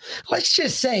virus? Let's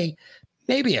just say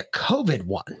maybe a COVID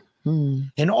one.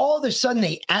 And all of a sudden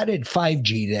they added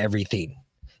 5G to everything.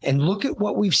 And look at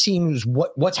what we've seen is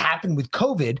what's happened with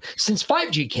COVID since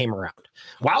 5G came around.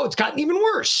 Wow, it's gotten even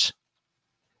worse.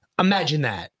 Imagine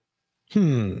that.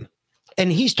 And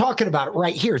he's talking about it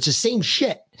right here. It's the same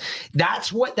shit.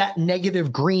 That's what that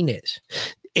negative green is.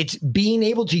 It's being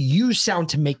able to use sound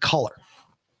to make color.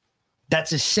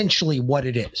 That's essentially what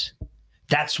it is.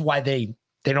 That's why they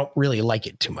don't really like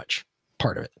it too much.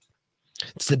 Part of it.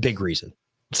 It's the big reason.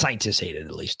 Scientists hate it,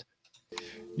 at least.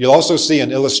 You'll also see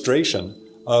an illustration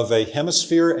of a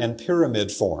hemisphere and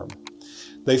pyramid form.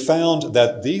 They found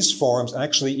that these forms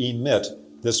actually emit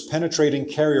this penetrating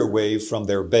carrier wave from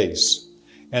their base.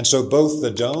 And so both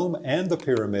the dome and the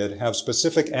pyramid have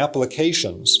specific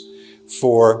applications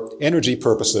for energy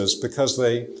purposes because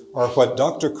they are what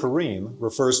Dr. Karim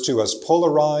refers to as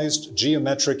polarized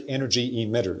geometric energy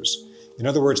emitters. In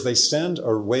other words, they send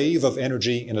a wave of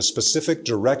energy in a specific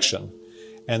direction,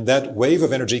 and that wave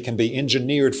of energy can be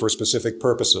engineered for specific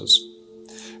purposes.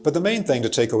 But the main thing to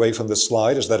take away from this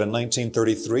slide is that in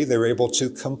 1933, they were able to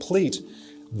complete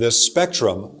this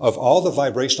spectrum of all the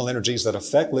vibrational energies that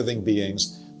affect living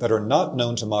beings that are not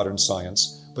known to modern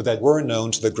science, but that were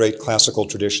known to the great classical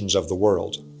traditions of the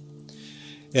world.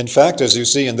 In fact, as you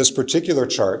see in this particular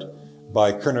chart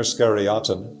by Kerner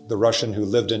Skariatin, the Russian who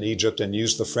lived in Egypt and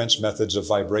used the French methods of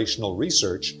vibrational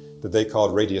research that they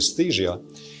called radiesthesia,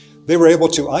 they were able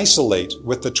to isolate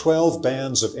with the 12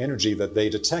 bands of energy that they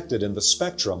detected in the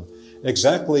spectrum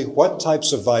exactly what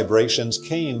types of vibrations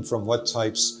came from what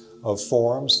types of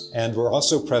forms and were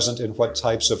also present in what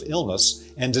types of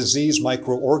illness and disease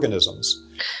microorganisms.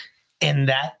 And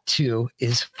that too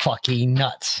is fucking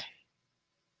nuts.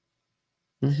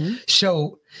 Mm-hmm.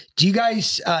 So do you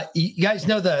guys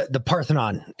know the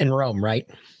Parthenon in Rome, right?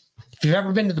 If you've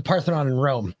ever been to the Parthenon in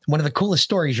Rome, one of the coolest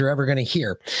stories you're ever going to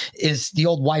hear is the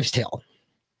old wives' tale.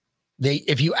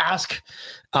 If you ask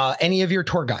any of your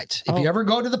tour guides, if you ever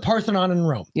go to the Parthenon in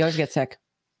Rome, you always get sick.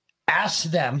 Ask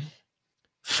them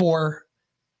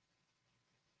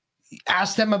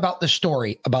about the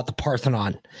story about the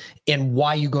Parthenon and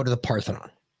why you go to the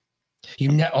Parthenon.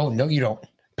 No, you don't.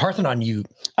 Parthenon,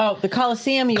 the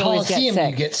Colosseum, always get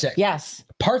sick. You get sick. Yes.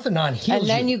 Parthenon heals you. And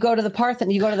then you go to the Parthenon.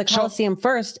 You go to the Colosseum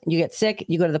first. You get sick.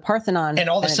 You go to the Parthenon, and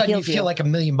all of a sudden you feel like $1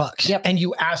 million. Yep. And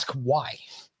you ask why.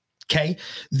 Okay,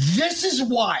 this is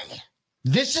why.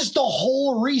 This is the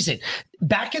whole reason.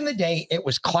 Back in the day, it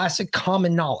was classic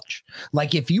common knowledge.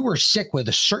 Like if you were sick with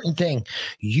a certain thing,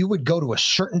 you would go to a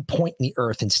certain point in the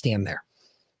earth and stand there.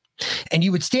 And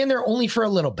you would stand there only for a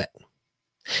little bit.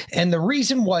 And the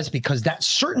reason was because that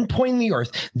certain point in the earth,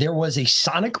 there was a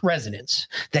sonic resonance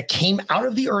that came out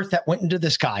of the earth that went into the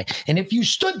sky. And if you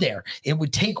stood there, it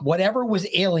would take whatever was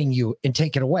ailing you and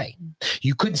take it away.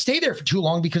 You couldn't stay there for too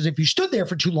long because if you stood there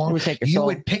for too long, you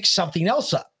would pick something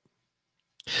else up.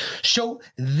 So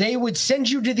they would send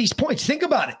you to these points. Think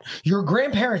about it. Your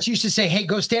grandparents used to say, hey,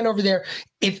 go stand over there.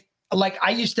 If like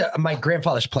I used to, my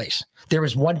grandfather's place, there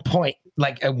was one point,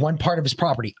 like at one part of his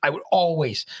property, I would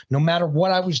always, no matter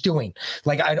what I was doing,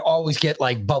 like I'd always get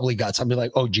like bubbly guts. I'd be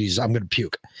like, oh geez, I'm going to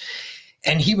puke.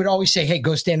 And he would always say, hey,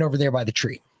 go stand over there by the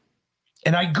tree.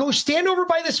 And I'd go stand over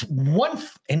by this one,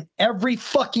 and every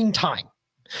fucking time,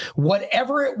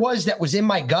 whatever it was that was in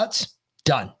my guts,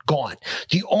 done, gone.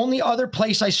 The only other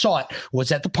place I saw it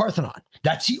was at the Parthenon.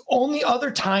 That's the only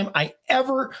other time I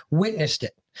ever witnessed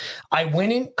it. I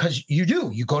went in because you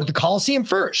go to the Coliseum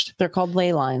first. They're called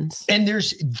ley lines. And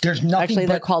there's nothing. Actually,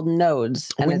 they're called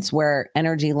nodes, and it's where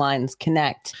energy lines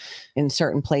connect in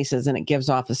certain places, and it gives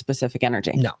off a specific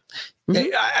energy. No,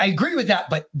 I agree with that,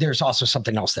 but there's also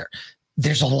something else there.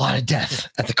 There's a lot of death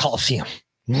at the Coliseum.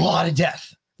 A lot of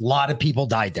death. A lot of people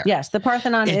died there. Yes, the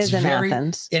Parthenon is in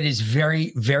Athens. It is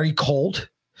very, very cold.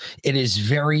 It is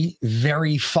very,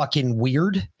 very fucking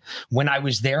weird. When I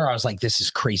was there, I was like, this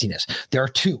is craziness. There are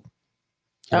two.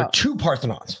 There are two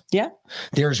Parthenons. Yeah.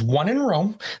 There's one in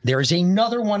Rome. There's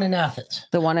another one in Athens.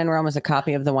 The one in Rome is a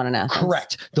copy of the one in Athens.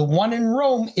 Correct. The one in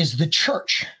Rome is the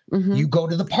church. Mm-hmm. You go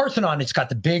to the Parthenon. It's got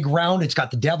the big round. It's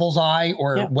got the devil's eye,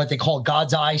 or what they call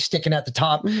God's eye, sticking at the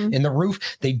top in the roof.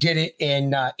 They did it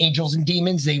in Angels and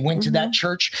Demons. They went to that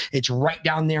church. It's right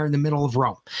down there in the middle of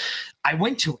Rome. I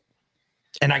went to it.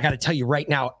 And I got to tell you right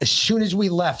now, as soon as we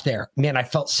left there, man, I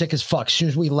felt sick as fuck. As soon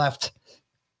as we left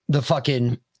the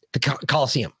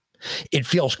Coliseum, it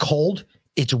feels cold.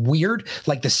 It's weird.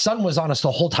 Like the sun was on us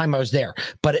the whole time I was there,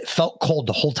 but it felt cold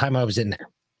the whole time I was in there.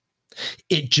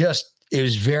 It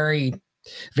was very,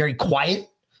 very quiet.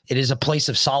 It is a place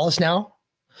of solace now.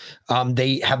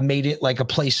 They have made it like a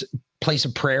place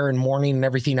of prayer and mourning and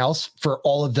everything else for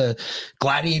all of the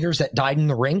gladiators that died in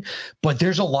the ring. But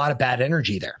there's a lot of bad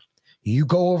energy there. You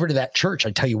go over to that church, I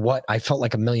tell you what, I felt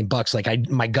like $1 million. Like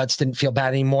my guts didn't feel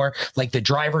bad anymore. Like the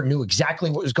driver knew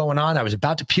exactly what was going on. I was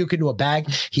about to puke into a bag.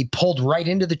 He pulled right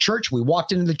into the church. We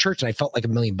walked into the church and I felt like $1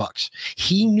 million.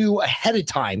 He knew ahead of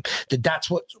time that that's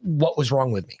what was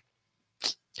wrong with me.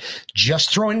 Just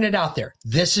throwing it out there.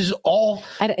 This is all.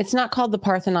 It's not called the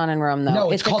Parthenon in Rome, though. No,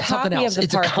 it's called something else.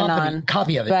 It's a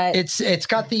copy of it. But it's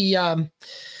got the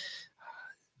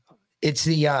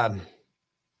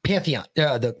Pantheon.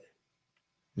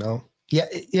 No. Yeah,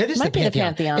 it is the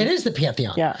Pantheon. It is the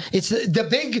Pantheon. Yeah. It's the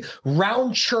big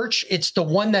round church. It's the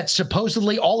one that's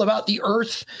supposedly all about the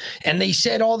earth. And they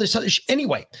said all this other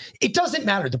anyway, it doesn't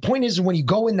matter. The point is when you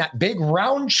go in that big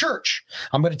round church,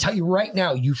 I'm going to tell you right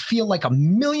now, you feel like $1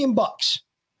 million.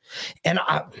 And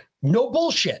no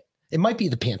bullshit. It might be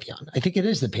the Pantheon. I think it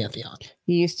is the Pantheon.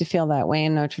 You used to feel that way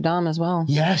in Notre Dame as well.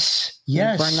 Yes. You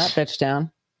burned that bitch down.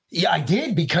 Yeah, I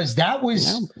did, because that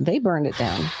was... No, they burned it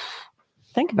down.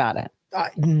 Think about it.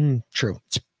 True.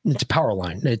 It's a power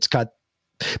line. It's got,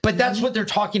 but that's what they're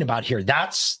talking about here.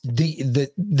 That's the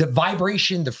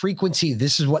vibration, the frequency.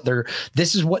 This is what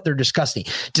they're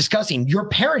discussing. Your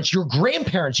parents, your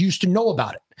grandparents used to know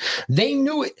about it. They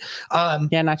knew it.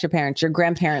 Not your parents, your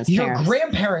grandparents. Your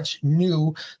grandparents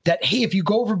knew that, hey, if you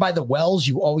go over by the wells,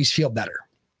 you always feel better.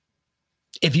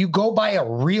 If you go by a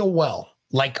real well,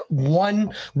 like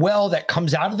one well that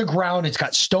comes out of the ground, it's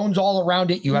got stones all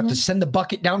around it. You have to send the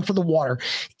bucket down for the water.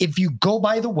 If you go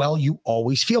by the well, you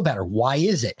always feel better. Why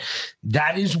is it?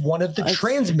 That is one of the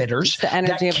transmitters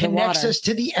that connects us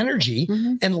to the energy,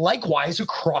 and likewise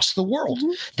across the world.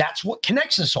 That's what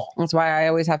connects us all. That's why I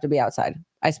always have to be outside.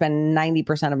 I spend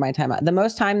 90% of my time out. The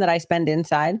most time that I spend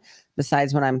inside,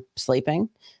 besides when I'm sleeping,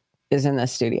 is in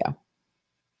this studio.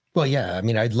 Well, yeah. I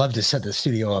mean, I'd love to set the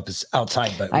studio up as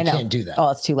outside, but we can't do that. Oh,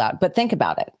 it's too loud. But think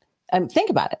about it.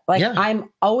 Like I'm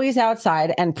always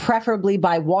outside, and preferably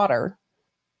by water,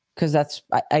 because that's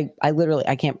I literally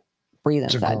I can't breathe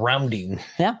inside. It's a grounding.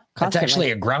 Yeah, constantly. It's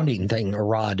actually a grounding thing. A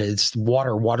rod. It's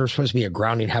water. Water's supposed to be a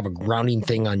grounding. Have a grounding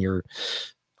thing on your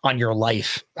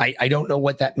life. I don't know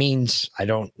what that means. I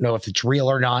don't know if it's real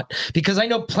or not, because I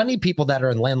know plenty of people that are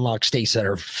in landlocked states that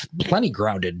are plenty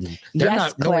grounded. And they're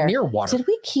not nowhere near water. Did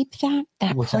we keep that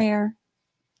prayer?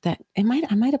 That I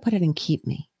might have put it in Keep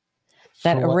Me.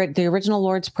 The original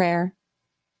Lord's Prayer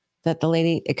that the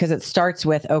lady, because it starts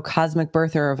with, "O cosmic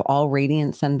birther of all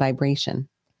radiance and vibration."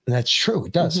 And that's true.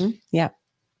 It does. Yeah.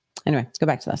 Anyway, let's go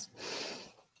back to this.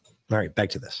 All right, back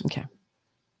to this. Okay.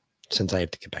 Since I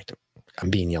have to get back to it. I'm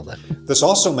being yelled at. This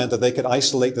also meant that they could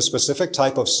isolate the specific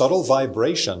type of subtle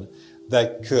vibration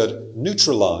that could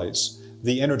neutralize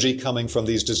the energy coming from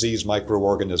these disease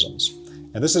microorganisms.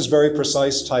 And this is very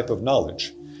precise type of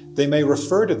knowledge. They may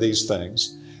refer to these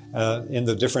things in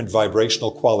the different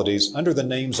vibrational qualities under the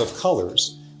names of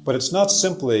colors, but it's not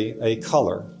simply a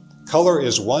color. Color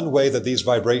is one way that these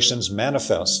vibrations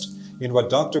manifest in what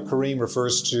Dr. Karim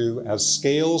refers to as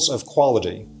scales of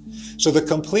quality. So the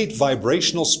complete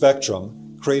vibrational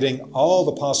spectrum, creating all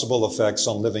the possible effects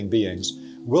on living beings,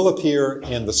 will appear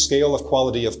in the scale of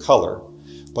quality of color,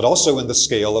 but also in the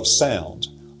scale of sound,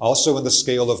 also in the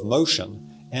scale of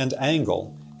motion and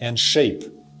angle and shape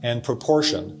and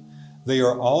proportion. They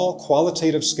are all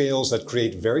qualitative scales that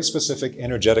create very specific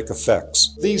energetic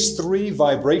effects. These three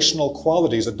vibrational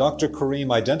qualities that Dr.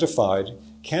 Karim identified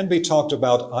can be talked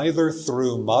about either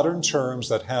through modern terms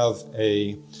that have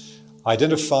a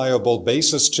identifiable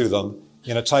basis to them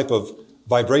in a type of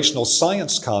vibrational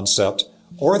science concept,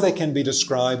 or they can be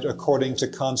described according to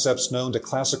concepts known to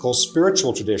classical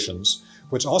spiritual traditions,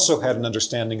 which also had an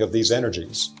understanding of these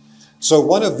energies. So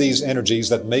one of these energies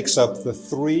that makes up the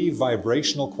three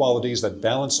vibrational qualities that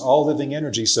balance all living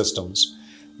energy systems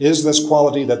is this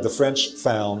quality that the French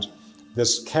found,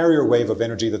 this carrier wave of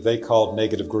energy that they called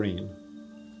negative green.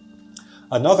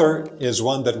 Another is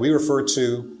one that we refer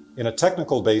to in a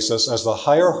technical basis as the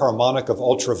higher harmonic of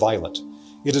ultraviolet.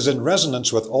 It is in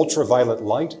resonance with ultraviolet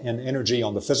light and energy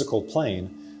on the physical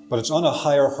plane, but it's on a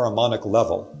higher harmonic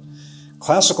level.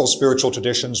 Classical spiritual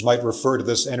traditions might refer to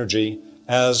this energy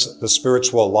as the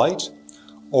spiritual light,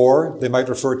 or they might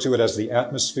refer to it as the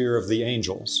atmosphere of the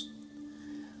angels.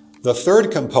 The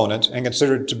third component, and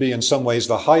considered to be in some ways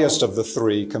the highest of the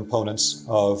three components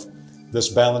of this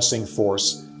balancing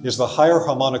force, is the higher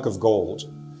harmonic of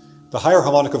gold. The higher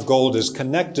harmonic of gold is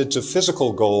connected to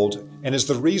physical gold and is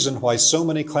the reason why so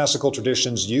many classical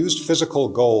traditions used physical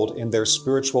gold in their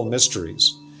spiritual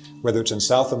mysteries. Whether it's in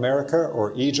South America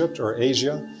or Egypt or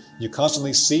Asia, you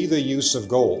constantly see the use of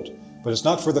gold. But it's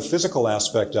not for the physical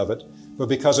aspect of it, but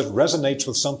because it resonates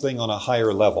with something on a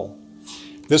higher level.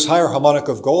 This higher harmonic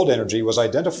of gold energy was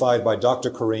identified by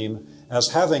Dr. Karim as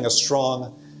having a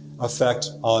strong effect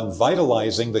on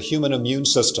vitalizing the human immune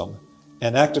system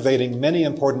and activating many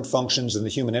important functions in the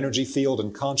human energy field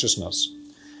and consciousness.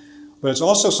 But it's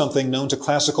also something known to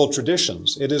classical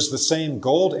traditions. It is the same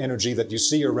gold energy that you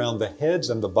see around the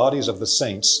heads and the bodies of the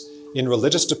saints in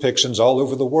religious depictions all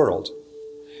over the world.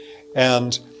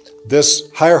 And this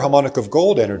higher harmonic of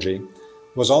gold energy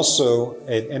was also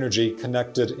an energy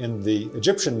connected in the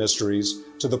Egyptian mysteries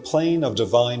to the plane of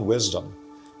divine wisdom,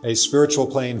 a spiritual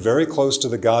plane very close to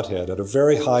the Godhead at a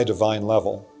very high divine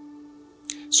level.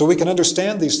 So we can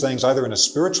understand these things either in a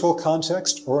spiritual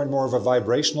context or in more of a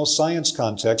vibrational science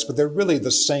context, but they're really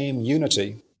the same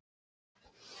unity.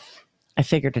 I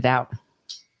figured it out.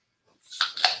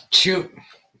 Shoot.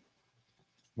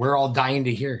 We're all dying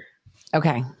to hear.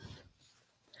 Okay.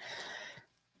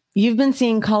 You've been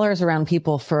seeing colors around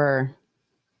people for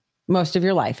most of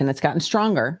your life, and it's gotten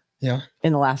stronger in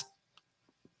the last,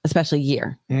 especially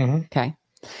year. Mm-hmm. Okay.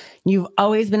 You've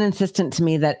always been insistent to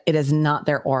me that it is not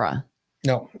their aura.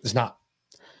 No, it's not.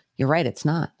 You're right. It's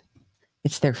not.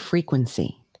 It's their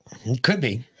frequency. It could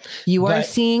be. You are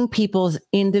seeing people's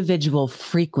individual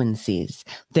frequencies,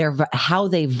 how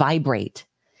they vibrate,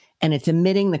 and it's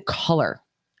emitting the color.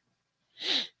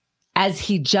 As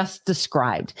he just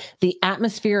described, the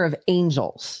atmosphere of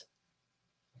angels.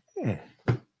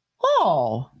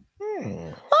 Oh.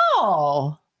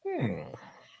 Oh.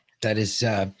 That is,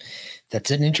 that's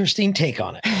an interesting take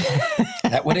on it.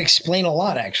 That would explain a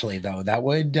lot, actually, though. That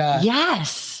would,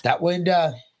 yes. That would,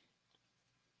 yeah.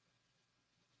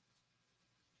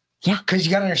 Because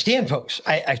you got to understand, folks,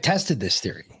 I've tested this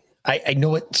theory. I know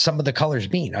what some of the colors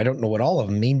mean. I don't know what all of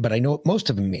them mean, but I know what most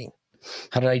of them mean.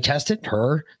 How did I test it?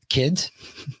 Her, kids.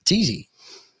 It's easy.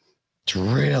 It's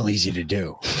real easy to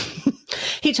do.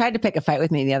 He tried to pick a fight with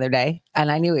me the other day,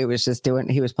 and I knew he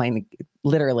was playing,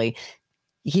 literally,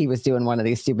 he was doing one of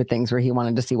these stupid things where he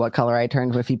wanted to see what color I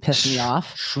turned if he pissed me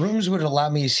off. Shrooms would allow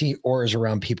me to see auras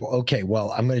around people. Okay,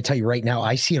 well, I'm going to tell you right now,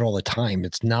 I see it all the time.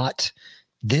 It's not,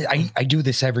 I do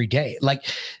this every day. Like,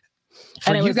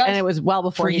 and it was well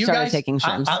before he started taking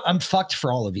shrooms. I'm fucked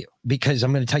for all of you because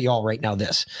I'm going to tell you all right now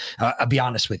this. I'll be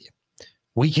honest with you.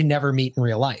 We can never meet in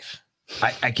real life.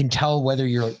 I can tell whether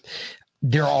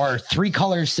there are 3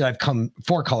 colors that I've come,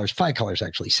 4 colors, 5 colors,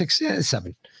 actually,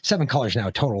 7 colors now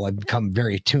total. I've become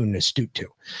very attuned and astute to.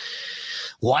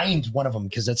 Lion's one of them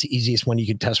because that's the easiest one you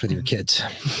can test with your kids.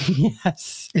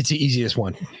 Yes. It's the easiest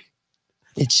one.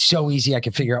 It's so easy. I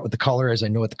can figure out what the color is. I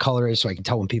know what the color is, so I can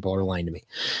tell when people are lying to me.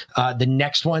 The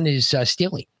next one is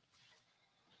stealing.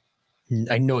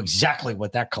 I know exactly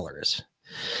what that color is.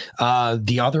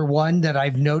 The other one that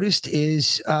I've noticed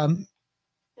is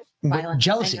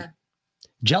jealousy.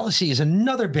 Jealousy is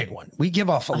another big one. We give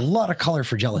off a lot of color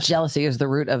for jealousy. Jealousy is the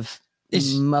root of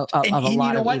of a lot you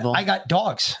know of what? evil. I got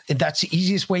dogs, and that's the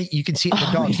easiest way you can see it in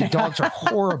the dogs. Yeah. The dogs are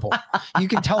horrible. You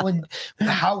can tell in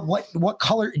what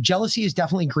color. Jealousy is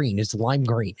definitely green. It's lime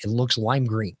green. It looks lime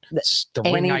green. It's the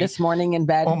Annie this morning in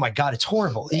bed. Oh my God, it's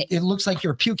horrible. It looks like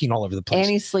you're puking all over the place.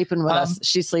 Annie's sleeping with us.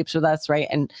 She sleeps with us, right?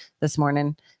 And this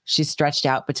morning she stretched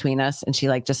out between us and she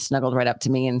like just snuggled right up to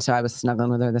me. And so I was snuggling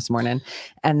with her this morning.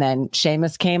 And then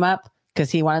Seamus came up because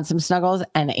he wanted some snuggles,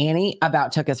 and Annie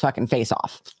about took his fucking face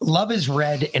off. Love is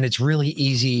red, and it's really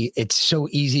easy. It's so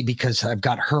easy because I've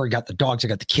got her, I got the dogs, I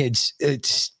got the kids.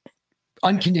 It's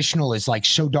unconditional is like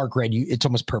so dark red, it's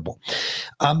almost purple.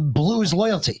 Blue is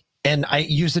loyalty, and I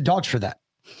use the dogs for that.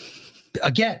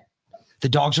 Again, the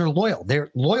dogs are loyal.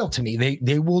 They're loyal to me.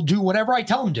 They will do whatever I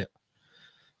tell them to.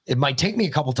 It might take me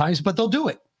a couple times, but they'll do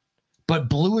it. But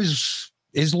blue is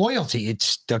loyalty.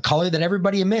 It's the color that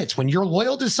everybody emits. When you're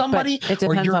loyal to somebody, but it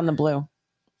depends on the blue,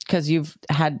 because you've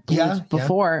had blues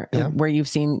before where you've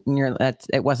seen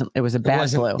it was a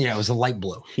bad blue. Yeah, it was a light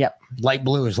blue. Yep. Light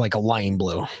blue is like a lion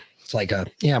blue. It's like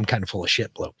I'm kind of full of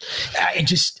shit blue.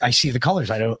 I see the colors.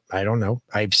 I don't know.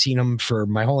 I've seen them for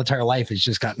my whole entire life. It's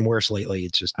just gotten worse lately.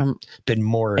 It's just been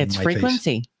more. It's in my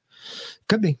frequency. Face.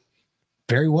 Could be.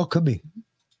 Very well could be.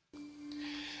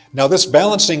 Now, this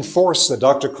balancing force that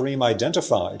Dr. Karim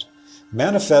identified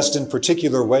manifests in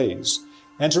particular ways.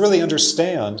 And to really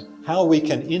understand how we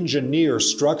can engineer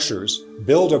structures,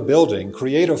 build a building,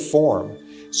 create a form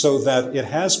so that it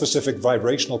has specific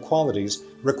vibrational qualities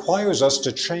requires us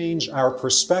to change our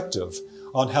perspective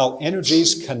on how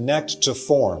energies connect to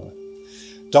form.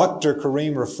 Dr.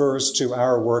 Karim refers to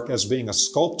our work as being a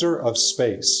sculptor of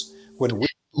space.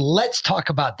 Let's talk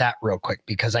about that real quick,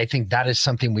 because I think that is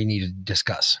something we need to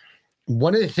discuss.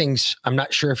 One of the things, I'm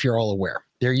not sure if you're all aware,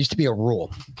 there used to be a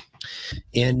rule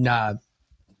in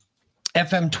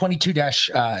FM 22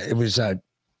 it was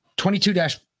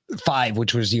 22-5,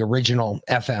 which was the original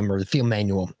FM or the field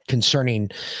manual concerning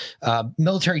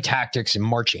military tactics and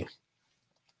marching.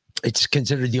 It's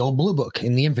considered the old blue book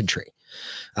in the infantry.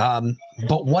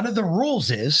 But one of the rules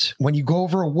is when you go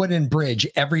over a wooden bridge,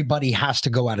 everybody has to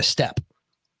go out of step.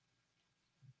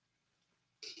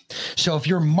 So if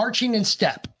you're marching in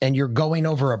step and you're going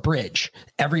over a bridge,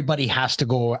 everybody has to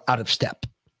go out of step.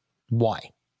 Why?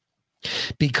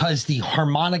 Because the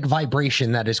harmonic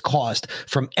vibration that is caused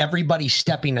from everybody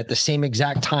stepping at the same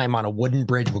exact time on a wooden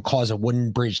bridge will cause a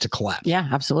wooden bridge to collapse. Yeah,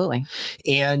 absolutely.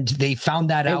 And they found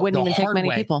that out. It wouldn't even take many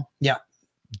people. Yeah.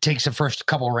 It takes the first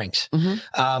couple of rings.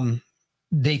 Mm-hmm.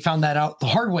 They found that out the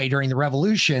hard way during the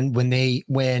revolution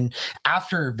when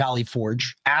after Valley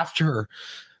Forge, after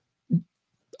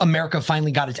America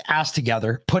finally got its ass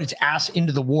together, put its ass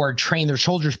into the war, trained their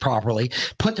soldiers properly,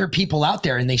 put their people out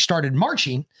there, and they started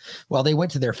marching. Well, they went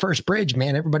to their first bridge,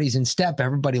 man. Everybody's in step.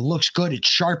 Everybody looks good. It's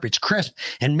sharp. It's crisp.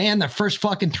 And man, the first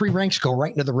fucking 3 ranks go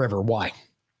right into the river. Why?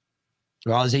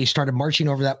 Well, as they started marching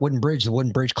over that wooden bridge, the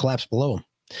wooden bridge collapsed below them.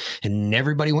 And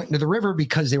everybody went into the river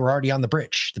because they were already on the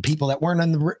bridge. The people that weren't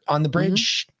on the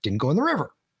bridge didn't go in the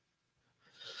river.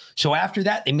 So after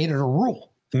that, they made it a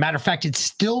rule. As a matter of fact, it's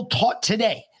still taught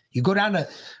today. You go down to,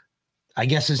 I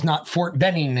guess it's not Fort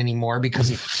Benning anymore because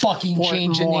they fucking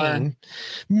changed the name.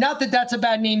 Not that that's a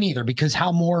bad name either, because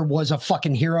Hal Moore was a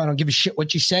fucking hero. I don't give a shit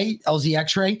what you say. LZ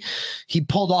X-Ray, he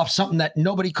pulled off something that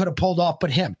nobody could have pulled off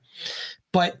but him.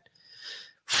 But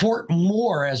Fort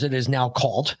Moore, as it is now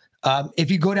called, if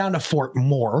you go down to Fort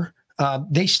Moore,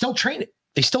 they still train it.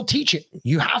 They still teach it.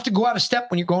 You have to go out of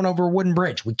step when you're going over a wooden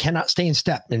bridge. We cannot stay in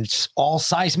step. And it's all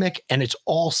seismic and it's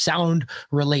all sound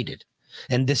related.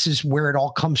 And this is where it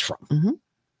all comes from. Mm-hmm.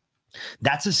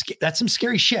 That's some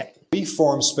scary shit. We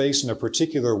form space in a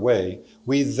particular way.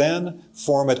 We then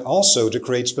form it also to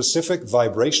create specific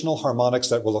vibrational harmonics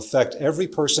that will affect every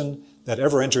person that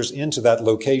ever enters into that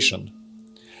location.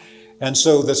 And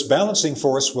so this balancing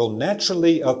force will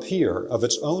naturally appear of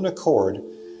its own accord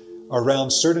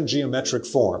around certain geometric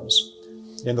forms.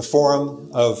 In the form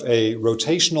of a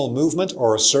rotational movement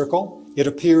or a circle, it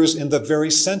appears in the very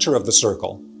center of the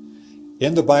circle.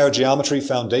 In the biogeometry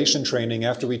foundation training,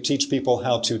 after we teach people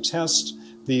how to test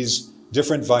these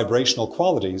different vibrational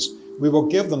qualities, we will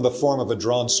give them the form of a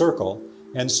drawn circle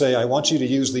and say, I want you to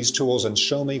use these tools and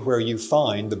show me where you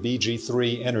find the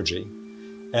BG3 energy.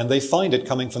 And they find it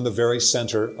coming from the very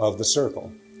center of the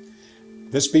circle.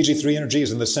 This BG3 energy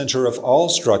is in the center of all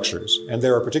structures, and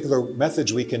there are particular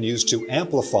methods we can use to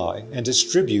amplify and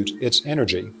distribute its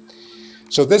energy.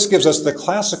 So this gives us the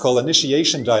classical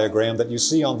initiation diagram that you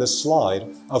see on this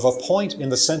slide of a point in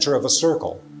the center of a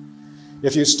circle.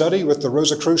 If you study with the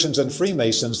Rosicrucians and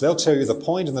Freemasons, they'll tell you the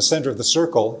point in the center of the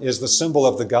circle is the symbol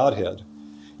of the Godhead.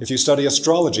 If you study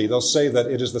astrology, they'll say that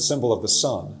it is the symbol of the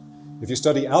sun. If you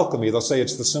study alchemy, they'll say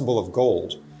it's the symbol of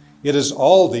gold. It is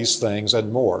all these things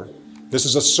and more. This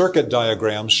is a circuit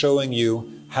diagram showing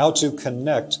you how to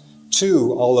connect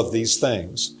to all of these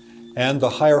things. And the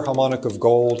higher harmonic of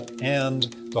gold and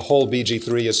the whole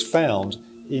BG3 is found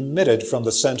emitted from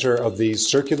the center of these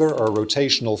circular or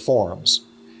rotational forms.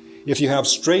 If you have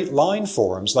straight line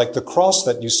forms, like the cross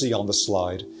that you see on the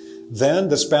slide, then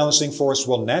this balancing force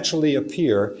will naturally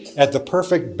appear at the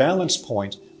perfect balance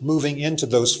point moving into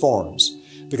those forms.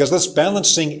 Because this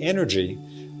balancing energy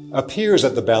appears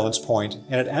at the balance point,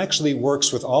 and it actually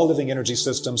works with all living energy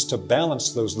systems to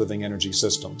balance those living energy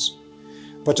systems.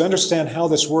 But to understand how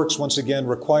this works, once again,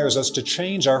 requires us to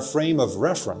change our frame of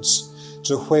reference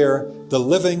to where the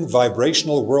living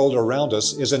vibrational world around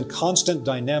us is in constant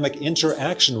dynamic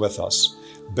interaction with us,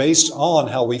 based on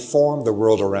how we form the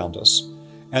world around us,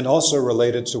 and also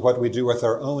related to what we do with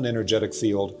our own energetic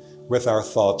field, with our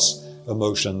thoughts,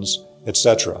 emotions,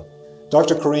 etc.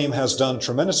 Dr. Karim has done a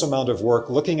tremendous amount of work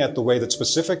looking at the way that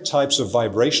specific types of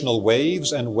vibrational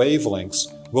waves and wavelengths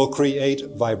will create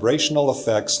vibrational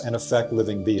effects and affect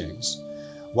living beings.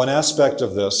 One aspect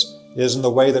of this is in the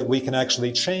way that we can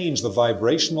actually change the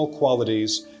vibrational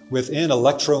qualities within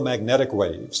electromagnetic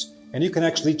waves. And you can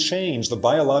actually change the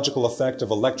biological effect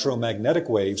of electromagnetic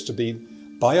waves to be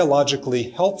biologically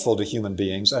helpful to human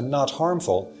beings and not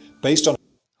harmful based on...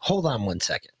 Hold on one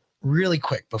second. Really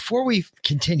quick. Before we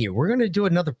continue, we're going to do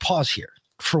another pause here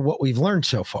for what we've learned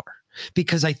so far,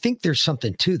 because I think there's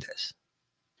something to this.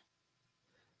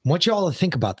 I want you all to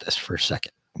think about this for a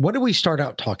second. What did we start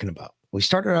out talking about? We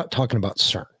started out talking about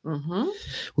CERN. Mm-hmm.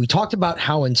 We talked about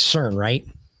how in CERN, right,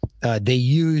 they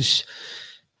use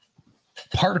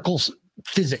particles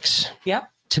physics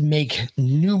to make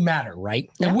new matter,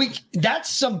 right? Yep. And that's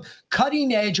some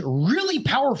cutting edge, really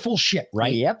powerful shit,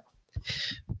 right? Yep.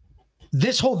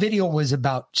 This whole video was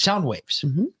about sound waves.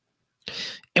 Mm-hmm.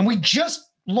 And we just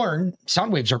learned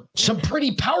sound waves are some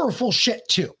pretty powerful shit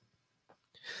too.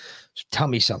 So tell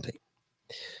me something.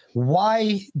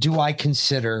 Why do I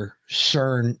consider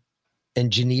CERN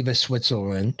and Geneva,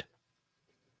 Switzerland,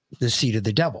 the seat of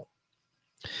the devil?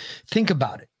 Think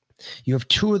about it. You have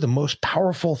two of the most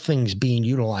powerful things being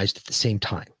utilized at the same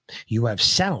time. You have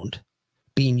sound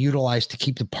being utilized to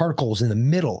keep the particles in the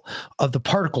middle of the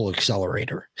particle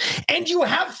accelerator. And you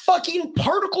have fucking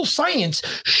particle science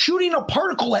shooting a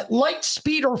particle at light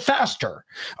speed or faster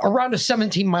around a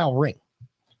 17-mile ring.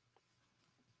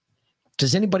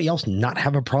 Does anybody else not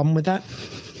have a problem with that?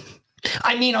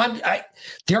 I mean,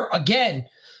 there again,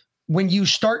 when you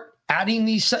start adding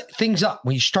these things up,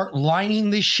 when you start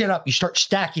lining this shit up, you start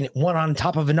stacking it one on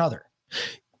top of another.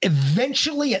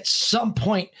 Eventually, at some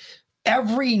point,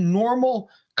 every normal,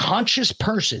 conscious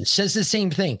person says the same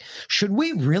thing. Should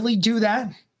we really do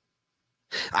that?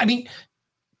 I mean,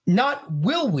 not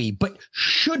will we, but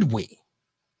should we?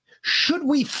 Should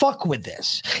we fuck with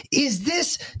this? Is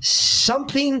this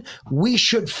something we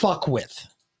should fuck with?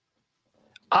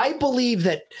 I believe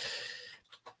that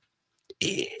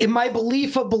in my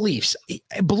belief of beliefs,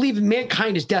 I believe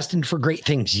mankind is destined for great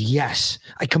things. Yes,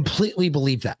 I completely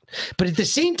believe that. But at the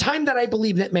same time that I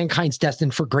believe that mankind's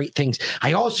destined for great things,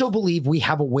 I also believe we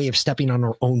have a way of stepping on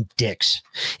our own dicks.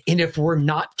 And if we're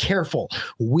not careful,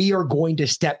 we are going to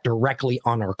step directly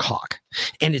on our cock.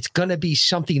 And it's going to be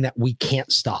something that we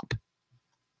can't stop.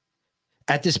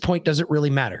 At this point, does it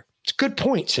really matter? It's a good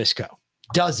point, Cisco.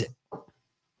 Does it?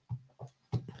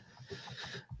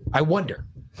 I wonder.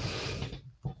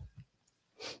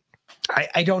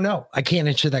 I don't know. I can't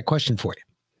answer that question for you.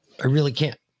 I really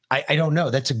can't. I don't know.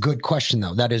 That's a good question,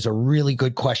 though. That is a really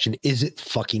good question. Is it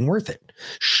fucking worth it?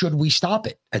 Should we stop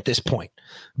it at this point?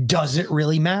 Does it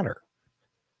really matter?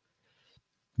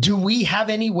 Do we have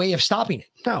any way of stopping it?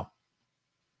 No.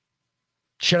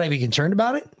 Should I be concerned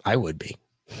about it? I would be.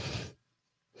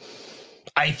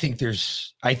 I think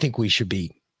we should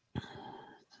be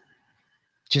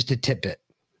just a tidbit.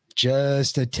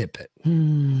 Just a tidbit.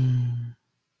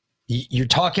 You're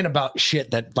talking about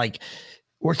shit that, like,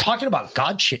 we're talking about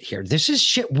God shit here. This is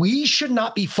shit we should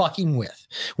not be fucking with.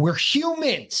 We're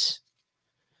humans.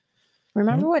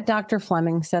 Remember what Dr.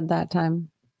 Fleming said that time?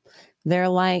 They're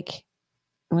like,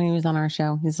 when he was on our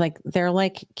show, he's like, they're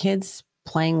like kids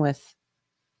playing with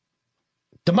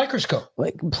the microscope,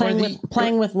 like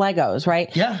playing with Legos,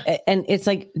 right? Yeah. And it's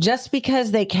like, just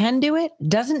because they can do it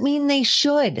doesn't mean they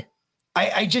should.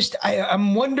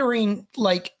 I'm wondering,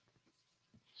 like,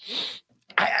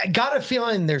 I got a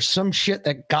feeling there's some shit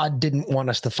that God didn't want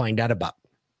us to find out about.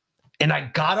 And I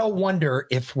gotta wonder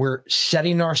if we're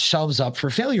setting ourselves up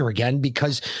for failure again,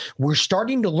 because we're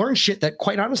starting to learn shit that,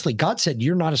 quite honestly, God said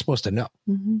you're not supposed to know.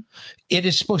 Mm-hmm. It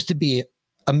is supposed to be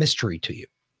a mystery to you.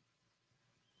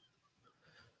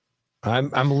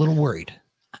 I'm a little worried.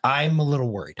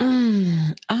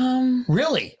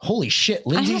 Really? Holy shit.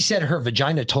 Lindsay said her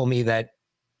vagina told me that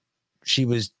she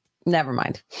was. Never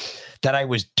mind. That I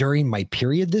was during my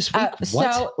period this week?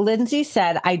 What? So Lindsay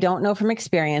said, I don't know from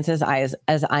experience as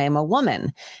I am a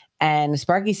woman. And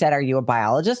Sparky said, are you a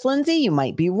biologist, Lindsay? You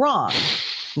might be wrong.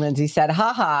 Lindsay said,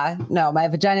 haha. No, my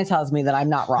vagina tells me that I'm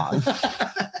not wrong.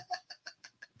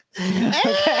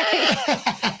 Okay.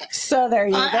 So there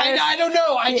you go. I don't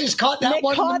know. I just caught that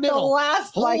one in the middle. The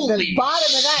last, like the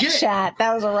bottom of that chat.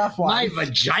 That was a rough one. My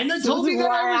vagina told me that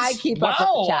I keep up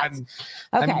with the chats.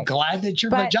 I'm glad that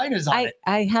your vagina's on it.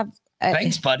 I have.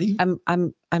 Thanks, buddy.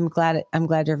 I'm glad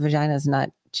your vagina is not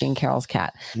Jean Carroll's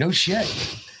cat. No shit.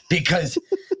 Because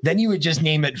then you would just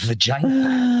name it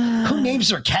vagina. Who names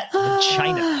their cat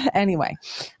vagina? Anyway,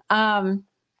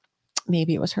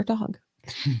 maybe it was her dog.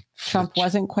 Trump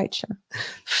wasn't quite sure.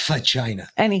 Vagina.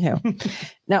 Anywho,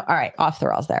 no, all right, off the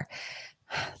rails there.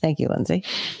 Thank you, Lindsay.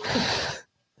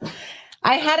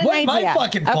 I had an idea. My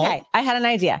fucking fault. Okay, I had an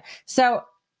idea. So,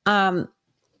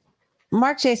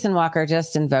 Mark Jason Walker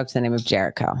just invoked the name of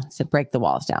Jericho. Said, "Break the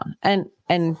walls down,"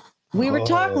 and we were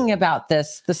talking about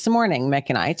this morning, Mick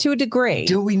and I, to a degree.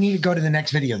 Do we need to go to the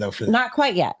next video though? For that? Not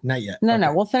quite yet. Not yet. No,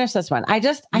 no, we'll finish this one. I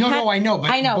know. I know.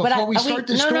 But before we start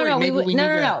the story, maybe we need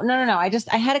to. No. I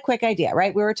had a quick idea,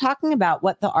 right? We were talking about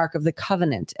what the Ark of the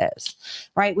Covenant is,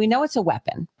 right? We know it's a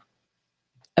weapon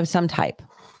of some type.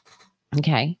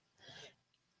 Okay.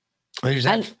 We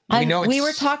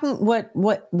were talking what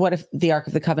if the Ark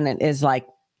of the Covenant is like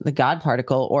the God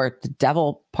particle or the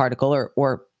devil particle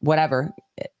or whatever,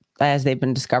 as they've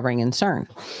been discovering in CERN.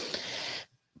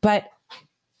 But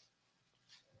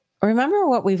remember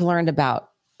what we've learned about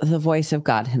the voice of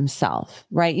God himself,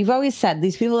 right? You've always said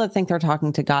these people that think they're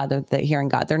talking to God, they're hearing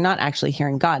God. They're not actually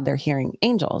hearing God. They're hearing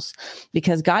angels,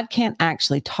 because God can't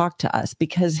actually talk to us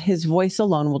because his voice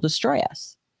alone will destroy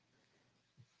us.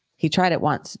 He tried it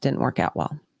once. It didn't work out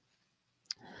well.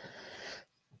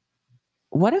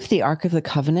 What if the Ark of the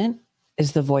Covenant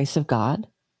is the voice of God?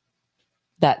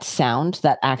 That sound,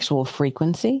 that actual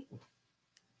frequency?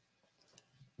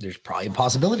 There's probably a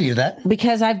possibility of that.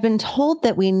 Because I've been told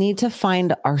that we need to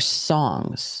find our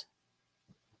songs.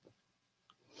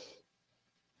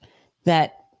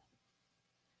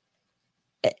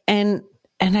 And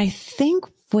I think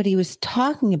what he was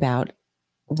talking about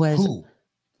was who?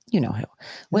 You know who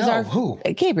was who?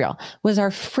 Gabriel was our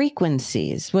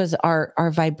frequencies, was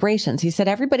our vibrations. He said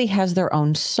everybody has their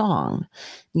own song.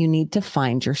 You need to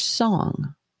find your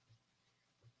song.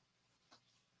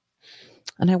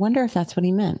 And I wonder if that's what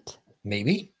he meant.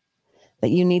 Maybe. That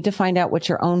you need to find out what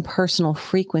your own personal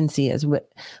frequency is,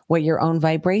 what your own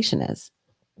vibration is.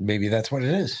 Maybe that's what it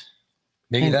is.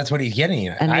 Maybe that's what he's getting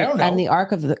at. I don't know. And the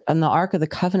Ark of the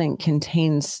Covenant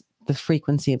contains the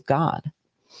frequency of God.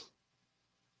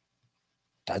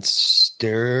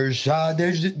 There's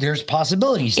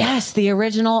possibilities. Yes, the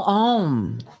original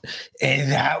Om. And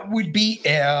that would be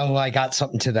I got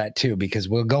something to that too, because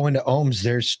we'll go into ohms.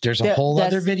 There's a whole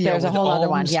other video. There's a whole other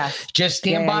one. Yes. Just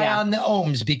stand by on the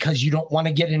ohms, because you don't want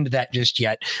to get into that just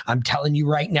yet. I'm telling you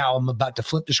right now, I'm about to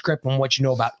flip the script on what you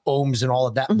know about ohms and all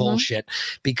of that bullshit.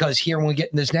 Because here, when we get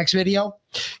in this next video,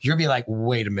 you'll be like,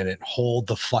 wait a minute, hold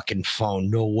the fucking phone.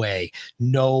 No way.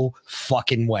 No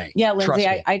fucking way. Yeah,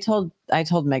 Lindsay, I told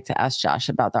Mick to ask Josh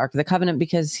about the Ark of the Covenant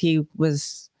because he's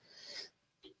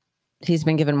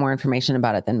been given more information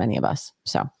about it than many of us.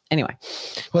 So anyway.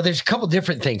 Well, there's a couple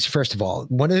different things. First of all,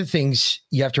 one of the things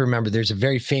you have to remember, there's a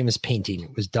very famous painting.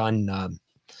 It was done.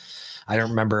 I don't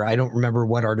remember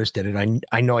what artist did it.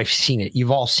 I know I've seen it.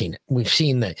 You've all seen it. We've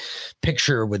seen the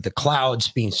picture with the clouds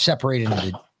being separated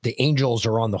and the angels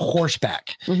are on the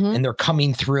horseback and they're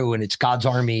coming through, and it's God's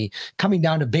army coming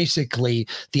down to basically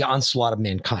the onslaught of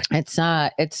mankind. It's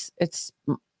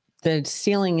the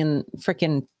ceiling in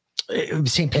frickin'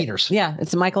 St. Peter's. Yeah,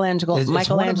 it's Michelangelo's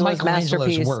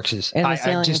masterpiece. Works.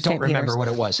 I just don't remember what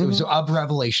it was. It was of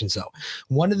Revelations, though.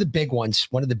 One of the big ones,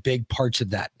 one of the big parts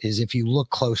of that is if you look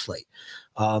closely,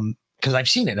 because I've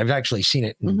seen it. I've actually seen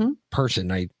it in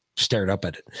person. I stared up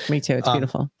at it. Me too. It's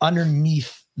beautiful.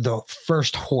 Underneath the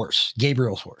first horse,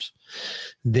 Gabriel's horse,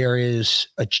 there is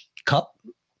a cup.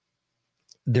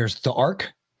 There's the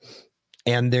ark,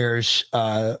 and there's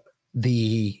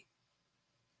the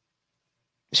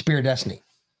Spear of Destiny,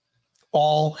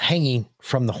 all hanging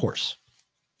from the horse,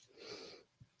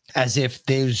 as if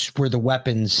those were the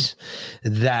weapons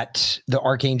that the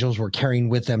archangels were carrying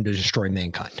with them to destroy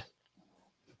mankind.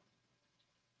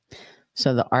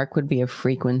 So the ark would be a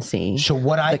frequency. So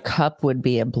the cup would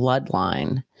be a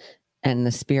bloodline, and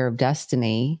the Spear of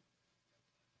Destiny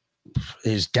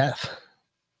is death.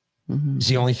 It's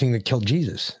the only thing that killed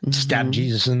Jesus. Stabbed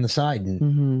Jesus in the side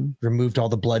and removed all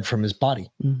the blood from his body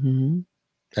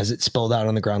as it spilled out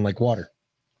on the ground like water.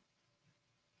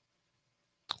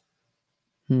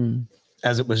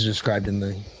 As it was described in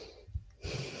the.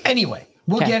 Anyway,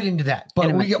 we'll get into that.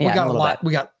 But we got a lot.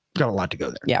 We got a lot to go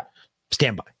there. Yeah.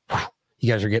 Stand by.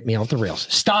 You guys are getting me off the rails.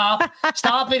 Stop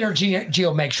it, or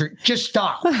Geo, make sure. Just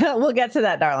stop. We'll get to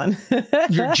that, darling.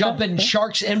 You're jumping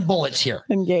sharks and bullets here.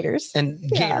 And gators. And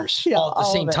gators all at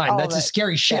the same time. That's a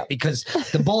scary shit because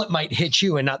the bullet might hit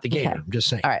you and not the gator. I'm just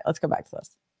saying. All right, let's go back to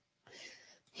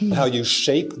this. How you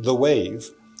shape the wave.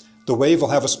 The wave will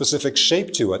have a specific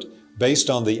shape to it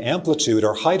based on the amplitude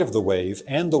or height of the wave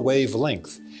and the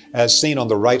wavelength, as seen on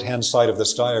the right-hand side of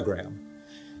this diagram.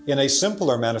 In a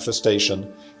simpler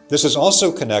manifestation, this is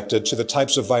also connected to the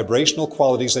types of vibrational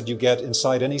qualities that you get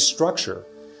inside any structure,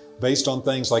 based on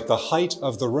things like the height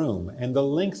of the room and the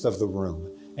length of the room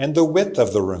and the width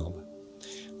of the room.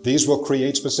 These will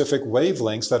create specific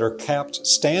wavelengths that are capped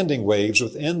standing waves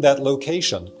within that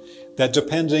location that,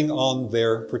 depending on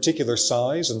their particular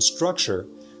size and structure,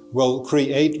 will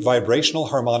create vibrational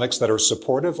harmonics that are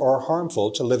supportive or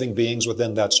harmful to living beings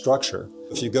within that structure.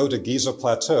 If you go to Giza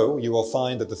Plateau, you will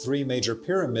find that the 3 major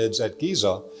pyramids at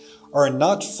Giza are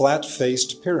not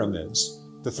flat-faced pyramids.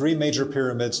 The 3 major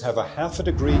pyramids have a 1/2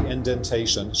 degree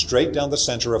indentation straight down the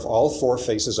center of all 4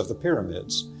 faces of the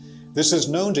pyramids. This is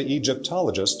known to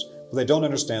Egyptologists, but they don't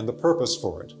understand the purpose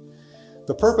for it.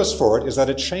 The purpose for it is that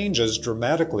it changes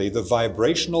dramatically the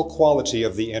vibrational quality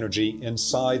of the energy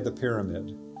inside the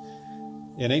pyramid.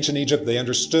 In ancient Egypt, they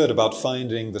understood about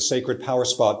finding the sacred power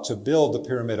spot to build the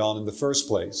pyramid on in the first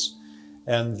place,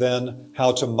 and then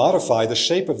how to modify the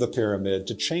shape of the pyramid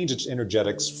to change its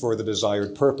energetics for the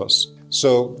desired purpose.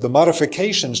 So the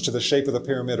modifications to the shape of the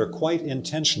pyramid are quite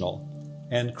intentional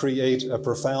and create a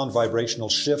profound vibrational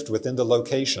shift within the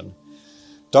location.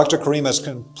 Dr. Karim has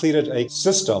completed a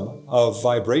system of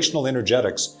vibrational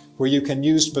energetics where you can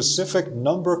use specific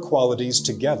number qualities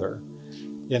together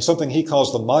in something he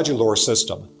calls the modular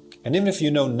system. And even if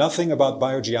you know nothing about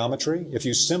biogeometry, if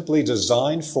you simply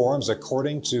design forms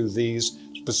according to these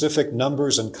specific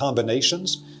numbers and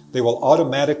combinations, they will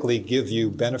automatically give you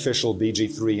beneficial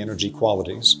BG3 energy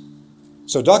qualities.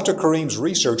 So Dr. Karim's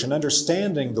research in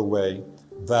understanding the way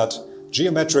that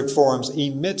geometric forms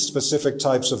emit specific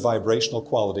types of vibrational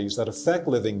qualities that affect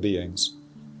living beings.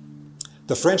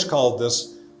 The French called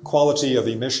this quality of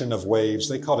emission of waves,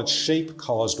 they called it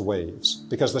shape-caused waves,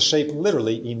 because the shape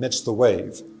literally emits the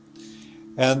wave.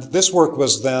 And this work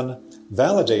was then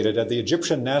validated at the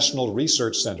Egyptian National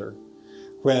Research Center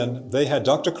when they had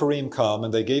Dr. Karim come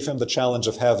and they gave him the challenge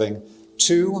of having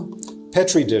 2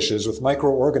 Petri dishes with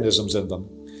microorganisms in them.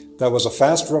 That was a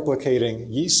fast replicating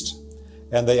yeast,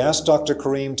 and they asked Dr.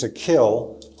 Karim to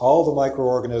kill all the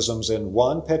microorganisms in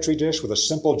 1 Petri dish with a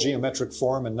simple geometric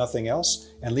form and nothing else,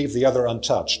 and leave the other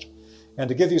untouched. And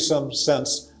to give you some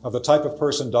sense of the type of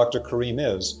person Dr. Karim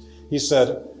is, he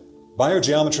said,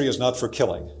 biogeometry is not for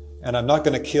killing, and I'm not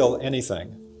going to kill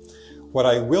anything. What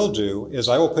I will do is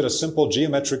I will put a simple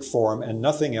geometric form and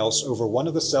nothing else over one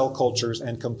of the cell cultures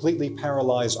and completely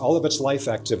paralyze all of its life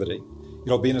activity.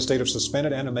 It'll be in a state of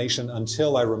suspended animation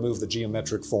until I remove the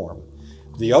geometric form.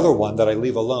 The other one that I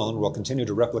leave alone will continue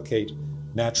to replicate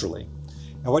naturally.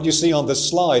 And what you see on this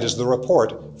slide is the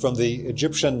report from the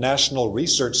Egyptian National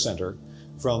Research Center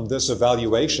from this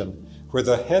evaluation, where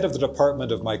the head of the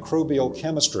Department of Microbial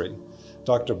Chemistry,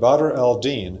 Dr. Badr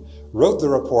al-Din, wrote the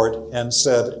report and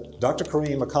said Dr.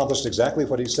 Karim accomplished exactly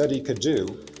what he said he could do,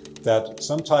 that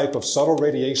some type of subtle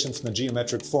radiation from the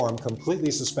geometric form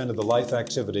completely suspended the life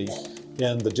activity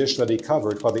in the dish that he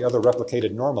covered while the other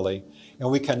replicated normally. And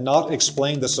we cannot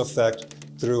explain this effect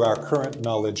through our current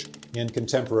knowledge in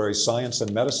contemporary science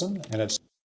and medicine. And it's.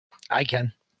 I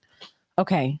can.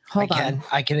 Okay, hold on.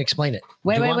 I can explain it.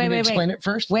 Wait, Do you wait, want wait, me to wait, explain wait. it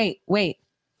first? Wait.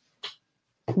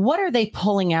 What are they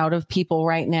pulling out of people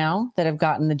right now that have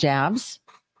gotten the jabs?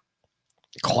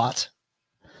 Clots.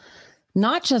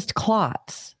 Not just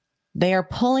clots. They are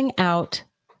pulling out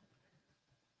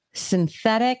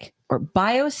synthetic or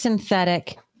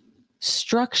biosynthetic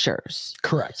structures.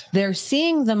 Correct. They're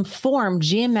seeing them form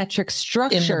geometric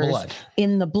structures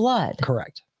in the blood.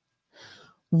 Correct.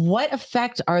 What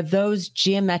effect are those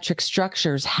geometric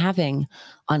structures having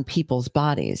on people's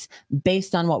bodies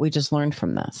based on what we just learned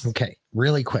from this? Okay,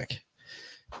 really quick.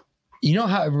 You know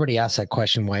how everybody asks that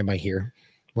question, why am I here?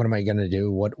 What am I going to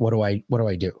do? What do I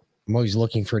do? I'm always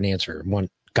looking for an answer. I want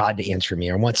God to answer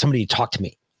me. I want somebody to talk to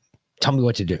me. Tell me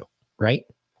what to do, right?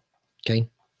 Okay.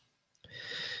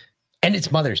 And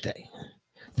it's Mother's Day.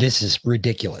 This is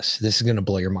ridiculous. This is going to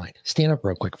blow your mind. Stand up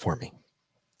real quick for me.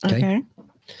 Okay.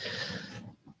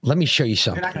 Let me show you You're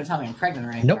something. not going to tell me I'm pregnant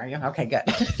or anything, Nope. are you? Okay, good.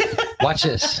 Watch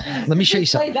this. Let me show you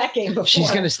something. Played that game before. She's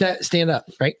going to stand up,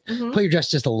 right? Mhm. Pull your dress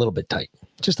just a little bit tight.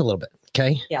 Just a little bit.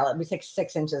 Okay. Yeah, let me take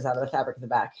 6 inches out of the fabric at the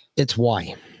back. It's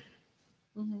Y.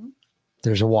 Mm-hmm.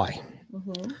 There's a Y.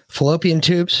 Mm-hmm. Fallopian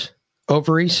tubes,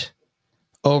 ovaries,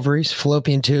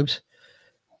 fallopian tubes,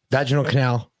 vaginal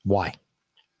canal, Y.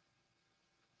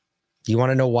 You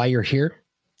want to know why you're here?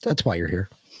 That's why you're here.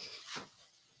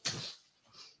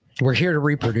 We're here to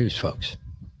reproduce, folks.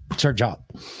 It's our job.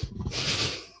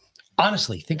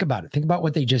 Honestly, think about it. Think about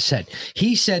what they just said.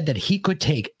 He said that he could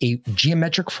take a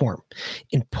geometric form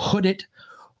and put it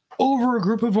over a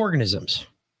group of organisms,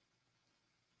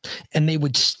 and they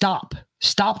would stop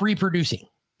reproducing.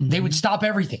 They would stop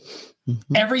everything.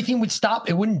 Everything would stop.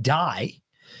 It wouldn't die,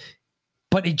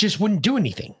 but it just wouldn't do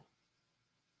anything.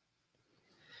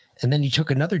 And then he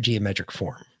took another geometric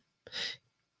form,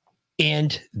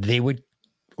 and they would,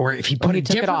 or if he put a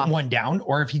different one down,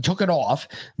 or if he took it off,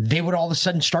 they would all of a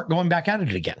sudden start going back at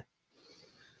it again.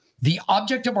 The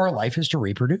object of our life is to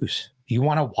reproduce. You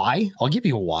want a why? I'll give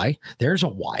you a why. There's a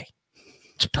why.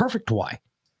 It's a perfect why.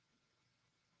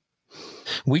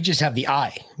 We just have the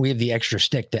I. We have the extra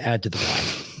stick to add to the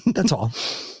why. That's all.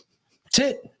 That's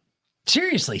it.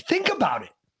 Seriously, think about it.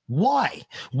 Why?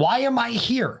 Why am I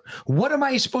here? What am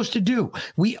I supposed to do?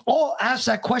 We all ask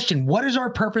that question. What is our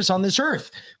purpose on this earth?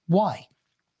 Why?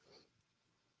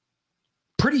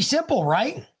 Pretty simple,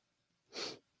 right?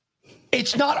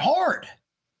 It's not hard.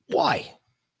 Why?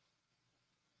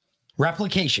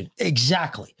 Replication.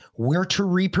 Exactly. We're to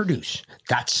reproduce.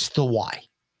 That's the why.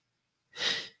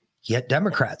 Yet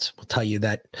Democrats will tell you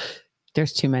that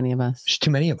there's too many of us. There's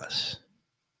too many of us.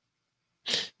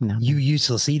 No. You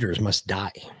useless eaters must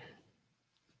die.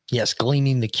 Yes,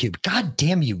 gleaning the cube. God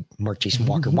damn you, Mark Jason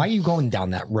Walker. Why are you going down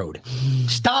that road?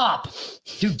 Stop.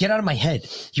 Dude, get out of my head.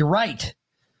 You're right.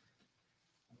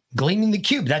 Gleaning the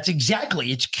cube. That's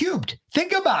exactly. It's cubed.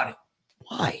 Think about it.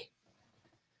 Why?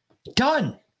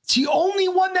 Done. It's the only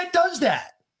one that does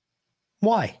that.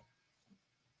 Why?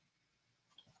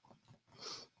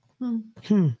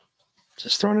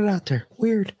 Just throwing it out there.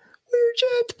 Weird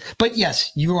shit. But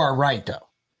yes, you are right, though.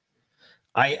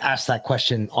 I ask that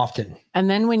question often. And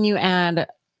then when you add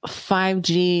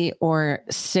 5G or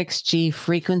 6G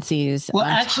frequencies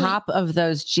on top of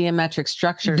those geometric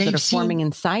structures that are forming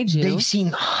inside you. They've seen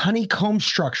honeycomb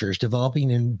structures developing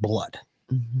in blood.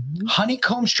 Mm-hmm.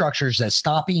 Honeycomb structures that's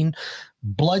stopping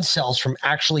blood cells from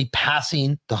actually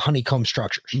passing the honeycomb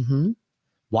structures. Mm-hmm.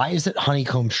 Why is it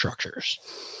honeycomb structures?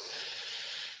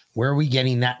 Where are we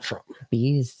getting that from?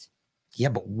 Bees. Yeah,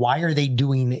 but why are they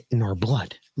doing it in our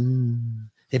blood?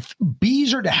 If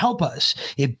bees are to help us,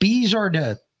 if bees are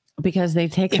to... Because they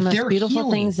take the most beautiful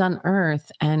things on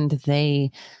earth and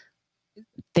they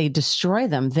destroy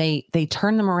them. They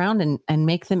turn them around and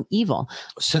make them evil.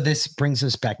 So this brings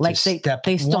us back to step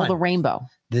they stole one. the rainbow.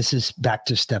 This is back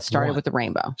to step Started one. with the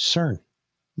rainbow. CERN.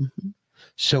 Mm-hmm.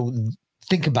 So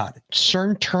think about it.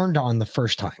 CERN turned on the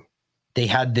first time. They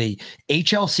had the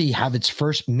HLC have its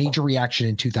first major reaction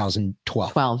in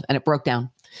 2012. And it broke down.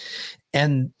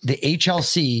 And the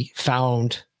HLC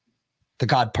found the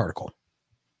God particle.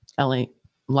 LHC.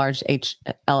 Large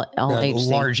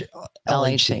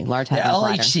LHC. Large the hadron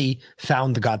LHC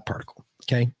found the God particle.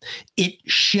 Okay. It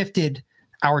shifted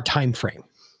our time frame.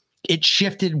 It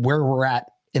shifted where we're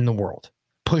at in the world,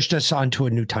 pushed us onto a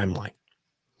new timeline.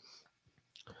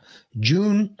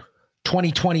 June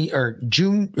 2020 or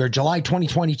July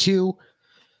 2022,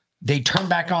 they turned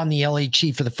back on the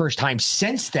LHC for the first time.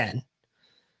 Since then,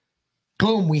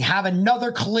 boom, we have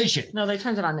another collision. No, they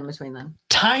turned it on in between then.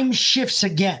 Time shifts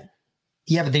again.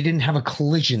 Yeah, but they didn't have a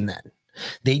collision then.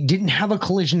 They didn't have a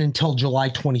collision until July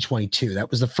 2022.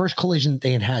 That was the first collision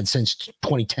they had had since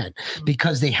 2010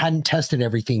 because they hadn't tested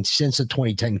everything since the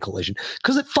 2010 collision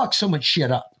because it fucked so much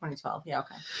shit up. 2012, yeah,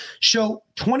 okay. So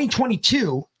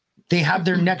 2022, they have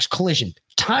their next collision.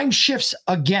 Time shifts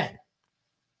again.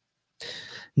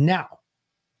 Now,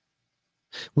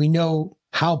 we know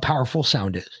how powerful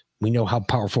sound is. We know how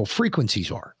powerful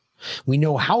frequencies are. We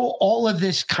know how all of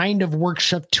this kind of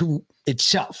works up to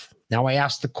itself. Now I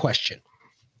ask the question.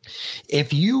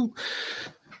 If you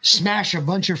smash a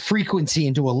bunch of frequency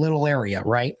into a little area,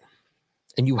 right?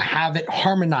 And you have it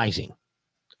harmonizing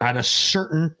at a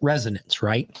certain resonance,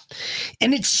 right?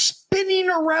 And it's spinning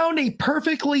around a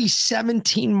perfectly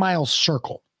 17-mile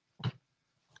circle.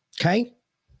 Okay?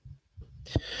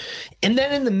 And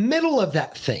then in the middle of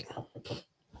that thing,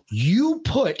 you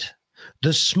put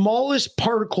the smallest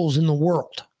particles in the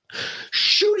world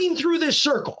shooting through this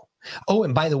circle. Oh,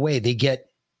 and by the way,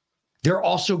 they're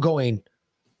also going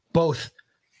both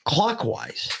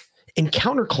clockwise and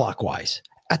counterclockwise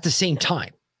at the same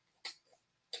time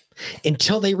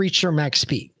until they reach their max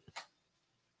speed.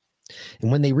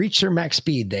 And when they reach their max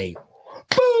speed, they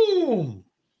boom.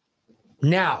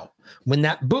 Now, when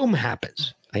that boom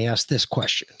happens, I ask this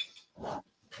question.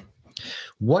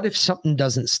 What if something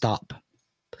doesn't stop?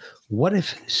 What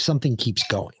if something keeps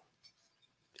going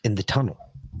in the tunnel?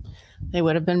 They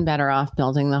would have been better off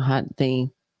building the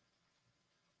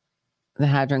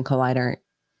Hadron Collider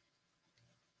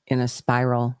in a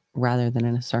spiral rather than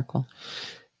in a circle.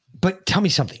 But tell me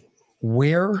something.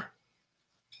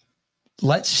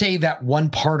 Let's say that one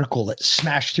particle that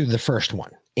smashed through the first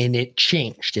one and it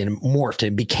changed and it morphed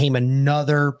and became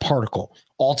another particle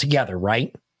altogether,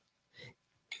 right?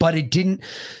 But it didn't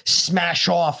smash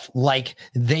off like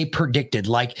they predicted.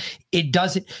 Like it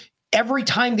doesn't. Every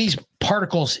time these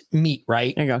particles meet,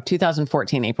 right? There you go.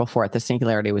 2014, April 4th, the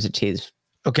singularity was achieved.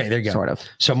 Okay, there you go. Sort of.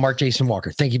 So Mark Jason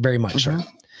Walker, thank you very much, sir.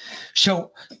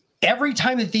 So every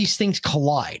time that these things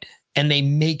collide and they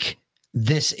make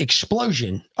this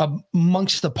explosion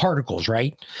amongst the particles,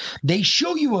 right? They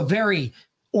show you a very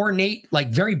ornate,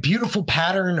 like very beautiful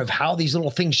pattern of how these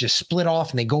little things just split off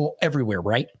and they go everywhere,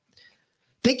 right?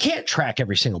 They can't track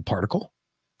every single particle.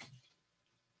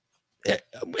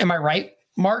 Am I right,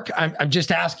 Mark? I'm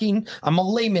just asking. I'm a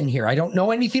layman here. I don't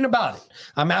know anything about it.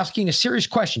 I'm asking a serious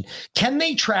question. Can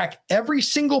they track every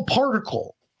single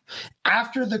particle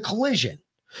after the collision?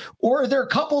 Or are there a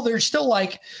couple that are still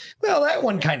like, well, that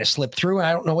one kind of slipped through. And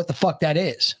I don't know what the fuck that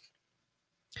is.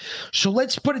 So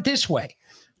let's put it this way.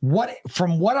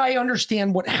 From what I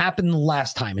understand, what happened the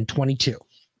last time in 22,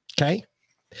 okay?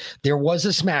 There was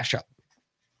a smash up.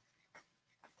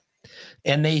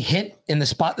 And they hit in the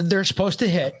spot that they're supposed to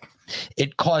hit.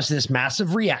 It caused this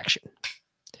massive reaction.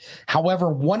 However,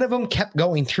 one of them kept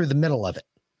going through the middle of it.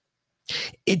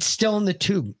 It's still in the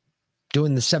tube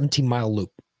doing the 17-mile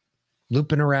loop.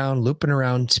 Looping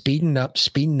around, speeding up.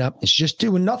 It's just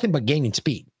doing nothing but gaining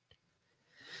speed.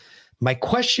 My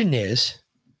question is,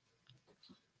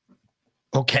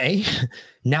 okay,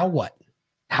 now what?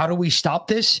 How do we stop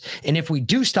this? And if we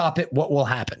do stop it, what will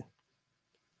happen?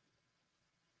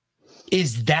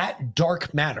 Is that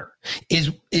dark matter?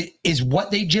 Is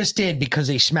what they just did because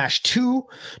they smashed two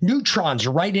neutrons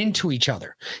right into each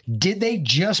other? Did they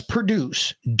just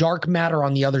produce dark matter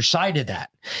on the other side of that?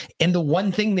 And the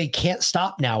one thing they can't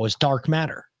stop now is dark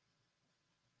matter.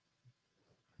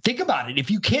 Think about it.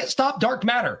 If you can't stop dark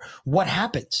matter, what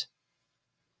happens?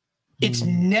 It's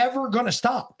never going to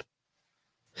stop.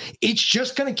 It's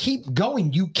just going to keep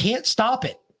going. You can't stop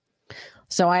it.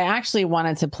 So I actually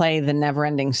wanted to play The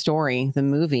Neverending Story. The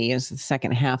movie is the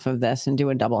second half of this and do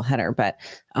a double header, but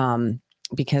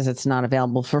because it's not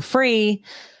available for free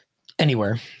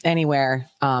anywhere.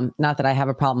 Not that I have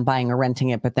a problem buying or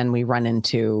renting it, but then we run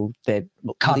into the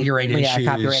copyright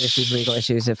issues, legal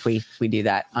issues if we do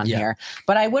that on here.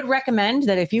 But I would recommend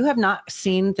that if you have not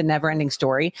seen The Neverending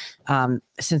Story,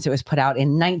 since it was put out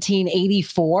in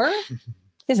 1984,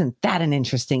 isn't that an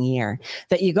interesting year,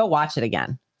 that you go watch it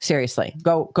again. Seriously,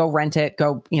 go rent it.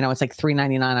 Go, it's like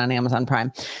 $3.99 on Amazon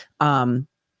Prime.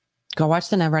 Go watch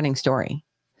The Neverending Story.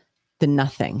 The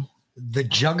nothing. The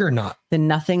juggernaut. The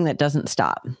nothing that doesn't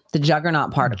stop. The juggernaut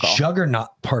particle. Juggernaut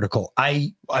particle.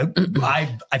 I've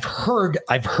heard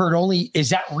only,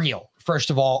 is that real? First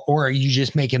of all, or are you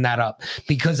just making that up?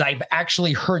 Because I've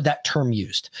actually heard that term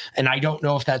used, and I don't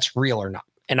know if that's real or not.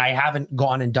 And I haven't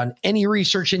gone and done any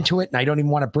research into it, and I don't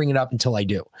even want to bring it up until I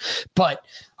do. But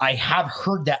I have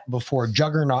heard that before.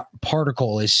 Juggernaut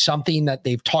particle is something that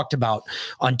they've talked about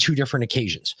on two different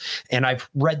occasions. And I've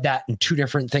read that in two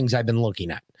different things I've been looking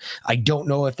at. I don't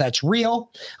know if that's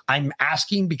real. I'm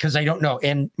asking because I don't know.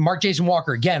 And Mark Jason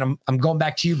Walker, again, I'm going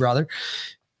back to you, brother.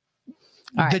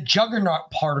 The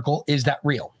juggernaut particle, is that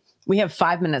real? We have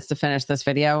 5 minutes to finish this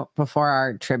video before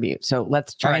our tribute. So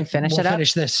let's try and finish it up.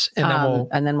 Finish this and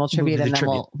then we'll tribute, and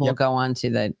then we'll go on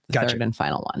to the third and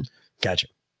final one. Gotcha.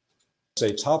 It's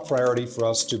a top priority for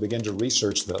us to begin to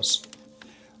research this.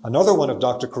 Another one of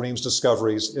Dr. Kareem's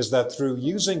discoveries is that through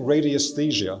using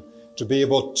radiesthesia to be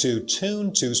able to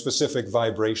tune to specific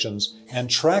vibrations and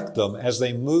track them as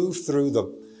they move through the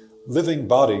living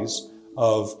bodies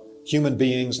of human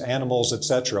beings, animals,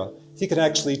 etc., he could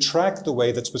actually track the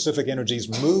way that specific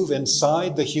energies move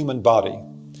inside the human body.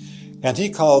 And he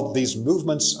called these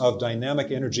movements of dynamic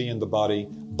energy in the body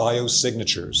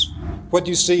biosignatures. What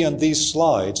you see on these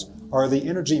slides are the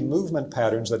energy movement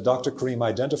patterns that Dr. Kareem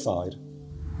identified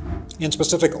in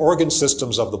specific organ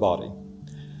systems of the body.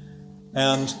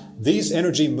 And these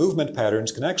energy movement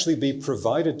patterns can actually be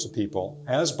provided to people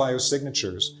as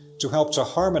biosignatures to help to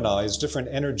harmonize different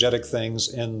energetic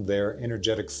things in their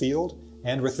energetic field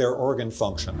and with their organ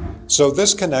function. So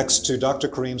this connects to Dr.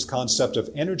 Karim's concept of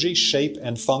energy, shape,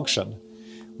 and function.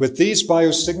 With these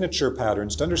biosignature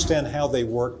patterns, to understand how they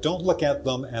work, don't look at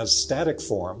them as static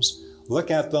forms. Look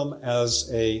at them as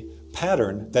a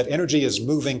pattern that energy is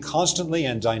moving constantly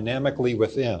and dynamically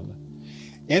within.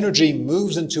 Energy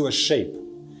moves into a shape,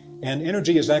 and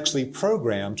energy is actually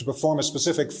programmed to perform a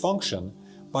specific function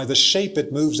by the shape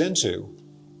it moves into.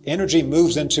 Energy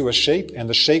moves into a shape, and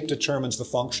the shape determines the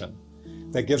function.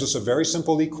 That gives us a very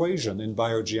simple equation in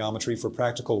biogeometry for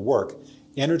practical work.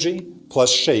 Energy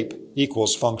plus shape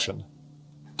equals function.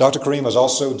 Dr. Karim has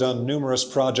also done numerous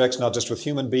projects, not just with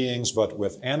human beings, but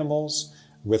with animals,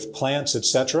 with plants,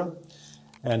 etc.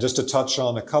 And just to touch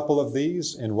on a couple of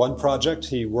these, in one project,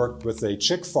 he worked with a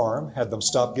chick farm, had them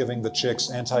stop giving the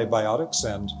chicks antibiotics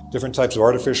and different types of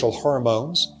artificial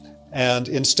hormones, and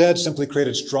instead simply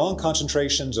created strong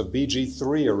concentrations of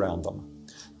BG3 around them.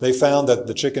 They found that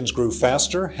the chickens grew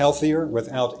faster, healthier,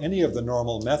 without any of the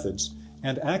normal methods,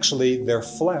 and actually their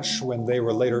flesh, when they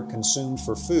were later consumed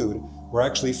for food, were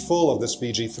actually full of this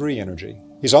BG3 energy.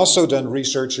 He's also done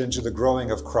research into the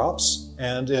growing of crops,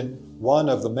 and in one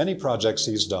of the many projects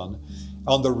he's done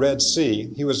on the Red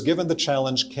Sea, he was given the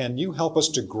challenge, can you help us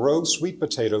to grow sweet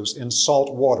potatoes in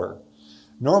salt water?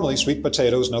 Normally, sweet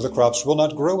potatoes and other crops will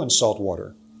not grow in salt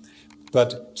water,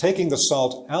 but taking the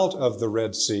salt out of the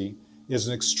Red Sea is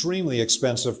an extremely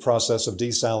expensive process of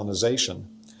desalinization.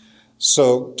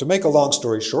 So, to make a long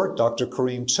story short, Dr.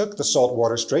 Karim took the salt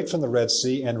water straight from the Red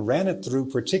Sea and ran it through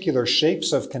particular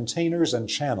shapes of containers and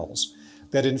channels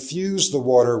that infused the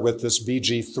water with this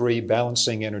BG3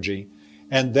 balancing energy,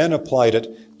 and then applied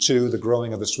it to the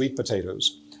growing of the sweet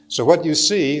potatoes. So what you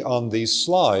see on these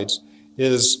slides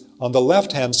is, on the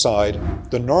left-hand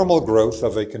side, the normal growth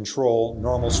of a control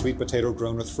normal sweet potato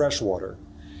grown with fresh water.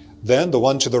 Then the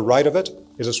one to the right of it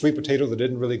is a sweet potato that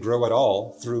didn't really grow at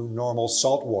all through normal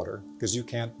salt water, because you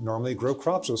can't normally grow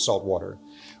crops with salt water.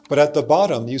 But at the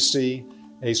bottom, you see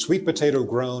a sweet potato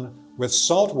grown with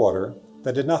salt water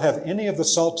that did not have any of the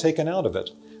salt taken out of it,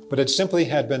 but it simply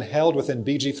had been held within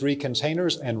BG3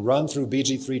 containers and run through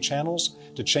BG3 channels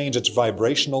to change its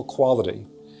vibrational quality.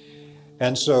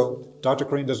 And so Dr.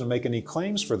 Karim doesn't make any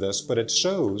claims for this, but it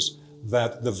shows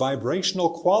that the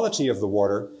vibrational quality of the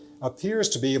water appears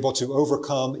to be able to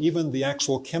overcome even the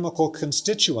actual chemical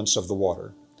constituents of the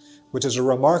water, which is a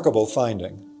remarkable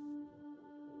finding.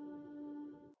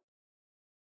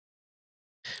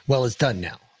 Well, it's done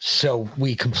now. So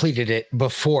we completed it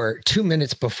 2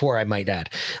 minutes before, I might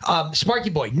add. Sparky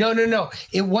Boy, no.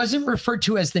 It wasn't referred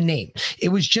to as the name. It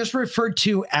was just referred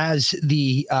to as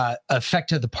the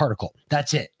effect of the particle.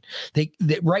 That's it. They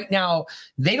right now,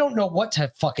 they don't know what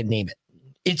to fucking name it.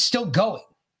 It's still going.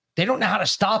 They don't know how to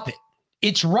stop it.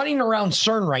 It's running around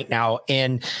CERN right now.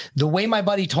 And the way my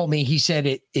buddy told me, he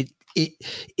said it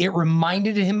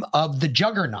reminded him of the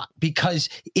Juggernaut because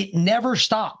it never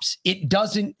stops. It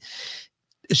doesn't.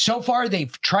 So far,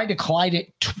 they've tried to collide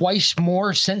it twice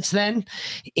more since then.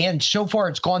 And so far,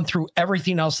 it's gone through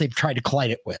everything else they've tried to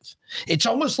collide it with. It's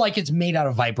almost like it's made out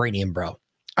of vibranium, bro.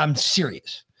 I'm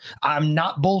serious. I'm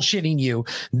not bullshitting you.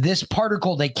 This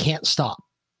particle, they can't stop.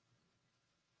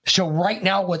 So right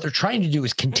now, what they're trying to do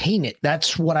is contain it.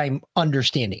 That's what I'm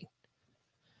understanding.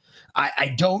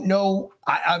 I don't know.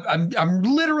 I'm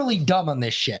literally dumb on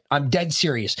this shit. I'm dead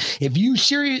serious. If you're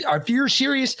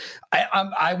serious,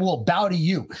 I will bow to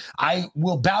you. I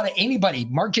will bow to anybody.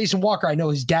 Mark Jason Walker, I know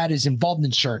his dad is involved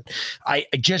in CERN. I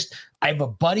have a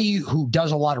buddy who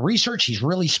does a lot of research. He's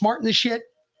really smart in this shit.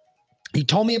 He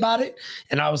told me about it,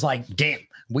 and I was like, damn,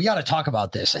 we got to talk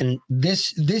about this. And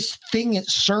this thing at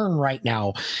CERN right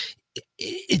now,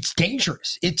 it's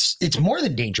dangerous. It's more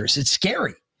than dangerous. It's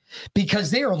scary.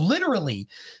 Because they are literally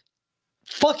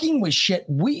fucking with shit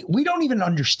we don't even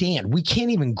understand. We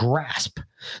can't even grasp.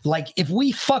 Like, if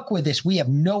we fuck with this, we have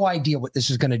no idea what this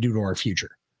is going to do to our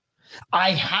future.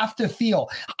 I have to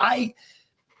think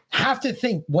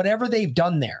whatever they've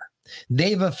done there,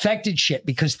 they've affected shit.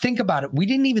 Because think about it. We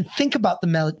didn't even think about the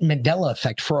Mandela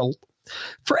effect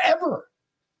forever.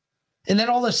 And then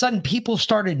all of a sudden, people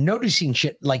started noticing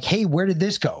shit like, hey, where did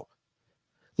this go?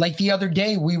 Like the other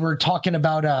day, we were talking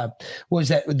about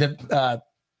what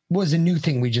was a new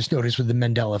thing we just noticed with the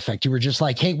Mandela effect. You were just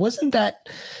like, hey, wasn't that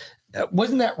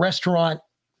restaurant?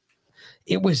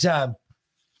 It was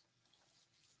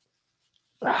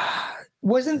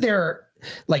wasn't there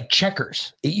like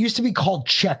Checkers? It used to be called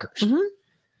Checkers. Mm-hmm.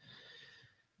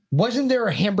 Wasn't there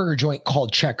a hamburger joint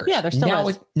called Checkers? Yeah, there's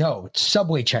still no, it's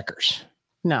Subway Checkers.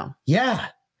 No. Yeah.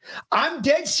 I'm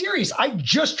dead serious. I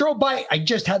just drove by. I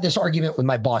just had this argument with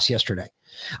my boss yesterday.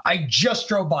 I just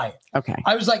drove by it. Okay.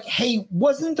 I was like, hey,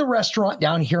 wasn't the restaurant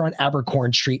down here on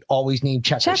Abercorn Street always named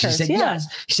Checkers? He said, yes.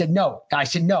 He said, no. I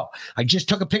said, no. I just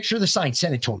took a picture of the sign,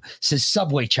 sent it to him. It says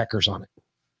Subway Checkers on it.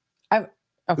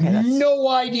 Okay. No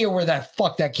idea where that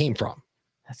fuck that came from.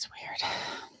 That's weird.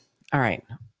 All right.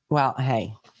 Well,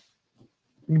 hey.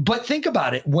 But think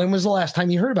about it. When was the last time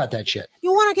you heard about that shit?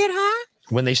 You want to get high?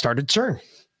 When they started CERN.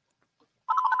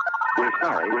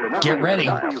 Get ready.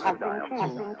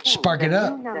 Spark it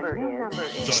up.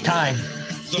 It's time.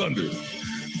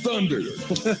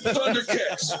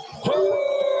 Thundercats.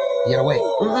 You gotta wait.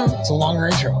 It's a longer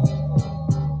intro.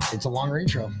 It's a longer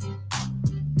intro.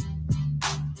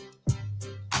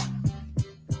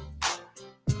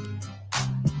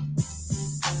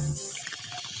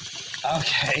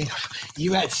 Okay.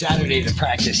 You had Saturday to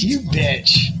practice. You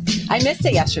bitch. I missed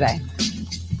it yesterday.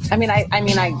 I mean,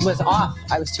 I was off.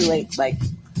 I was too late. Like,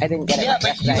 I didn't get it. Yeah, but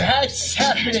yesterday. you had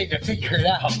Saturday to figure it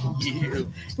out.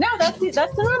 No, that's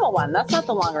the normal one. That's not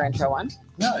the longer intro one.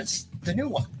 No, it's the new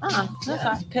one. That's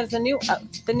not, because the new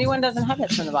one doesn't have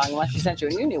hits from the volume unless you sent you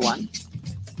a new one.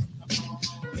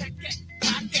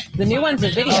 The new one's a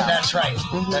video. Oh, that's right.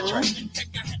 That's right.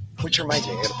 Which reminds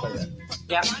me, I gotta play that.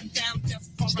 Yep.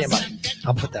 Stand by.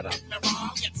 I'll put that on. I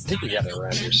think we got it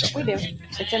around here somewhere. We do.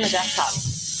 It's in the desktop.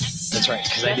 That's right,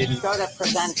 because I didn't go to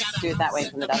present. Do it that way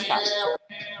from the desktop.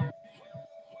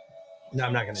 No,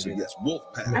 I'm not going to do this.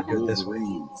 Wolfpack. I'm going to do it this way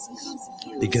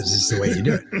because it's the way you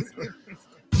do it.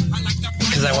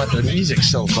 Because I want the music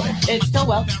still to play. It still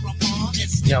will.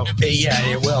 You know, yeah,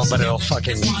 it will, but it'll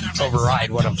fucking override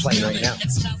what I'm playing right now.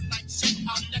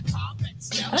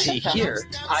 See here,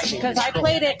 because I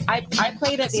played it. I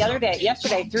played it the other day,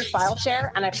 yesterday, through file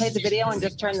share, and I played the video and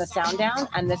just turned the sound down,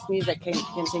 and this music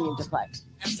continued to play.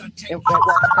 It worked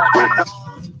perfect.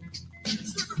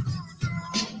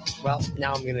 Well,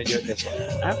 now I'm gonna do it this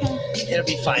way. Okay. It'll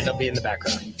be fine. It'll be in the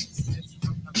background.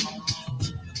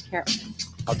 Here.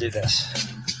 I'll do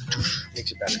this.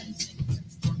 Makes it better.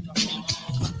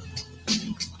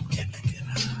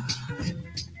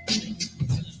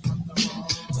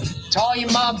 To all you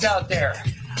moms out there,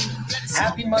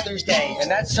 happy Mother's Day. And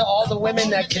that's to all the women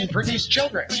that can produce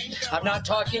children. I'm not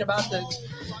talking about the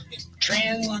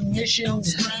transmission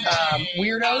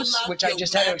weirdos, which I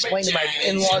just had to explain to my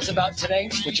in-laws about today,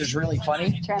 which is really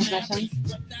funny. Transmissions.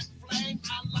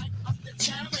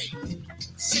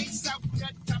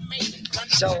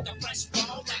 So,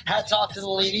 hats off to the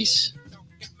ladies.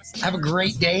 Have a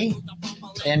great day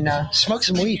and smoke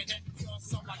some weed.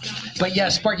 But yeah,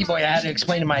 Sparky Boy, I had to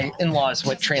explain to my in-laws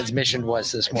what transmission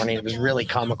was this morning. It was really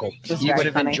comical. You would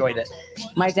have enjoyed it.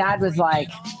 My dad was like,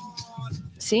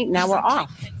 see, now we're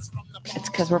off. It's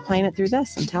because we're playing it through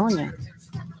this. I'm telling you.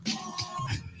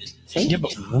 See? Yeah,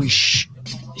 but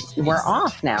we're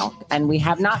off now. And we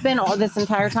have not been all this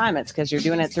entire time. It's because you're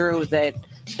doing it through the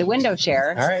window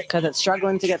share. All right. Because it's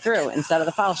struggling to get through instead of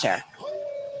the file share.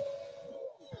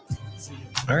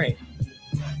 All right.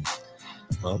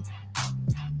 Well.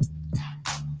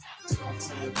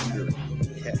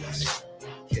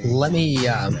 Let me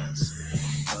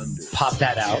pop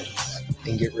that out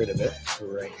and get rid of it for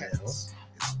right now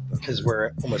because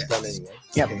we're almost done anyway.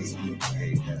 Yep.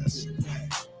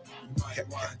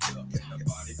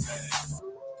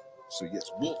 So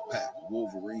yes, Wolfpack,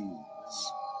 Wolverines,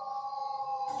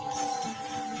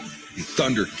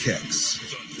 Thunder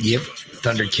Kicks. Yep,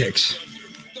 Thunder Kicks.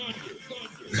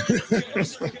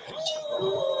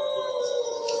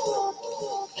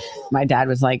 My dad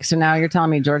was like, so now you're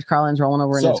telling me George Carlin's rolling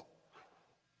over in his...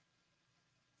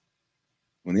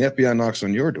 When the FBI knocks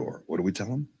on your door, what do we tell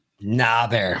them? Nah,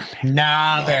 bear.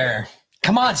 Nah, bear.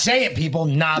 Come on, say it, people.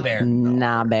 Nah, bear.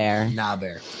 Nah, bear. Nah,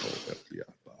 bear.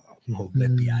 Oh,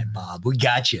 FBI Bob. We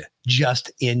got you just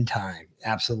in time.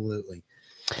 Absolutely.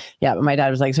 Yeah, but my dad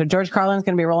was like, so George Carlin's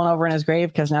going to be rolling over in his grave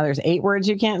because now there's 8 words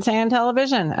you can't say on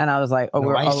television. And I was like,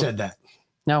 I said that.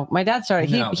 No, my dad started.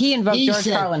 He invoked George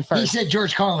Carlin first. He said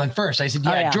George Carlin first. I said,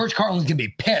 yeah, George Carlin's going to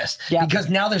be pissed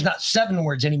because now there's not 7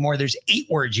 words anymore. There's 8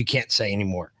 words you can't say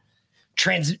anymore.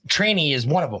 Tranny is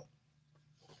one of them.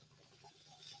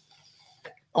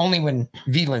 Only when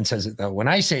Veland says it, though. When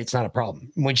I say it's not a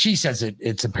problem. When she says it,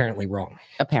 it's apparently wrong.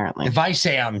 Apparently. If I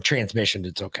say I'm transmissioned,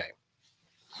 it's okay.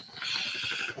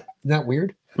 Isn't that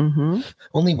weird? Mm-hmm.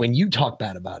 Only when you talk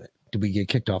bad about it do we get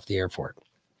kicked off the air for it.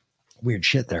 Weird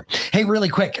shit there. Hey, really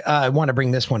quick, I want to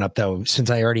bring this one up, though, since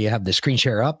I already have the screen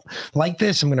share up. Like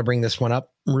this, I'm going to bring this one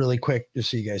up really quick just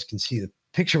so you guys can see the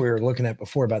picture we were looking at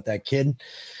before about that kid.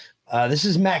 This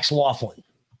is Max Laughlin,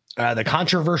 the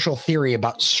controversial theory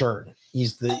about CERN.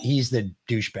 He's the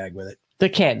douchebag with it. The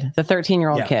kid, the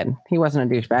 13-year-old kid. He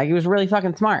wasn't a douchebag. He was really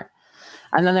fucking smart.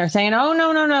 And then they're saying, "Oh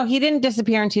no, he didn't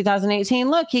disappear in 2018.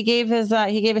 Look, he gave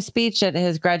a speech at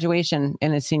his graduation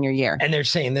in his senior year." And they're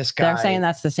saying this guy. They're saying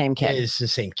that's the same kid. Is the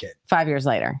same kid. 5 years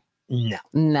later.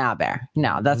 No, Bear.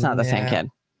 No, that's not the same kid.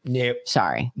 Nope.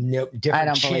 Sorry. Nope. Different I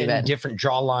don't chin, believe it. Different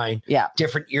jawline. Yeah.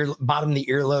 Different bottom of the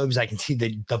earlobes. I can see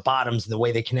the bottoms, the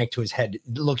way they connect to his head.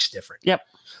 It looks different. Yep.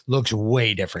 Looks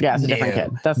way different. Yeah, it's a different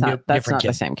kid. That's not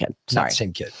the same kid. Sorry. Not the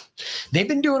same kid. They've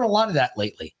been doing a lot of that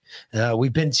lately.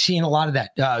 We've been seeing a lot of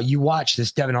that. You watch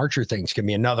this Devin Archer thing's gonna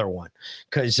be another one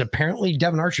because apparently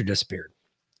Devin Archer disappeared.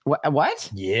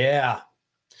 What? Yeah.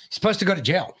 He's supposed to go to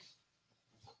jail.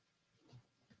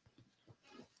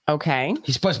 Okay.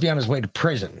 He's supposed to be on his way to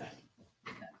prison.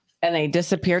 And they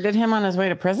disappeared him on his way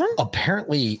to prison?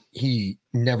 Apparently, he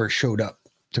never showed up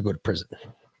to go to prison.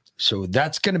 So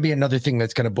that's going to be another thing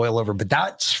that's going to boil over. But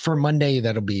that's for Monday.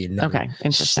 That'll be another. Okay,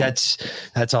 interesting.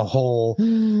 That's a whole.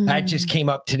 That just came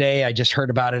up today. I just heard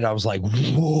about it. I was like,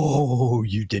 whoa,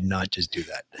 you did not just do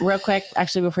that. Real quick,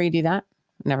 actually, before you do that,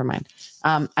 never mind.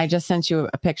 I just sent you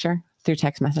a picture through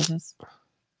text messages.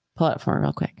 Pull it up for me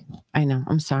real quick. I know.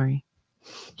 I'm sorry.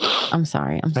 I'm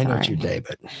sorry. I know it's your day,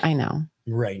 but I know.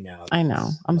 Right now. I know.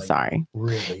 I'm sorry.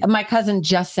 Really? My cousin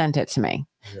just sent it to me.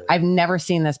 Really? I've never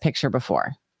seen this picture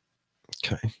before.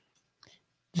 Okay.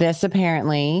 This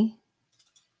apparently.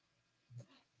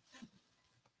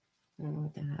 I don't know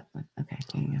what that happened. Okay.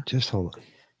 Here you go. Just hold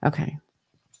on. Okay.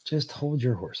 Just hold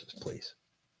your horses, please.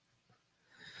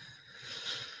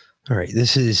 All right.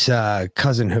 This is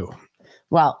cousin who?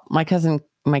 Well, my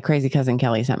crazy cousin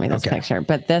Kelly sent me this picture,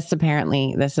 but this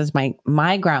is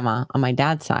my grandma on my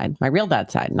dad's side, my real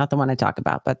dad's side, not the one I talk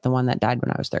about, but the one that died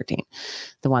when I was 13,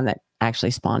 the one that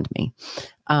actually spawned me.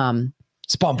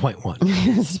 Spawn point one.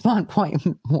 Spawn point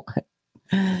one.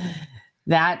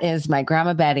 That is my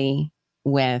grandma Betty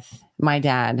with my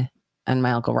dad and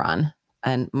my uncle Ron,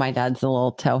 and my dad's the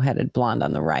little toe-headed blonde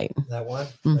on the right. That one.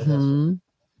 Mm-hmm.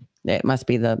 It must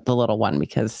be the little one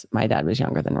because my dad was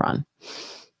younger than Ron.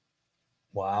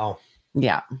 Wow.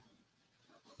 Yeah.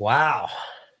 Wow.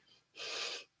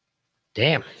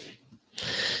 Damn.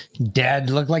 Dad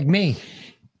looked like me.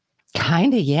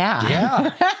 Kind of, yeah.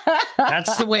 Yeah.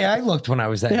 That's the way I looked when I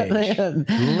was that age.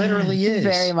 Literally is.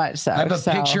 Very much so. I have a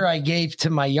picture I gave to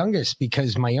my youngest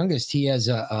because my youngest, he has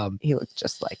a... he looked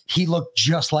just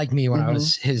like me when I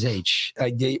was his age.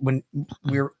 When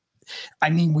we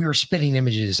were spitting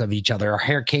images of each other. Our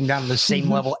hair came down to the same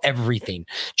level, everything.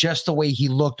 Just the way he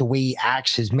looked, the way he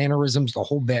acts, his mannerisms, the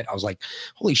whole bit. I was like,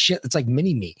 holy shit, that's like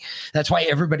mini-me. That's why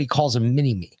everybody calls him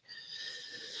mini-me.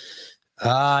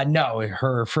 No,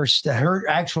 her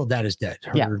actual dad is dead.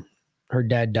 Her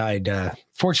dad died,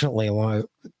 fortunately, a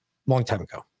long time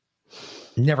ago.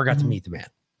 Never got to meet the man.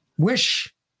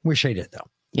 Wish I did, though.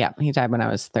 Yeah, he died when I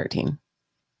was 13.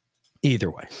 Either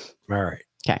way. All right.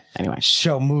 Okay, anyway.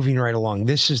 So moving right along,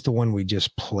 this is the one we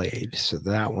just played. So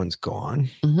that one's gone.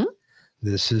 Mm-hmm.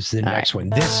 This is the next one.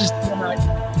 This is the one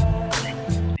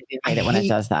I hate it when it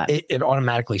does that. It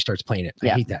automatically starts playing it. I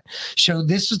hate that. So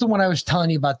this is the one I was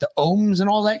telling you about the ohms and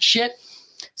all that shit.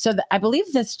 So I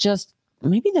believe this just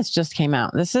came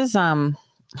out. This is, hold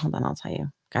on, I'll tell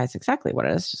you guys exactly what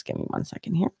it is. Just give me 1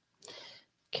 second here.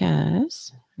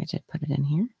 Because I did put it in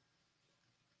here.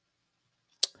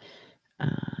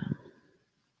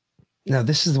 Now,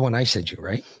 this is the one I sent you,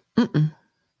 right? Mm-mm.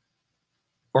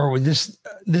 Or was this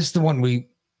is the one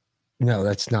no,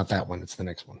 that's not that one. It's the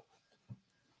next one.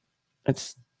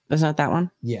 It's not that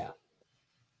one? Yeah.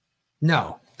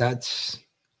 No, that's...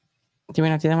 Do we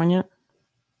not do that one yet?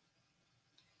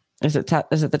 Is it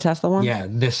the Tesla one? Yeah,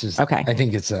 this is... Okay. I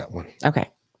think it's that one. Okay.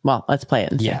 Well, let's play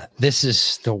it and see. Yeah, this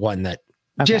is the one that...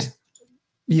 Just...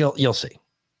 You'll see.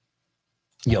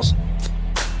 You'll see.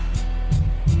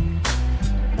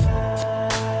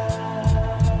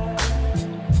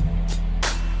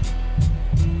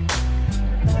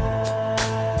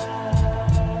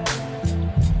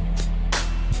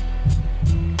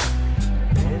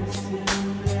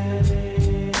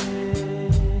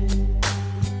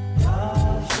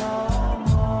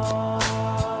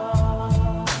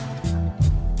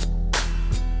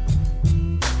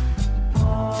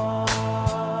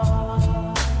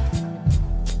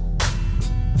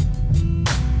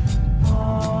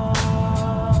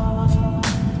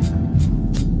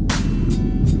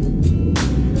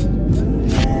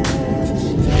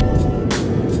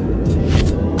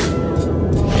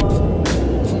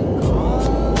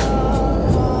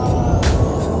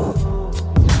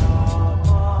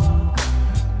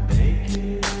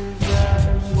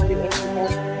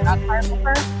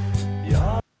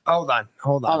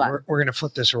 Hold on. We're going to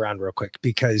flip this around real quick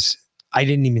because I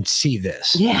didn't even see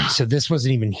this. Yeah. So this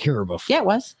wasn't even here before. Yeah, it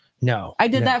was. No. I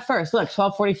did that first. Look,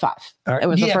 12:45. Right. It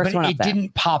was the first but one up it there.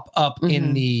 didn't pop up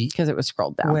in the... Because it was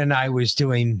scrolled down. When I was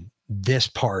doing this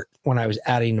part, when I was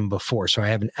adding them before. So I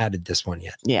haven't added this one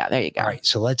yet. Yeah, there you go. All right,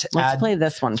 so let's play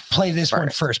this one. Play this one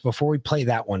first. Before we play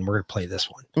that one, we're going to play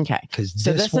this one. Okay. Because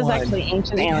this is actually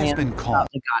Ancient Aliens about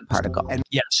the God particle. And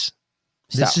yes.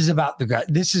 This is about the God.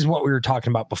 This is what we were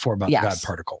talking about before about the God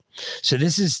particle. So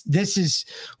this is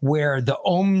where the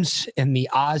ohms and the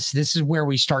ahs, this is where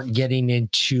we start getting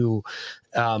into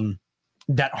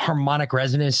that harmonic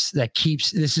resonance that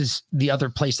keeps, this is the other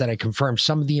place that I confirmed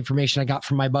some of the information I got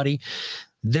from my buddy.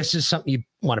 This is something you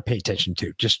want to pay attention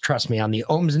to. Just trust me on the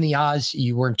ohms and the ahs.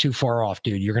 You weren't too far off,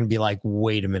 dude. You're going to be like,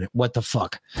 wait a minute, what the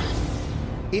fuck?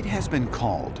 It has been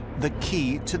called the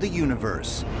key to the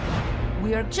universe.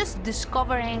 We are just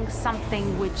discovering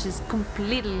something which is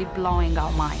completely blowing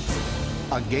our minds.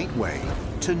 A gateway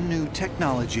to new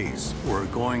technologies. We're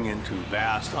going into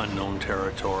vast unknown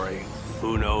territory.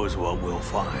 Who knows what we'll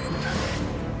find?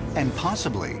 And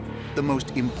possibly the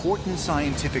most important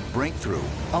scientific breakthrough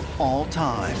of all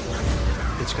time.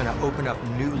 It's going to open up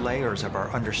new layers of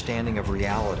our understanding of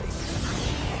reality.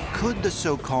 Could the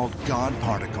so-called God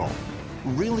particle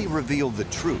really reveal the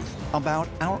truth about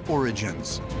our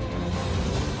origins?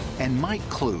 And might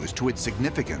clues to its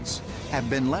significance have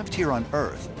been left here on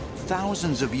Earth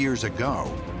thousands of years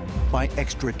ago by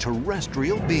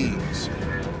extraterrestrial beings?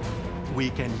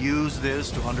 We can use this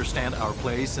to understand our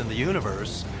place in the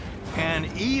universe and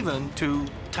even to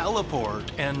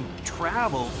teleport and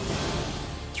travel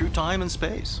through time and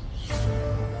space.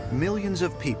 Millions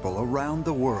of people around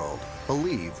the world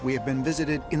believe we have been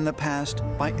visited in the past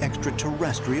by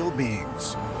extraterrestrial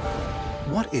beings.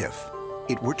 What if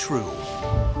it were true?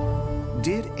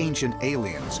 Did ancient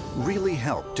aliens really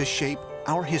help to shape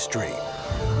our history?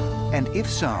 And if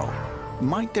so,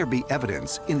 might there be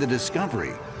evidence in the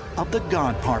discovery of the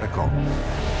God particle?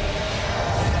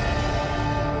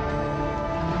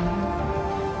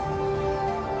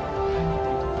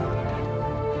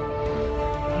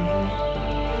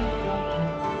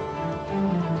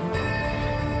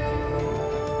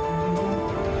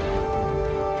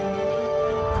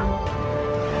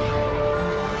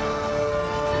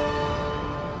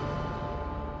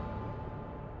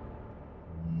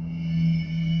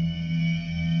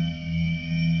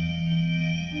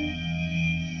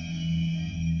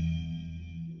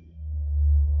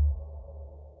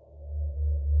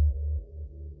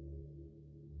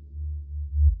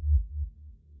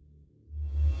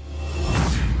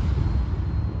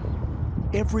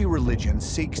 Every religion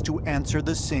seeks to answer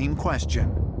the same question: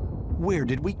 where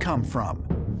did we come from?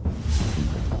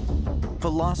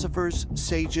 Philosophers,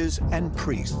 sages, and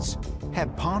priests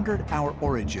have pondered our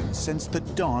origins since the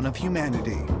dawn of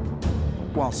humanity,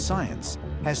 while science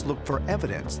has looked for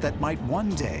evidence that might one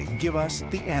day give us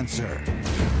the answer.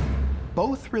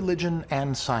 Both religion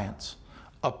and science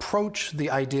approach the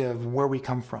idea of where we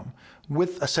come from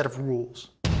with a set of rules.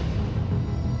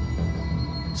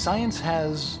 Science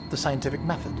has the scientific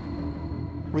method.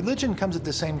 Religion comes at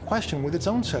the same question with its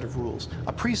own set of rules,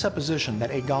 a presupposition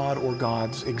that a god or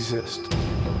gods exist.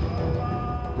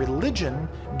 Religion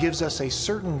gives us a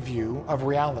certain view of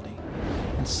reality,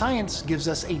 and science gives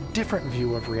us a different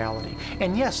view of reality.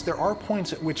 And yes, there are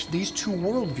points at which these two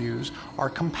worldviews are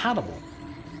compatible.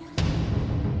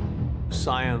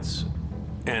 Science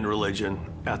and religion,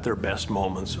 at their best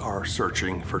moments, are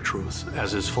searching for truth,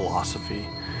 as is philosophy.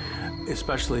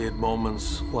 Especially at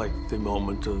moments like the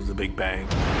moment of the Big Bang,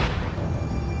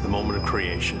 the moment of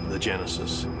creation, the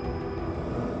Genesis.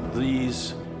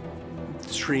 These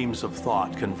streams of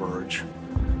thought converge.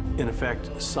 In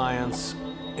effect, science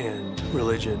and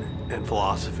religion and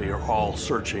philosophy are all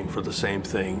searching for the same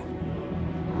thing.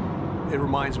 It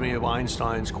reminds me of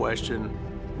Einstein's question,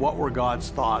 what were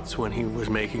God's thoughts when he was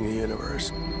making the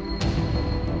universe?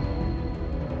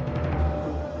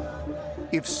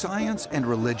 If science and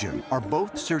religion are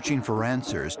both searching for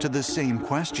answers to the same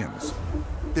questions,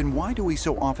 then why do we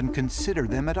so often consider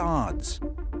them at odds?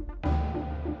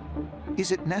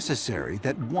 Is it necessary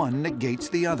that one negates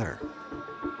the other?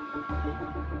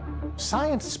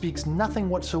 Science speaks nothing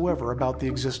whatsoever about the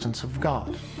existence of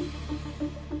God.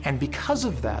 And because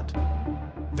of that,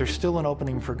 there's still an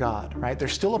opening for God, right?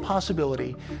 There's still a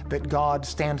possibility that God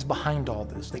stands behind all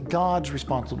this, that God's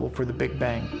responsible for the Big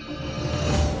Bang.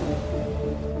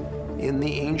 In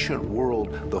the ancient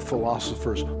world, the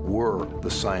philosophers were the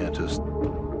scientists.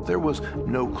 There was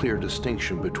no clear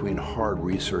distinction between hard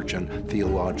research and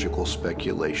theological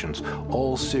speculations.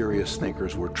 All serious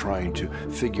thinkers were trying to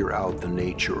figure out the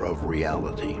nature of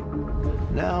reality.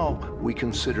 Now we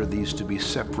consider these to be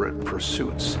separate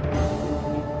pursuits.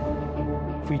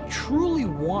 If we truly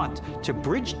want to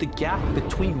bridge the gap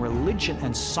between religion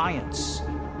and science,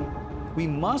 we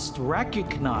must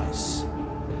recognize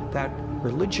that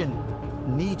religion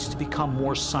needs to become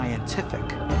more scientific.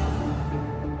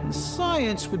 And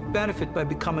science would benefit by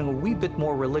becoming a wee bit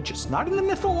more religious, not in the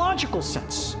mythological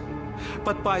sense,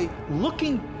 but by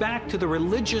looking back to the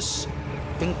religious,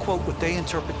 in quote, what they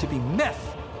interpret to be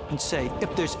myth, and say,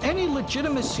 if there's any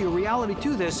legitimacy or reality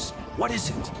to this, what is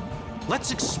it?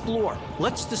 Let's explore,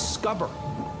 let's discover,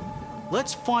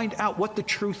 let's find out what the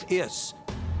truth is.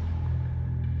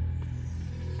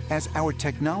 As our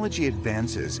technology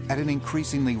advances at an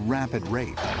increasingly rapid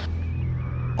rate,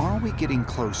 are we getting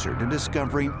closer to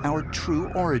discovering our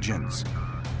true origins?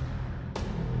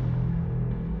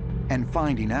 And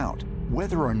finding out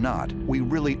whether or not we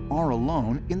really are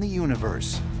alone in the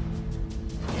universe?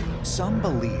 Some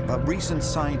believe a recent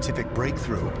scientific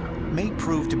breakthrough may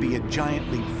prove to be a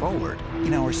giant leap forward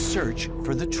in our search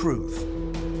for the truth.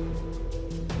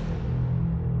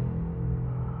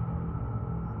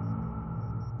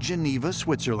 Geneva,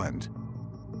 Switzerland.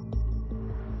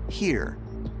 Here,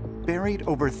 buried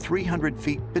over 300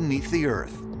 feet beneath the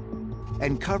Earth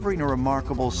and covering a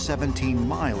remarkable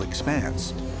 17-mile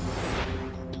expanse,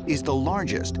 is the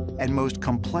largest and most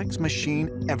complex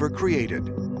machine ever created.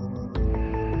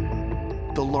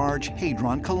 The Large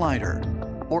Hadron Collider,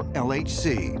 or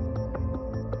LHC.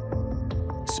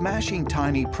 Smashing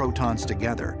tiny protons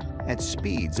together at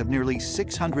speeds of nearly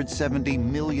 670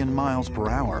 million miles per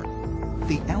hour,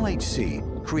 the LHC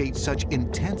creates such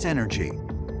intense energy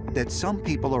that some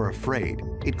people are afraid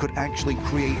it could actually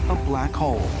create a black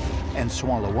hole and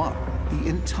swallow up the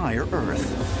entire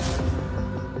Earth.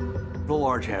 The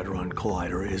Large Hadron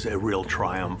Collider is a real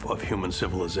triumph of human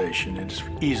civilization. It's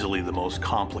easily the most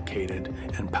complicated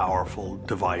and powerful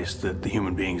device that the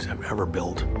human beings have ever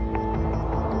built.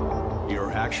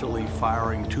 You're actually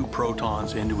firing two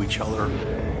protons into each other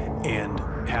and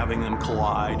having them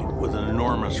collide with an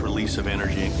enormous release of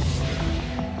energy,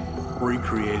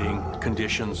 recreating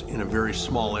conditions in a very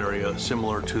small area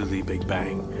similar to the Big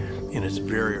Bang in its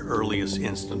very earliest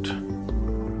instant.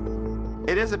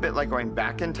 It is a bit like going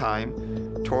back in time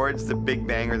towards the Big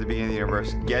Bang or the beginning of the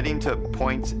universe, getting to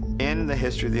points in the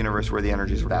history of the universe where the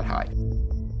energies were that high.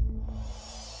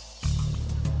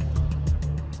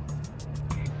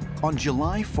 On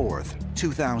July 4th,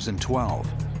 2012,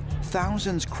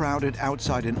 thousands crowded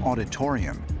outside an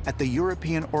auditorium at the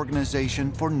European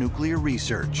Organization for Nuclear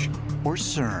Research, or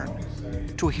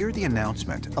CERN, to hear the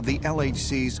announcement of the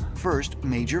LHC's first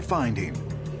major finding.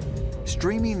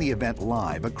 Streaming the event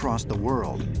live across the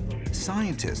world,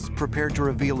 scientists prepared to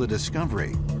reveal a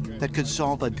discovery that could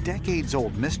solve a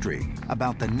decades-old mystery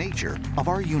about the nature of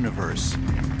our universe.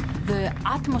 The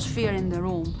atmosphere in the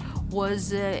room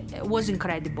was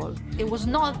incredible. It was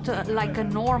not like a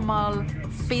normal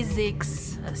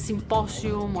physics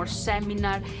symposium or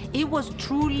seminar. It was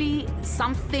truly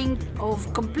something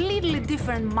of completely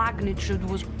different magnitude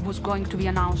was going to be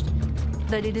announced.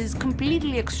 That it is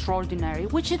completely extraordinary,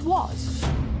 which it was.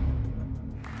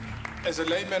 As a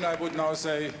layman, I would now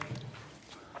say,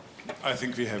 I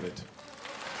think we have it.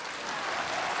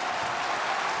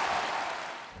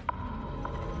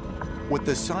 What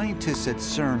the scientists at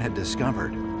CERN had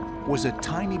discovered was a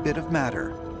tiny bit of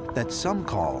matter that some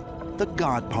call the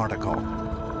God particle.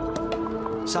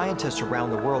 Scientists around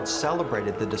the world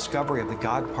celebrated the discovery of the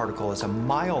God particle as a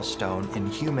milestone in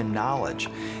human knowledge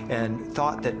and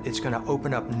thought that it's going to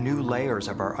open up new layers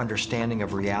of our understanding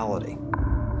of reality.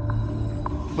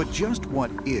 But just what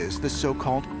is the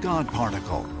so-called God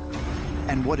particle?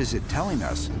 And what is it telling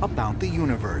us about the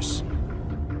universe?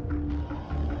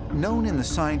 Known in the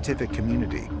scientific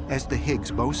community as the Higgs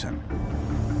boson,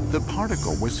 the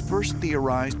particle was first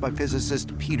theorized by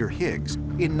physicist Peter Higgs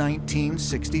in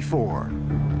 1964.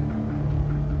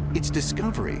 Its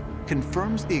discovery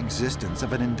confirms the existence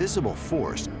of an invisible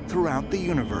force throughout the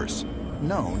universe,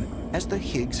 known as the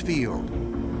Higgs field.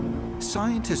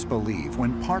 Scientists believe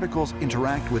when particles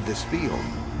interact with this field,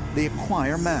 they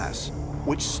acquire mass,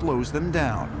 which slows them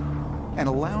down and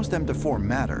allows them to form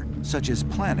matter, such as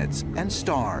planets and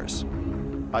stars.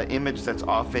 An image that's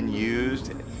often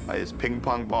used is ping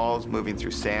pong balls moving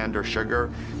through sand or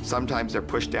sugar. Sometimes they're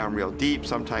pushed down real deep,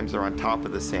 sometimes they're on top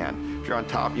of the sand. If you're on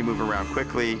top, you move around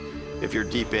quickly. If you're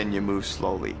deep in, you move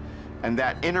slowly. And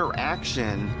that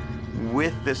interaction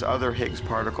with this other Higgs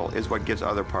particle is what gives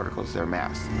other particles their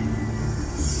mass.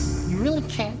 You really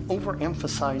can't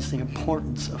overemphasize the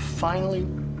importance of finally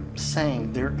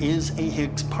saying there is a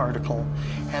Higgs particle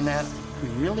and that we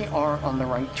really are on the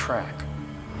right track.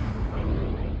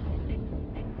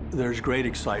 There's great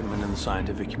excitement in the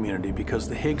scientific community because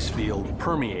the Higgs field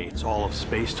permeates all of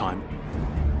space-time.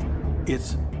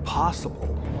 It's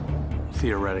possible,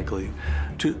 theoretically,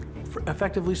 to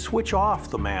effectively switch off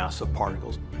the mass of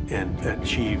particles and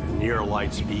achieve near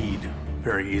light speed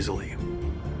very easily.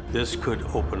 This could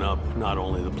open up not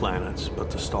only the planets, but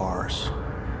the stars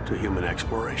to human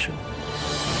exploration.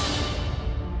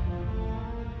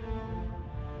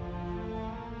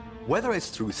 Whether it's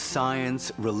through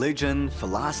science, religion,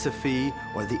 philosophy,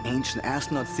 or the ancient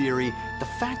astronaut theory, the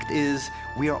fact is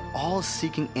we are all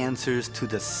seeking answers to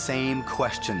the same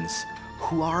questions.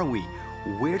 Who are we?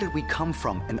 Where did we come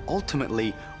from? And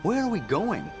ultimately, where are we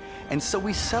going? And so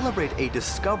we celebrate a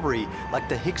discovery like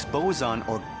the Higgs boson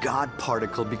or God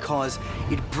particle because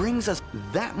it brings us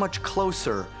that much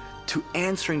closer to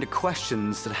answering the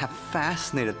questions that have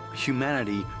fascinated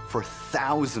humanity for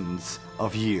thousands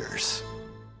of years.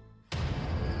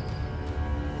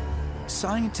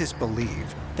 Scientists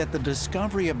believe that the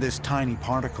discovery of this tiny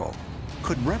particle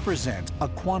could represent a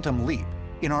quantum leap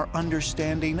in our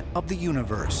understanding of the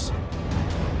universe.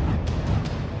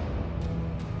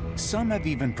 Some have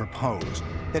even proposed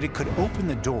that it could open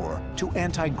the door to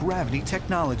anti-gravity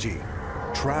technology,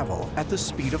 travel at the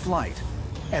speed of light,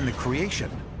 and the creation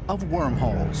of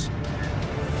wormholes.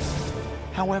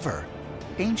 However,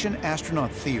 ancient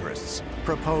astronaut theorists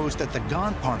propose that the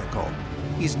God particle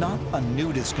is not a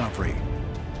new discovery,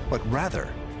 but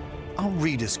rather a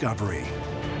rediscovery.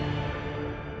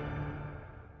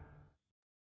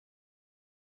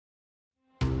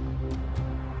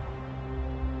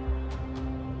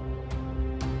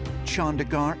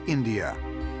 Chandigarh, India.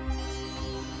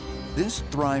 This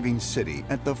thriving city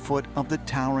at the foot of the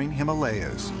towering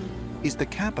Himalayas is the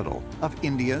capital of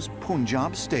India's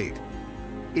Punjab state.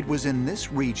 It was in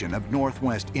this region of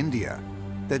northwest India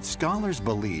that scholars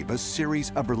believe a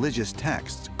series of religious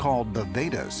texts called the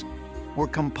Vedas were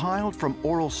compiled from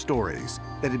oral stories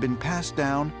that had been passed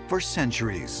down for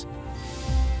centuries.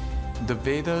 The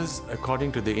Vedas,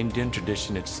 according to the Indian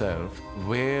tradition itself,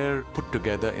 were put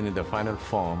together in the final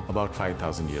form about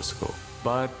 5,000 years ago.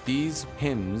 But these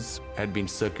hymns had been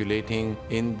circulating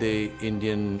in the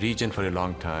Indian region for a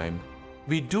long time.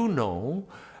 We do know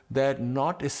that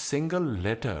not a single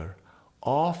letter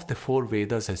of the four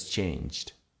Vedas has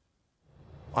changed,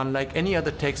 unlike any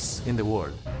other texts in the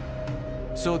world.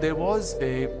 So there was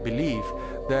a belief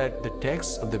that the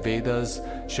texts of the Vedas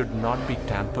should not be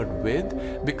tampered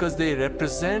with because they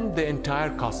represent the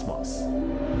entire cosmos.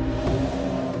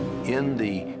 In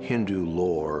the Hindu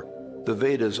lore, the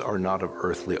Vedas are not of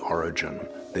earthly origin.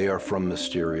 They are from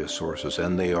mysterious sources,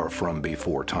 and they are from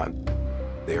before time.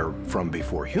 They are from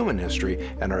before human history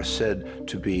and are said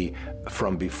to be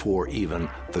from before even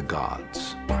the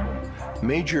gods.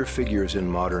 Major figures in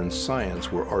modern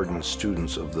science were ardent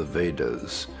students of the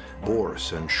Vedas.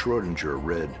 Bose and Schrödinger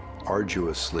read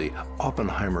arduously.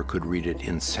 Oppenheimer could read it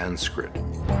in Sanskrit.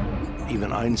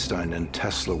 Even Einstein and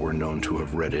Tesla were known to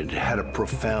have read it. It had a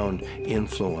profound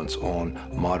influence on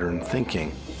modern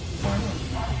thinking.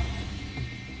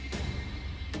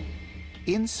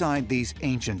 Inside these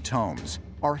ancient tomes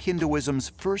are Hinduism's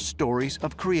first stories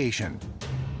of creation.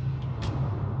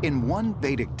 In one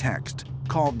Vedic text,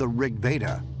 called the Rig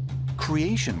Veda,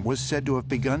 creation was said to have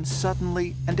begun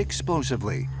suddenly and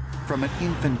explosively from an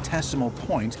infinitesimal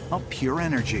point of pure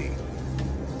energy.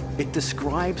 It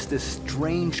describes this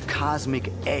strange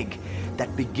cosmic egg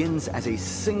that begins as a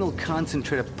single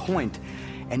concentrated point,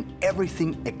 and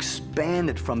everything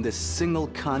expanded from this single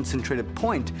concentrated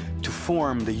point to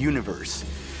form the universe.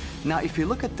 Now, if you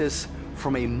look at this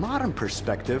from a modern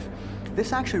perspective,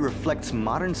 this actually reflects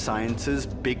modern science's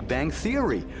Big Bang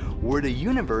theory, where the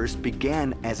universe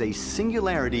began as a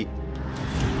singularity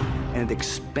and it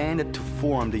expanded to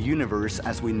form the universe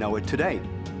as we know it today.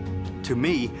 To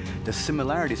me, the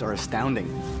similarities are astounding.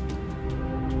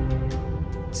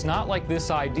 It's not like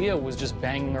this idea was just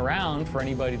banging around for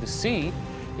anybody to see.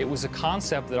 It was a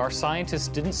concept that our scientists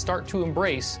didn't start to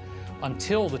embrace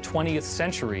until the 20th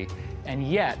century, and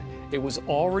yet it was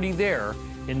already there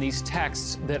in these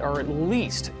texts that are at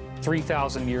least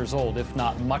 3,000 years old, if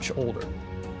not much older.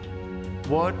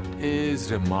 What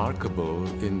is remarkable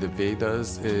in the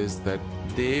Vedas is that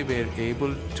they were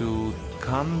able to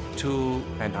come to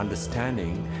an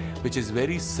understanding which is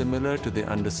very similar to the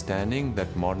understanding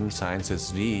that modern science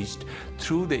has reached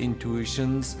through the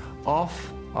intuitions of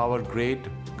our great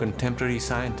contemporary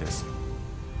scientists.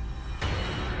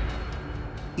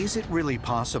 Is it really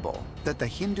possible that the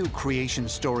Hindu creation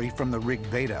story from the Rig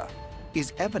Veda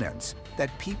is evidence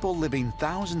that people living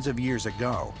thousands of years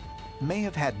ago may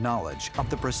have had knowledge of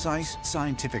the precise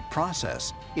scientific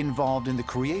process involved in the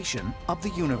creation of the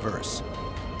universe?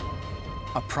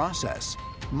 A process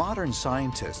modern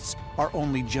scientists are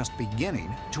only just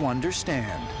beginning to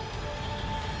understand.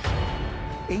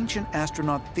 Ancient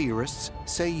astronaut theorists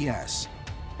say yes,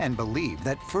 and believe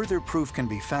that further proof can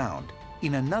be found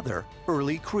in another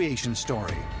early creation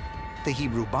story, the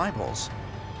Hebrew Bible's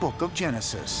Book of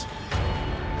Genesis.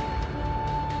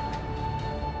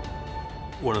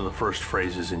 One of the first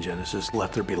phrases in Genesis,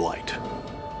 let there be light.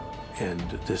 And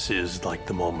this is like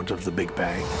the moment of the Big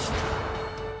Bang.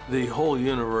 The whole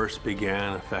universe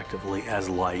began effectively as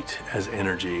light, as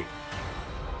energy.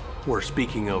 We're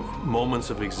speaking of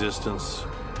moments of existence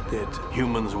that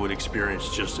humans would experience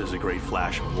just as a great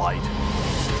flash of light.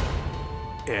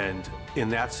 And in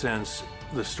that sense,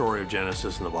 the story of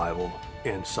Genesis and the Bible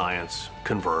and science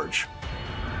converge.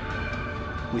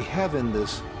 We have in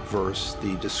this verse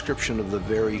the description of the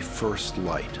very first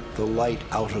light, the light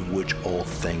out of which all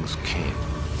things came,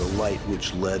 the light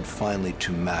which led finally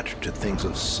to matter, to things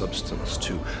of substance,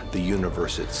 to the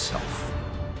universe itself.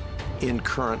 In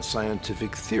current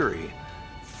scientific theory,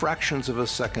 fractions of a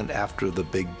second after the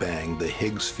Big Bang, the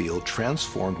Higgs field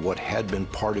transformed what had been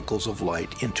particles of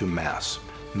light into mass,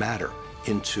 matter,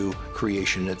 into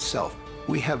creation itself.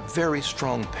 We have very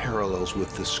strong parallels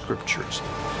with the scriptures.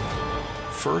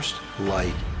 First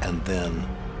light and then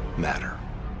matter.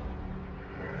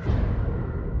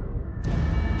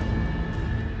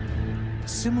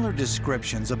 Similar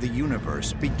descriptions of the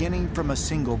universe beginning from a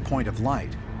single point of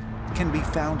light can be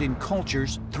found in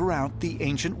cultures throughout the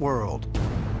ancient world,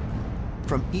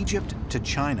 from Egypt to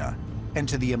China and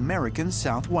to the American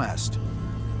Southwest.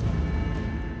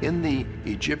 In the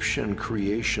Egyptian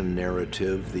creation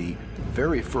narrative, the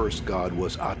very first god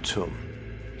was Atum.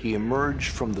 He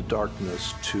emerged from the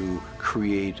darkness to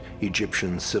create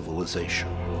Egyptian civilization.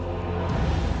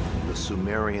 The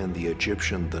Sumerian, the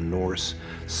Egyptian, the Norse,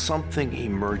 something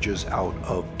emerges out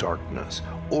of darkness.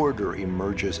 Order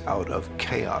emerges out of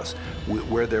chaos.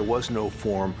 Where there was no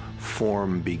form,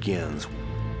 form begins.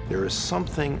 There is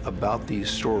something about these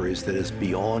stories that is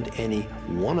beyond any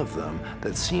one of them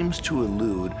that seems to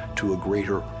allude to a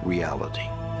greater reality.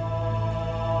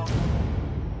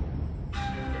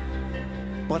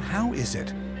 But how is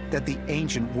it that the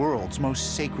ancient world's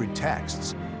most sacred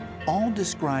texts all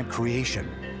describe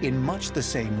creation in much the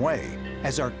same way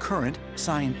as our current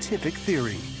scientific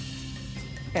theory?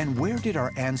 And where did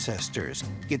our ancestors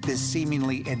get this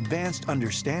seemingly advanced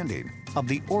understanding of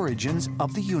the origins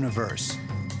of the universe?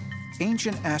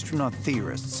 Ancient astronaut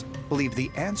theorists believe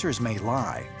the answers may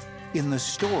lie in the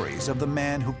stories of the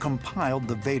man who compiled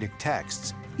the Vedic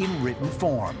texts in written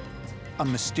form, a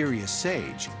mysterious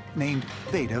sage named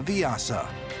Veda Vyasa.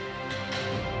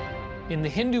 In the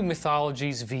Hindu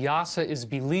mythologies, Vyasa is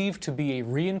believed to be a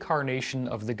reincarnation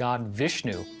of the god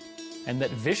Vishnu, and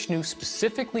that Vishnu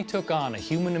specifically took on a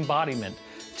human embodiment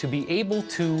to be able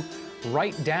to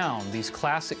write down these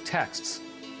classic texts.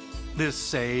 This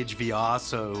sage,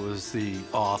 Vyasa, was the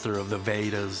author of the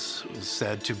Vedas, is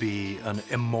said to be an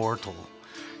immortal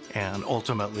and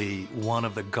ultimately one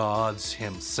of the gods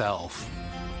himself.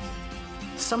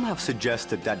 Some have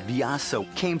suggested that Vyasa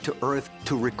came to Earth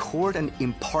to record and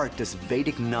impart this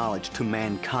Vedic knowledge to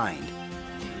mankind.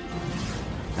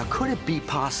 Now, could it be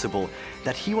possible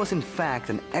that he was in fact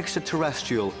an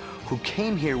extraterrestrial who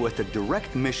came here with a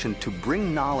direct mission to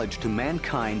bring knowledge to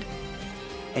mankind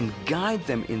and guide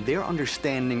them in their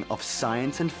understanding of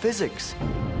science and physics?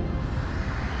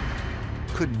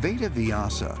 Could Veda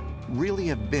Vyasa really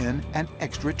have been an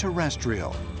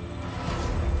extraterrestrial?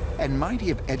 And might he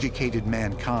have educated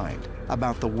mankind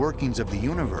about the workings of the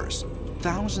universe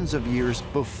thousands of years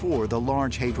before the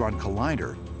Large Hadron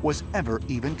Collider was ever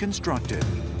even constructed?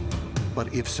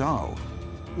 But if so,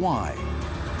 why?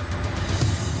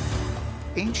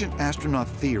 Ancient astronaut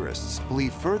theorists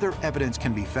believe further evidence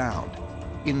can be found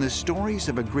in the stories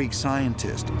of a Greek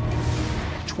scientist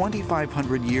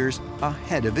 2,500 years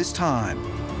ahead of his time.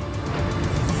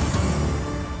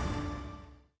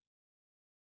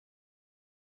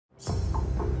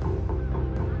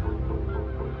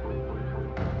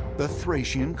 The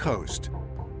Thracian coast,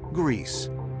 Greece.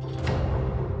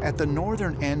 At the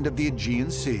northern end of the Aegean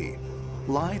Sea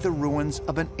lie the ruins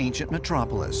of an ancient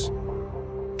metropolis.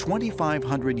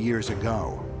 2,500 years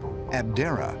ago,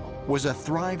 Abdera was a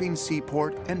thriving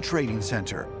seaport and trading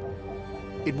center.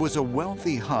 It was a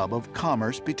wealthy hub of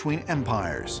commerce between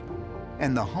empires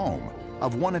and the home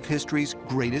of one of history's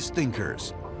greatest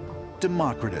thinkers,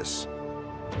 Democritus.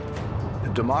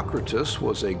 Democritus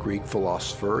was a Greek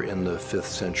philosopher in the 5th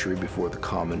century before the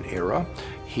Common Era.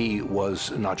 He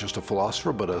was not just a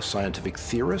philosopher, but a scientific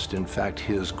theorist. In fact,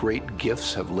 his great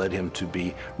gifts have led him to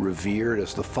be revered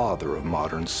as the father of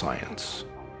modern science.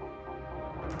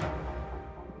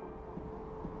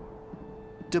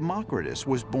 Democritus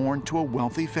was born to a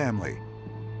wealthy family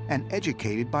and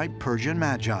educated by Persian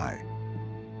magi,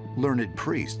 learned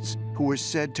priests who were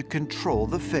said to control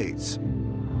the fates.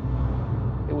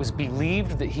 It was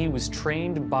believed that he was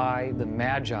trained by the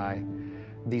Magi,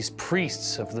 these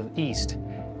priests of the East,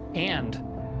 and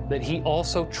that he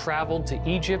also traveled to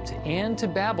Egypt and to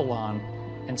Babylon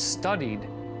and studied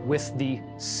with the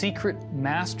secret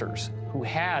masters who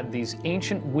had these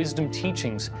ancient wisdom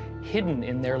teachings hidden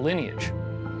in their lineage.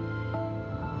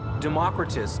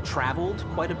 Democritus traveled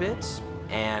quite a bit,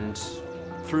 and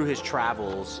through his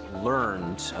travels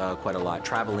learned quite a lot,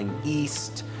 traveling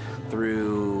east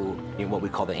through what we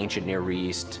call the ancient Near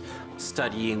East,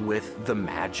 studying with the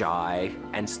Magi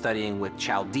and studying with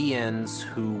Chaldeans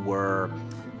who were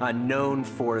known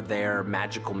for their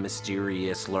magical,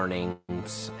 mysterious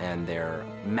learnings and their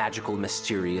magical,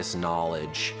 mysterious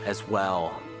knowledge as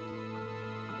well.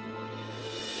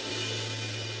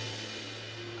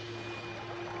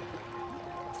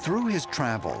 Through his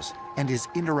travels and his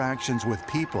interactions with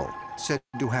people said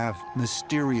to have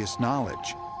mysterious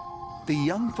knowledge, the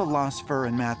young philosopher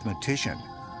and mathematician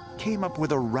came up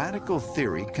with a radical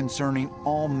theory concerning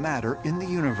all matter in the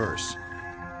universe.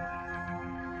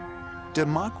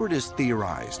 Democritus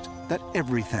theorized that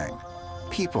everything,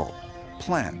 people,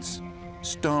 plants,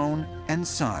 stone, and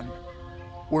sun,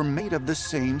 were made of the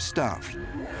same stuff,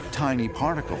 tiny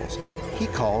particles he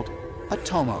called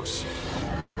atomos.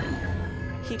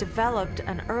 He developed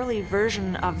an early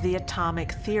version of the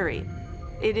atomic theory.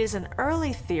 It is an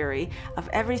early theory of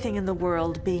everything in the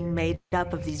world being made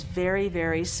up of these very,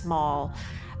 very small,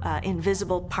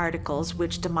 invisible particles,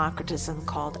 which Democritus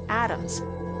called atoms.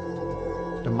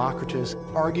 Democritus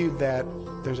argued that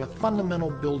there's a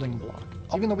fundamental building block.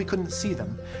 Even though we couldn't see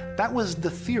them, that was the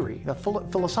theory, the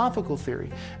philosophical theory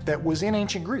that was in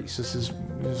ancient Greece. This is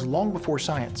long before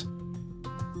science.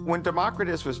 When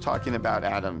Democritus was talking about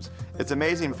atoms, it's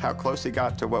amazing how close he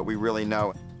got to what we really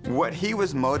know. What he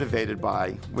was motivated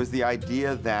by was the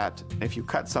idea that if you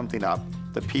cut something up,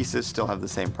 the pieces still have the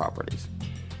same properties.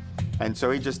 And so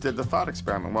he just did the thought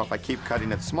experiment. Well, if I keep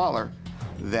cutting it smaller,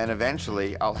 then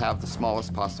eventually I'll have the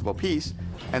smallest possible piece,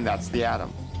 and that's the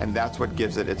atom. And that's what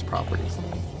gives it its properties.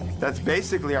 That's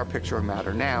basically our picture of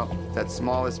matter now. That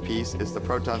smallest piece is the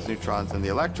protons, neutrons, and the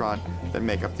electron that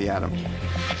make up the atom.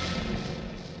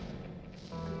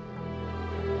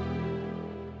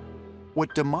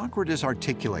 What Democritus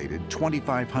articulated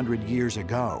 2,500 years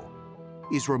ago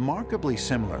is remarkably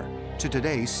similar to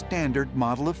today's standard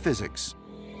model of physics,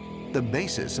 the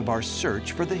basis of our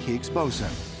search for the Higgs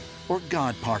boson, or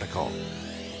God particle.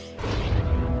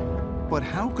 But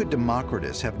how could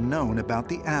Democritus have known about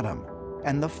the atom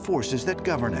and the forces that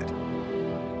govern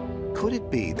it? Could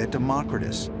it be that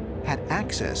Democritus had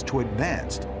access to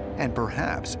advanced and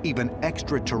perhaps even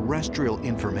extraterrestrial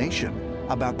information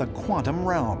about the quantum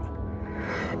realm?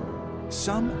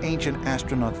 Some ancient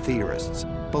astronaut theorists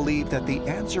believe that the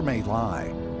answer may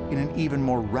lie in an even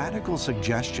more radical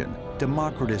suggestion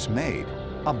Democritus made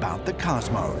about the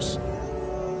cosmos.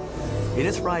 In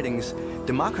his writings,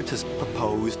 Democritus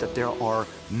proposed that there are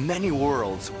many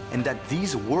worlds and that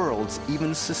these worlds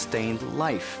even sustained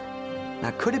life.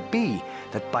 Now, could it be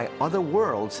that by other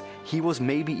worlds, he was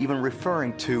maybe even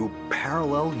referring to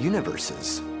parallel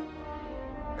universes?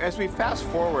 As we fast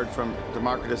forward from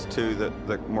Democritus to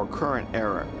the more current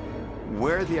era,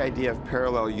 where the idea of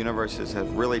parallel universes has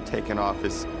really taken off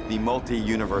is the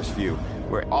multi-universe view,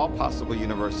 where all possible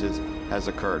universes has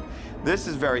occurred. This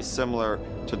is very similar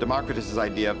to Democritus's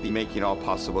idea of making all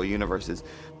possible universes,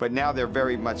 but now they're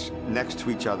very much next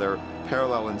to each other,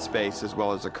 parallel in space as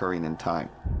well as occurring in time.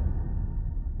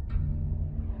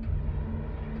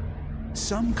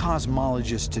 Some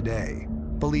cosmologists today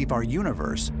believe our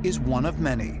universe is one of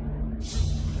many,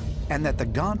 and that the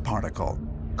God particle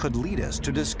could lead us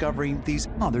to discovering these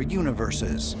other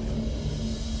universes.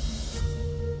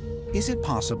 Is it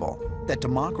possible that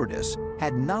Democritus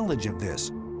had knowledge of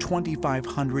this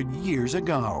 2,500 years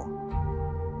ago?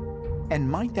 And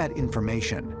might that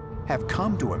information have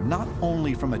come to him not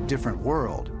only from a different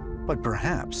world, but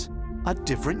perhaps a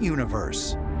different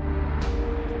universe?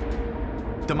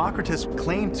 Democritus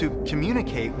claimed to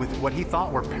communicate with what he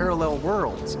thought were parallel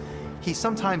worlds. He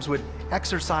sometimes would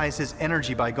exercise his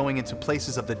energy by going into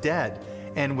places of the dead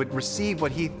and would receive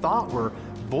what he thought were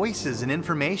voices and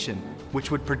information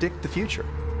which would predict the future.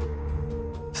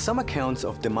 Some accounts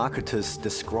of Democritus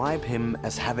describe him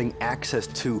as having access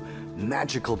to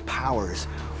magical powers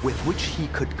with which he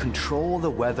could control the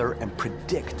weather and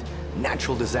predict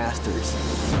natural disasters.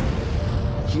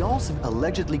 He also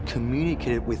allegedly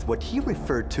communicated with what he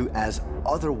referred to as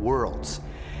other worlds,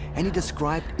 and he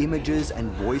described images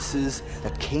and voices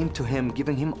that came to him,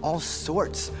 giving him all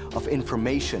sorts of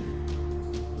information.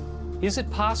 Is it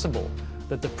possible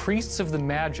that the priests of the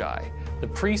Magi, the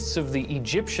priests of the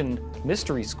Egyptian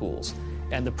mystery schools,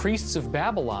 and the priests of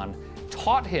Babylon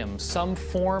taught him some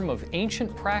form of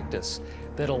ancient practice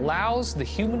that allows the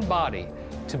human body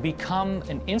to become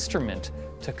an instrument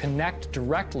to connect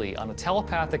directly on a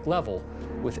telepathic level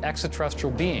with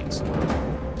extraterrestrial beings?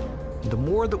 The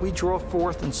more that we draw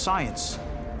forth in science,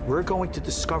 we're going to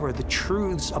discover the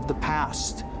truths of the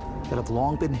past that have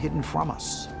long been hidden from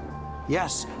us.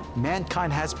 Yes,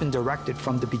 mankind has been directed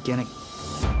from the beginning.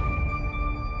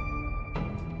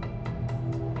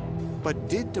 But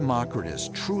did Democritus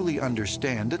truly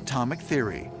understand atomic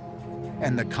theory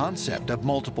and the concept of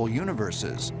multiple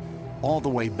universes all the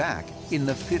way back in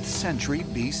the 5th century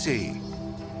BC?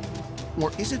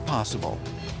 Or is it possible,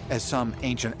 as some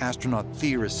ancient astronaut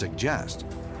theorists suggest,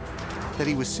 that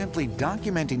he was simply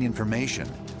documenting information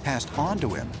passed on to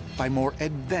him by more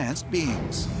advanced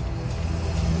beings?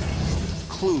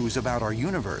 Clues about our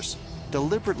universe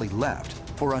deliberately left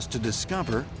for us to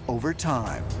discover over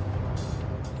time.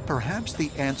 Perhaps the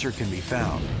answer can be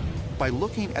found by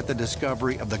looking at the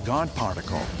discovery of the God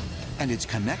particle and its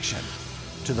connection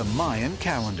to the Mayan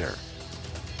calendar.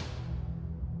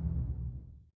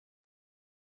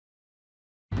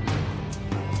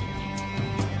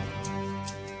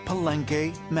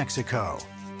 Palenque, Mexico.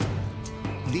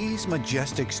 These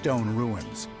majestic stone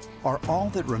ruins are all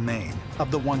that remain of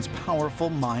the once powerful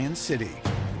Mayan city.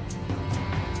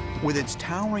 With its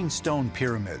towering stone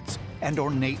pyramids and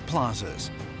ornate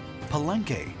plazas,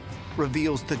 Palenque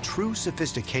reveals the true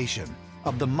sophistication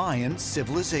of the Mayan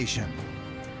civilization.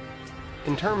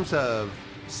 In terms of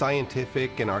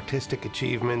scientific and artistic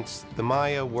achievements, the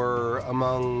Maya were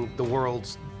among the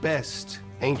world's best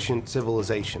ancient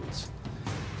civilizations.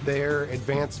 Their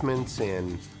advancements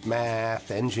in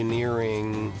math,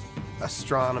 engineering,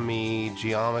 astronomy,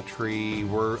 geometry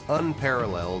were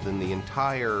unparalleled in the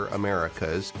entire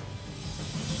Americas.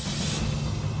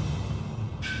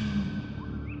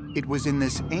 It was in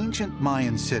this ancient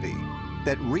Mayan city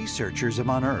that researchers have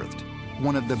unearthed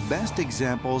one of the best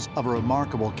examples of a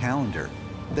remarkable calendar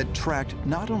that tracked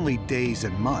not only days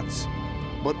and months,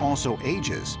 but also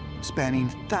ages spanning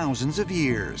thousands of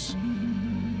years.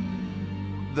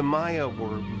 The Maya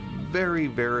were very,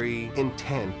 very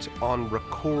intent on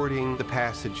recording the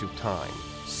passage of time.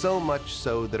 So much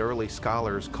so that early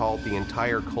scholars called the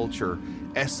entire culture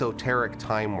esoteric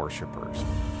time worshippers.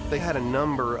 They had a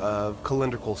number of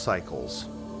calendrical cycles.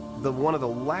 One of the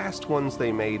last ones they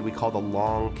made we call the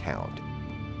long count.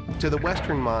 To the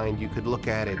Western mind, you could look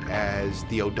at it as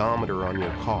the odometer on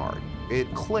your car.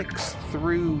 It clicks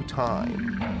through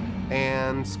time.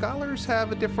 And scholars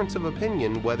have a difference of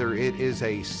opinion whether it is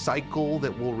a cycle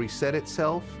that will reset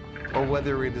itself or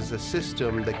whether it is a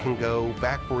system that can go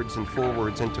backwards and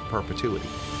forwards into perpetuity.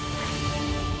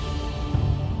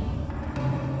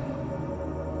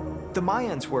 The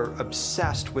Mayans were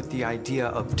obsessed with the idea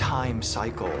of time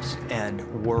cycles and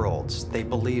worlds. They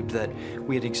believed that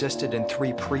we had existed in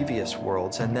 3 previous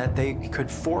worlds and that they could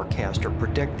forecast or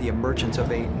predict the emergence of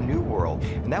a new world.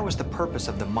 And that was the purpose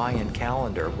of the Mayan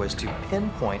calendar, was to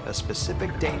pinpoint a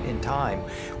specific date in time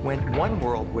when one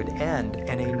world would end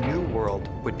and a new world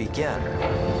would begin.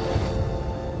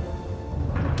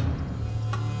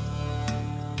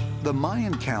 The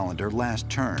Mayan calendar last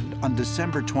turned on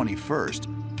December 21st,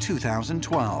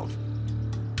 2012.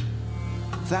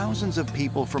 Thousands of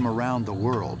people from around the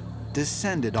world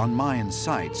descended on Mayan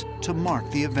sites to mark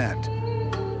the event.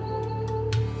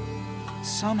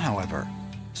 Some, however,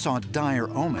 saw dire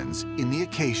omens in the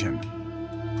occasion.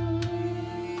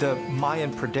 The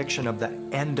Mayan prediction of the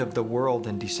end of the world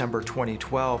in December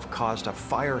 2012 caused a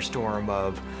firestorm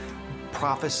of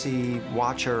prophecy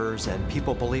watchers and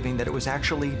people believing that it was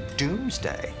actually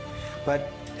doomsday.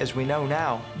 But as we know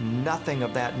now, nothing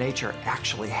of that nature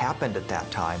actually happened at that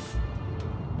time.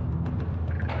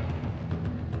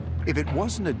 If it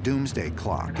wasn't a doomsday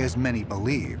clock, as many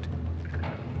believed,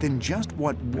 then just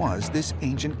what was this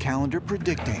ancient calendar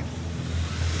predicting?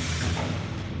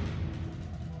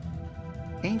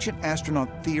 Ancient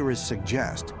astronaut theorists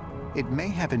suggest it may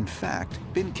have in fact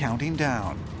been counting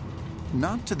down,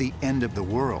 not to the end of the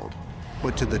world,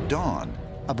 but to the dawn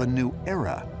of a new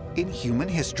era in human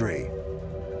history.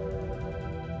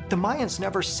 The Mayans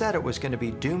never said it was going to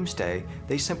be doomsday.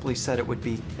 They simply said it would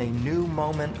be a new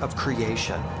moment of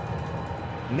creation.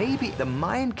 Maybe the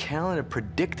Mayan calendar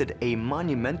predicted a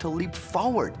monumental leap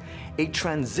forward, a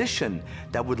transition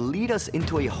that would lead us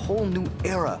into a whole new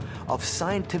era of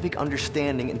scientific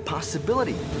understanding and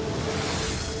possibility.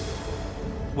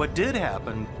 What did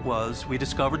happen was we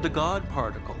discovered the God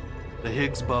particle, the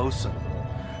Higgs boson.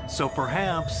 So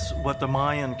perhaps what the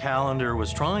Mayan calendar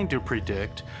was trying to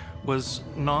predict was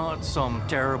not some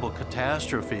terrible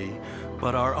catastrophe,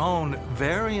 but our own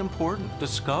very important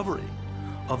discovery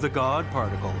of the God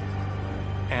particle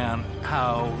and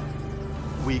how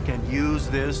we can use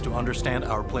this to understand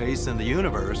our place in the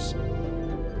universe.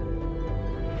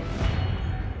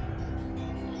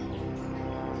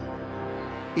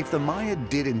 If the Maya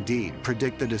did indeed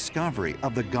predict the discovery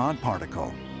of the God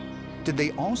particle, did they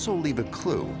also leave a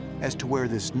clue as to where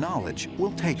this knowledge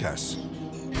will take us?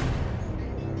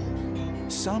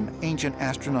 Some ancient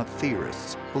astronaut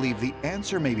theorists believe the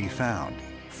answer may be found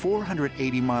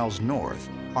 480 miles north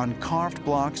on carved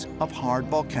blocks of hard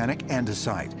volcanic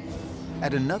andesite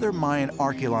at another Mayan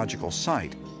archaeological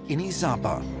site in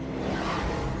Izapa.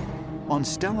 On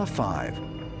Stela 5,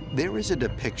 there is a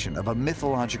depiction of a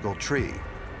mythological tree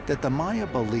that the Maya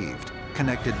believed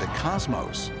connected the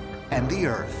cosmos and the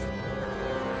Earth.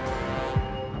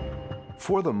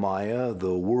 For the Maya,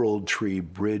 the world tree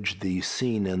bridged the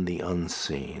seen and the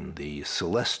unseen, the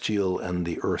celestial and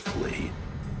the earthly.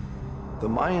 The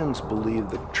Mayans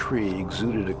believed the tree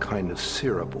exuded a kind of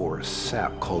syrup or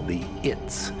sap called the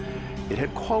its. It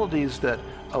had qualities that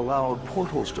allowed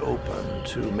portals to open,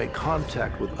 to make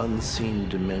contact with unseen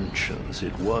dimensions.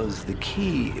 It was the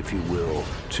key, if you will,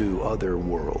 to other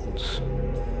worlds.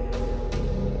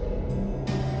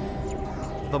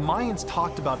 The Mayans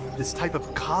talked about this type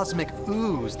of cosmic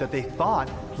ooze that they thought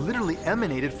literally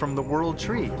emanated from the world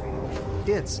tree.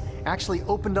 It's actually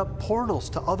opened up portals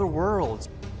to other worlds.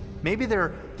 Maybe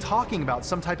they're talking about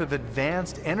some type of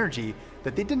advanced energy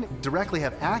that they didn't directly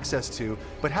have access to,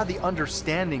 but had the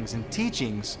understandings and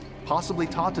teachings possibly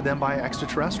taught to them by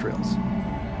extraterrestrials.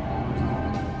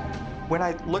 When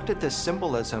I looked at this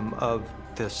symbolism of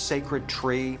the sacred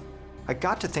tree, I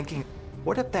got to thinking,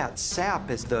 what if that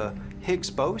sap is the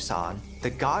Higgs boson, the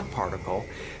God particle,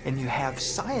 and you have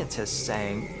scientists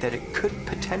saying that it could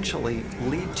potentially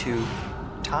lead to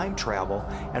time travel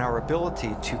and our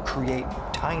ability to create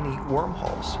tiny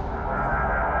wormholes.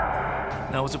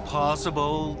 Now, is it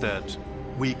possible that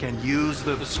we can use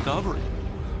the discovery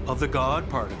of the God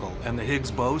particle and the Higgs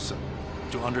boson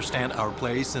to understand our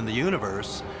place in the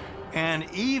universe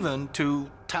and even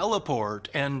to teleport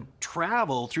and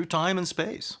travel through time and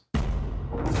space?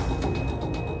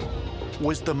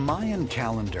 Was the Mayan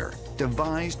calendar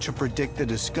devised to predict the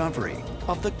discovery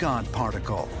of the God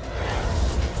particle?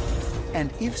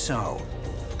 And if so,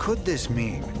 could this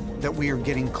mean that we are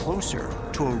getting closer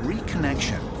to a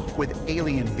reconnection with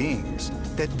alien beings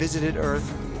that visited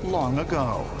Earth long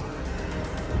ago?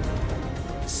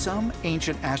 Some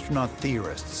ancient astronaut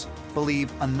theorists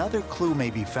believe another clue may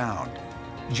be found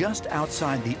just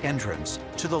outside the entrance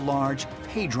to the Large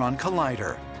Hadron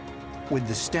Collider, with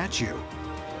the statue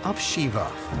of Shiva.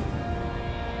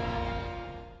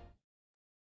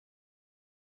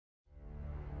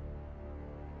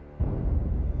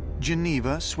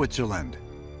 Geneva, Switzerland.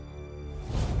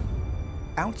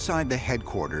 Outside the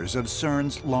headquarters of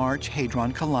CERN's Large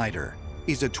Hadron Collider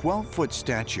is a 12-foot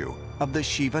statue of the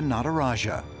Shiva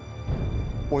Nataraja,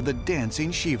 or the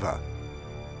Dancing Shiva,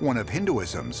 one of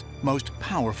Hinduism's most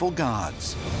powerful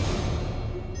gods.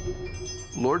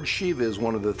 Lord Shiva is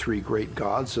one of the three great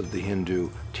gods of the Hindu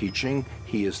teaching.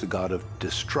 He is the god of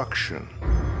destruction.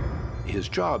 His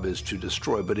job is to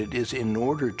destroy, but it is in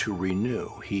order to renew.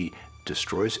 He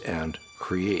destroys and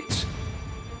creates.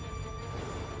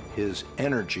 His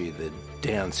energy, the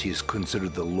dance, he's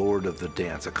considered the lord of the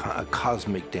dance, a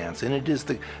cosmic dance, and it is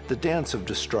the dance of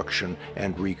destruction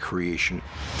and recreation.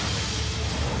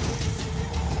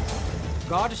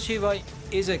 God Shiva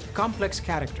is a complex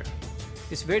character.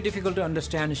 It's very difficult to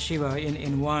understand Shiva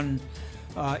in one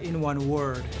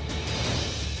word,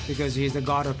 because he's the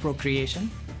god of procreation,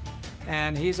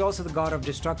 and he's also the god of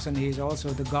destruction. He's also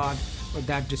the god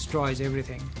that destroys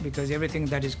everything, because everything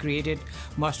that is created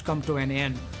must come to an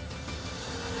end.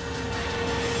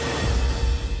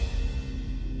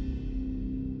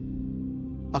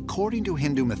 According to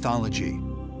Hindu mythology,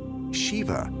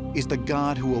 Shiva is the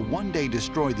god who will one day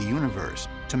destroy the universe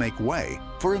to make way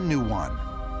for a new one.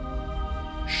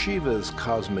 Shiva's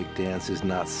cosmic dance is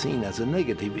not seen as a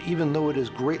negative, even though it is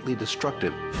greatly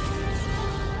destructive.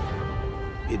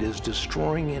 It is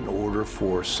destroying in order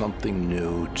for something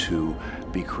new to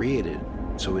be created.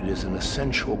 So it is an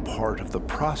essential part of the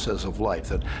process of life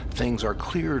that things are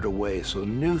cleared away so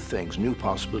new things, new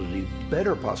possibilities,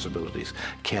 better possibilities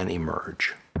can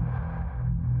emerge.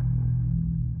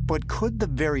 But could the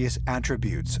various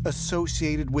attributes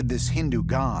associated with this Hindu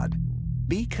god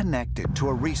be connected to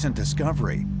a recent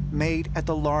discovery made at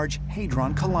the Large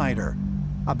Hadron Collider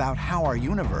about how our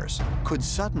universe could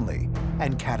suddenly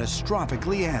and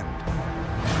catastrophically end?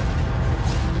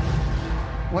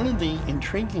 One of the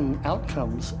intriguing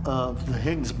outcomes of the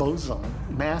Higgs boson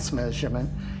mass measurement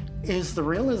is the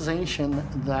realization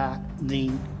that the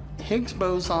Higgs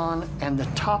boson and the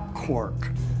top quark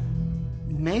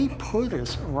may put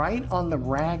us right on the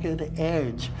ragged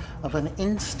edge of an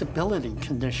instability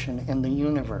condition in the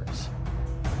universe.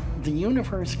 The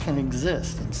universe can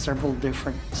exist in several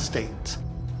different states.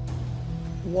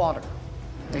 Water.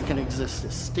 It can exist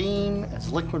as steam,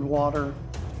 as liquid water,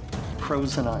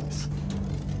 frozen ice.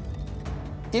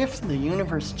 If the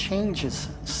universe changes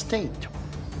state,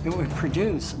 it would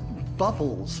produce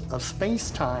bubbles of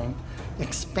space-time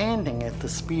expanding at the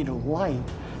speed of light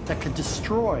that could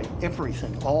destroy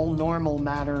everything, all normal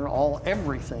matter, all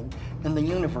everything in the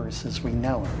universe as we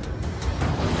know it.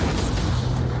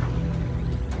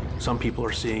 Some people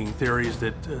are seeing theories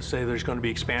that say there's going to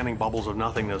be expanding bubbles of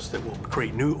nothingness that will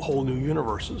create whole new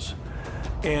universes.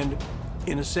 And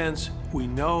in a sense, we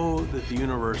know that the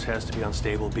universe has to be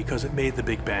unstable because it made the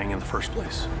Big Bang in the first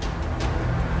place.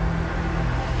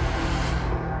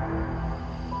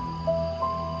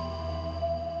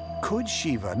 Could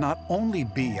Shiva not only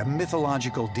be a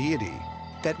mythological deity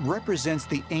that represents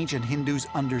the ancient Hindus'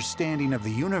 understanding of the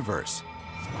universe,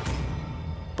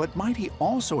 but might he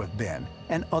also have been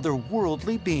an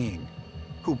otherworldly being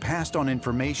who passed on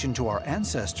information to our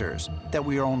ancestors that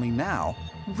we are only now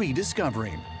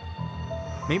rediscovering?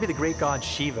 Maybe the great god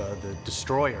Shiva, the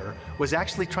destroyer, was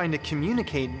actually trying to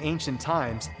communicate in ancient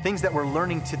times things that we're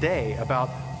learning today about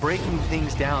breaking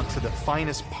things down to the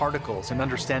finest particles and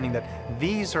understanding that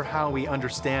these are how we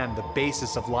understand the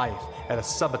basis of life at a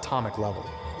subatomic level.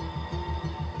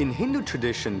 In Hindu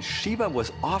tradition, Shiva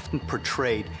was often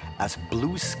portrayed as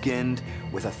blue-skinned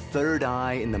with a third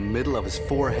eye in the middle of his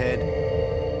forehead.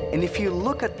 And if you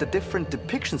look at the different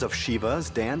depictions of Shiva's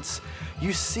dance,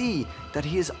 you see that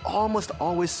he is almost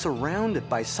always surrounded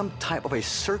by some type of a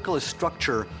circular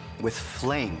structure with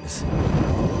flames.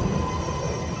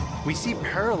 We see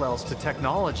parallels to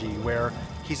technology where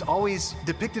he's always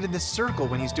depicted in this circle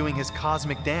when he's doing his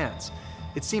cosmic dance.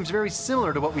 It seems very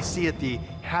similar to what we see at the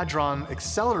Hadron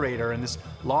Accelerator and this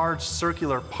large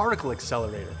circular particle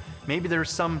accelerator. Maybe there's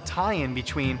some tie-in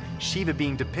between Shiva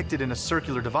being depicted in a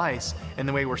circular device and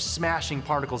the way we're smashing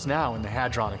particles now in the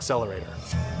Hadron Accelerator.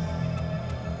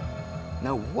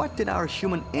 Now, what did our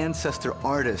human ancestor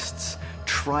artists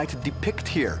try to depict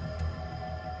here?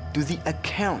 Do the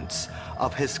accounts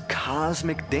of his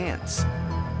cosmic dance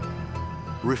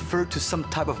refer to some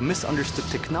type of misunderstood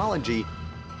technology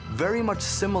very much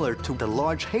similar to the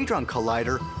Large Hadron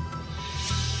Collider?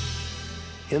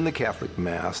 In the Catholic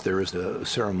Mass, there is a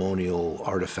ceremonial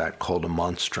artifact called a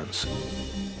monstrance.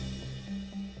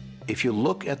 If you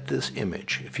look at this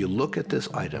image, if you look at this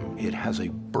item, it has a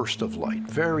burst of light,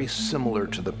 very similar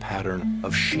to the pattern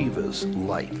of Shiva's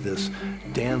light, this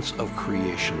dance of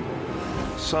creation.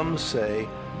 Some say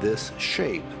this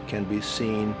shape can be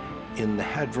seen in the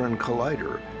Hadron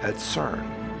Collider at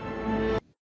CERN.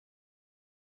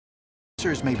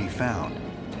 Answers may be found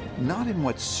not in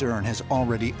what CERN has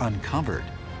already uncovered,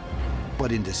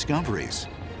 but in discoveries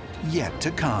yet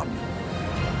to come.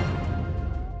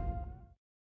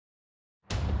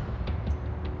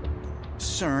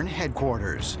 CERN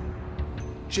headquarters,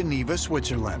 Geneva,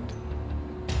 Switzerland.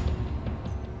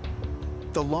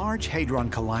 The Large Hadron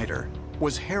Collider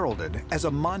was heralded as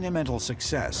a monumental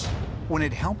success when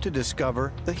it helped to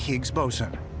discover the Higgs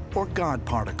boson, or God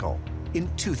particle, in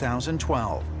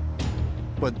 2012.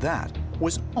 But that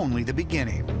was only the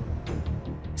beginning.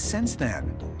 Since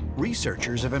then,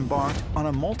 researchers have embarked on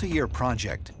a multi-year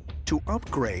project to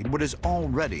upgrade what is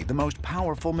already the most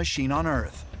powerful machine on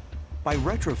Earth by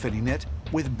retrofitting it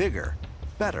with bigger,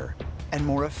 better, and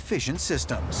more efficient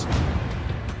systems.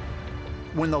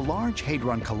 When the Large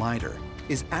Hadron Collider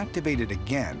is activated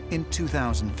again in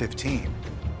 2015,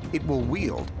 it will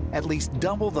wield at least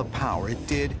double the power it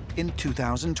did in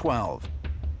 2012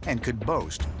 and could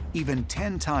boast even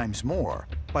 10 times more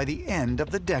by the end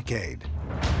of the decade.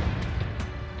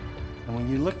 And when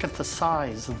you look at the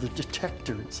size of the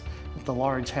detectors at the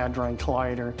Large Hadron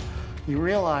Collider, you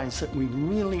realize that we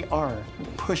really are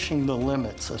pushing the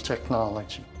limits of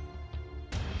technology.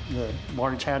 The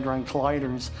Large Hadron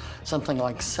Collider is something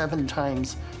like 7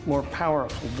 times more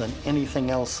powerful than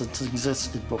anything else that's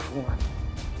existed before.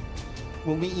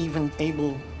 We'll be even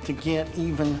able to get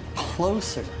even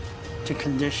closer to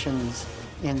conditions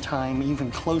in time, even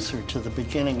closer to the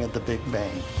beginning of the Big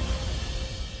Bang.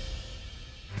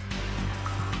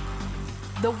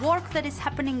 The work that is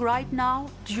happening right now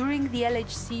during the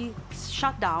LHC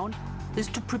shutdown is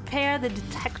to prepare the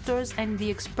detectors and the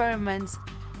experiments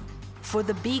for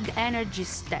the big energy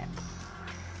step.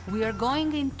 We are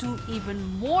going into even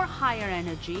more higher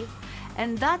energy,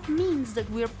 and that means that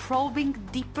we're probing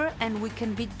deeper and we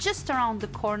can be just around the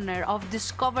corner of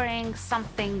discovering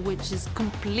something which is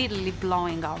completely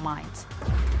blowing our minds.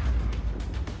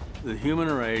 The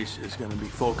human race is going to be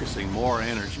focusing more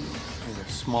energy in a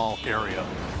small area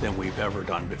than we've ever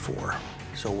done before.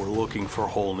 So we're looking for a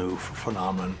whole new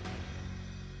phenomenon.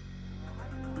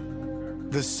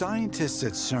 The scientists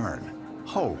at CERN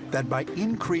hope that by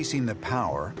increasing the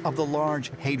power of the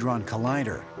Large Hadron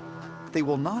Collider, they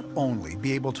will not only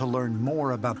be able to learn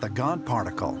more about the God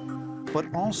particle, but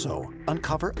also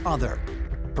uncover other,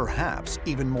 perhaps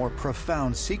even more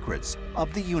profound secrets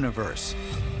of the universe.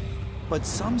 But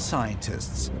some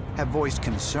scientists have voiced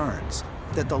concerns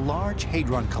that the Large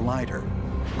Hadron Collider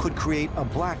could create a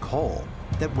black hole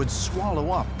that would swallow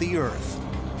up the Earth,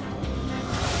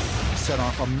 set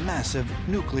off a massive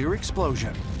nuclear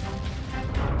explosion,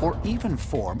 or even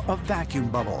form a vacuum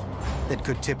bubble that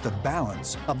could tip the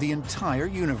balance of the entire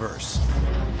universe.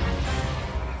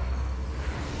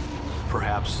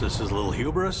 Perhaps this is a little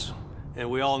hubris, and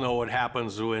we all know what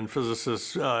happens when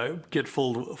physicists get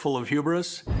full of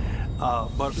hubris.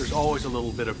 But there's always a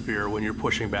little bit of fear when you're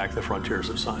pushing back the frontiers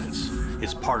of science.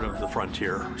 It's part of the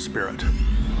frontier spirit.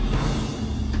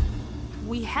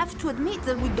 We have to admit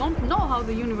that we don't know how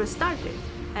the universe started.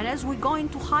 And as we go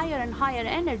into higher and higher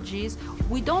energies,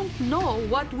 we don't know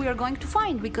what we are going to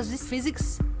find, because this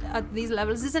physics at these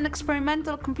levels is an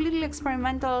experimental, completely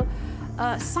experimental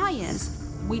science.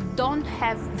 We don't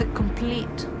have the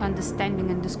complete understanding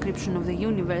and description of the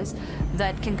universe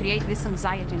that can create this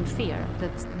anxiety and fear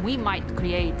that we might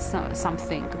create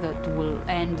something that will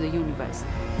end the universe.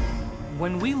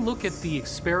 When we look at the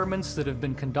experiments that have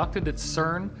been conducted at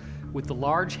CERN with the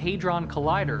Large Hadron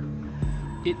Collider,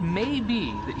 it may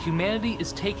be that humanity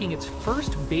is taking its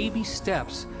first baby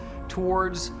steps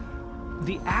towards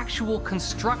the actual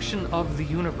construction of the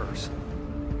universe.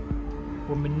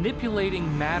 We're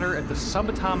manipulating matter at the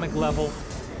subatomic level,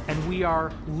 and we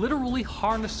are literally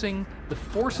harnessing the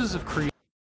forces of creation.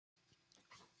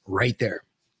 Right there.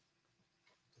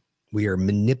 We are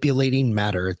manipulating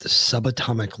matter at the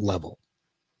subatomic level.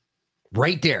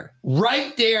 Right there.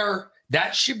 Right there.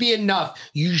 That should be enough.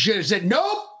 You should have said,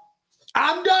 nope,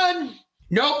 I'm done.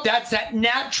 Nope, that's that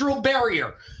natural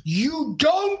barrier. You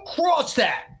don't cross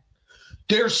that.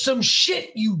 There's some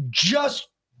shit you just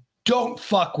don't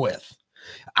fuck with.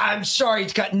 I'm sorry,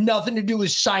 it's got nothing to do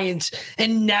with science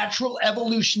and natural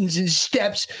evolutions and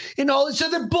steps and all this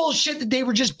other bullshit that they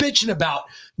were just bitching about.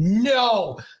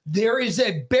 No, there is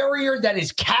a barrier that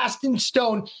is cast in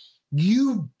stone.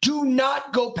 You do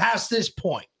not go past this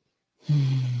point.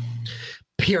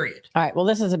 Period. All right. Well,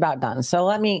 this is about done. So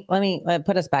let me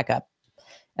put us back up,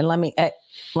 and let me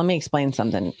explain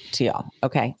something to y'all.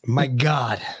 Okay. My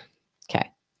God. Okay.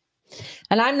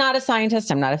 And I'm not a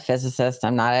scientist. I'm not a physicist.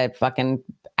 I'm not a fucking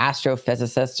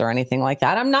astrophysicist or anything like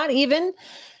that. I'm not even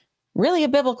really a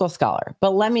biblical scholar.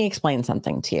 But let me explain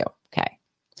something to you. Okay.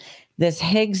 This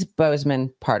Higgs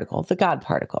boson particle, the God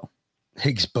particle.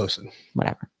 Higgs boson.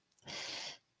 Whatever.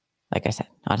 Like I said,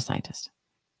 not a scientist.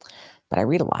 But I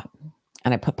read a lot.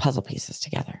 And I put puzzle pieces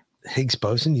together. Higgs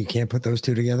boson, you can't put those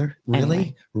two together? Really?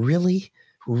 Anyway. Really?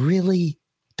 Really?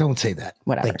 Don't say that.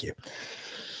 Whatever. Thank you.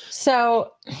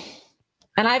 So,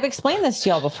 and I've explained this to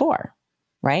y'all before,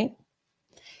 right?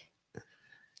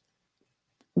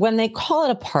 When they call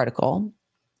it a particle,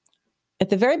 at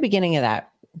the very beginning of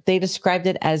that, they described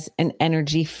it as an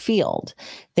energy field.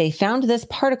 They found this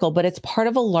particle, but it's part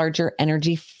of a larger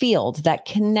energy field that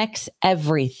connects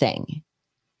everything.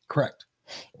 Correct.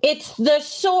 It's the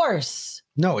source.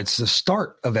 No, it's the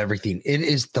start of everything. It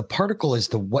is the particle is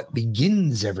the what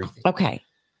begins everything. Okay.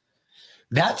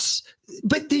 That's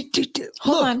but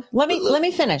hold on. Let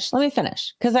me finish. Let me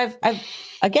finish. Because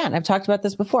I've talked about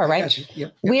this before, right?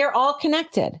 Yep. We are all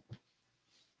connected.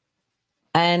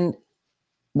 And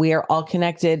we are all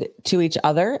connected to each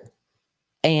other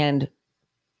and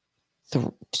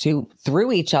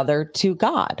through each other to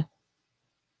God.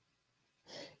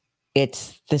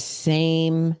 It's the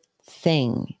same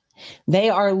thing. They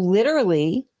are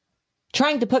literally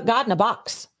trying to put God in a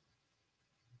box.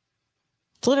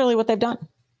 It's literally what they've done.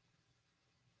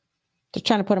 They're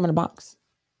trying to put them in a box.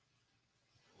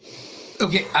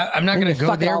 Okay, I'm not going to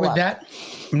go there with that.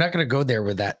 I'm not going to go there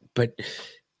with that. But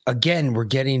again, we're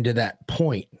getting to that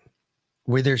point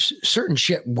where there's certain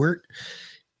shit where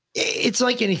it's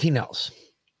like anything else.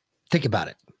 Think about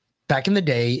it. Back in the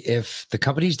day, if the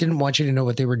companies didn't want you to know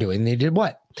what they were doing, they did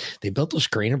what? They built a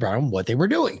screen around what they were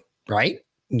doing, right?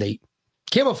 And they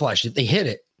camouflaged it. They hid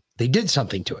it. They did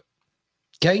something to it.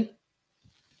 Okay?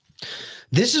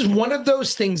 This is one of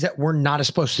those things that we're not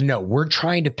supposed to know. We're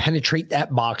trying to penetrate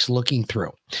that box, looking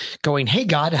through, going, hey,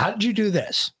 God, how did you do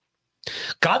this?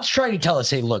 God's trying to tell us,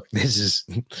 hey, look, this is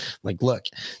look,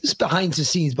 this is behind the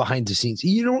scenes.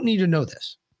 You don't need to know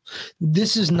this.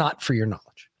 This is not for your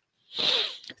knowledge.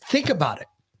 Think about it.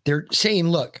 They're saying,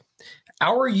 look,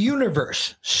 our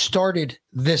universe started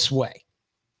this way.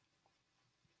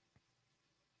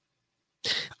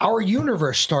 Our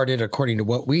universe started, according to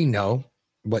what we know,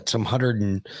 some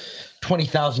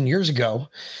 120,000 years ago.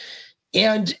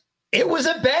 And it was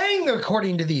a bang,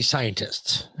 according to these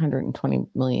scientists. 120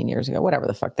 million years ago, whatever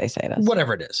the fuck they say it is.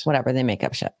 Whatever it is. Whatever, they make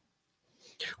up shit.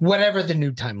 Whatever the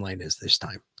new timeline is this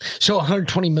time. So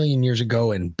 120 million years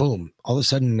ago, and boom, all of a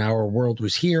sudden our world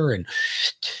was here, and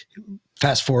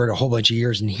fast forward a whole bunch of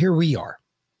years, and here we are.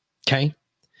 Okay?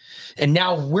 And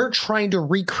now we're trying to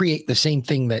recreate the same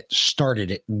thing that started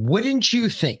it. Wouldn't you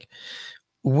think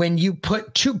when you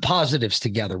put two positives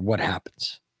together, what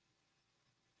happens?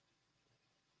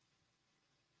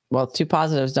 Well, two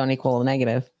positives don't equal a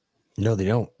negative. No, they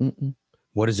don't. Mm-mm.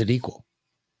 What does it equal?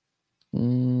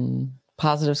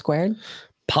 Positive squared?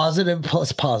 Positive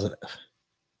plus positive.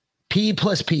 P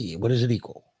plus P. What does it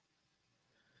equal?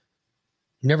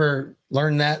 Never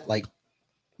learned that? Like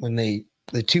when the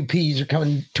two P's are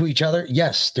coming to each other?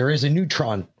 Yes, there is a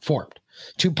neutron formed.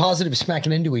 Two positives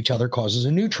smacking into each other causes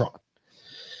a neutron.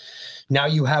 Now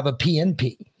you have a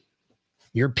PNP.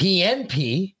 Your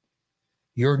PNP,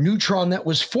 your neutron that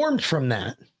was formed from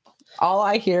that. All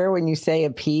I hear when you say a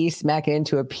P smacking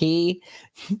into a P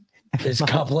is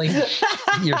coupling.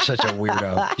 You're such a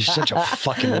weirdo. You're such a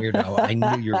fucking weirdo. I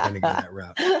knew you were going to go that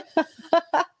route.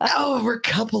 Oh, we're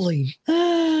coupling.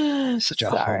 Such a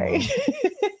sorry.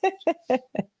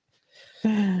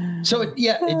 So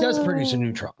it does produce a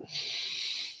neutron.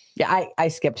 Yeah, I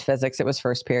skipped physics. It was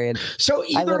first period. So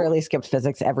I literally skipped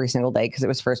physics every single day because it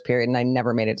was first period, and I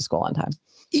never made it to school on time.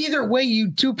 Either way, you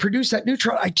do produce that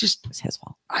neutron. It's his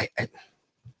fault. I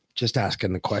just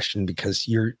asking the question because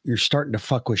you're starting to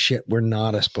fuck with shit we're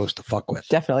not supposed to fuck with.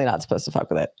 Definitely not supposed to fuck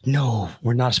with it. No,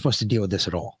 we're not supposed to deal with this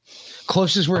at all.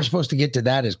 Closest we're supposed to get to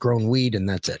that is grown weed, and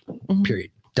that's it. Mm-hmm.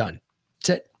 Period. Done. That's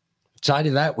it. Side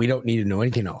of that, we don't need to know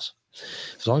anything else.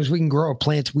 As long as we can grow a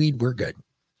plant's weed, we're good.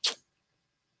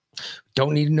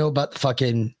 Don't need to know about the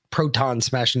fucking protons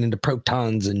smashing into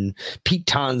protons and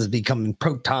pitons becoming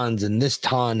protons and this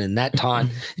ton and that ton.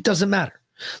 It doesn't matter.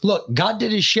 Look, God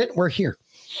did his shit. We're here.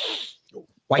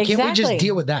 Why can't we just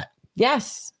deal with that?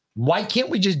 Yes. Why can't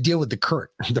we just deal with the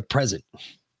current, the present?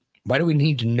 Why do we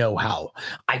need to know how?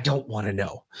 I don't want to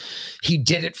know. He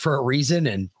did it for a reason,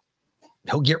 and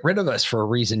he'll get rid of us for a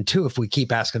reason too if we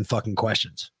keep asking fucking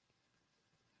questions.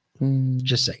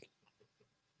 Just saying.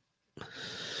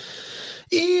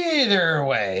 Either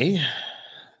way.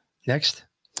 Next.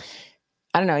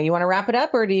 I don't know. You want to wrap it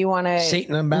up, or do you want to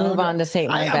Satan Unbound? Move on to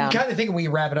Satan Unbound? I'm kind of thinking we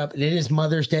wrap it up. It is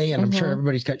Mother's Day, and I'm sure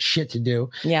everybody's got shit to do.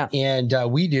 Yeah. And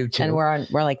we do too. And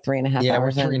we're like 3.5 hours in. Yeah,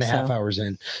 we're 3.5 hours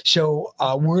in. So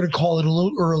we're going to call it a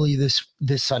little early this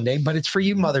Sunday, but it's for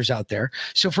you mothers out there.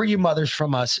 So for you mothers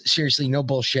from us, seriously, no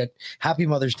bullshit. Happy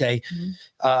Mother's Day.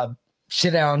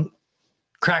 Sit down,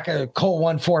 crack a cold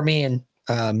one for me, and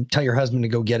tell your husband to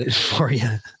go get it for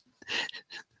you.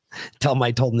 Tell him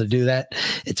I told him to do that.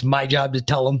 It's my job to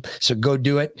tell him. So go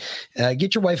do it.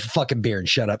 Get your wife a fucking beer and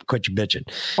shut up. Quit your bitching.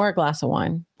 Or a glass of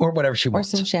wine. Or whatever she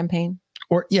wants. Or some champagne.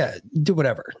 Or do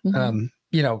whatever. Do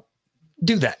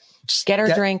that. Get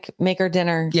her drink, make her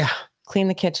dinner. Yeah. Clean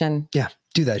the kitchen. Yeah.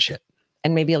 Do that shit.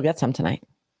 And maybe you'll get some tonight.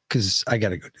 Because I got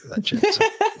to go do that shit. So.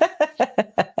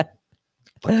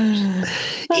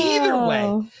 Either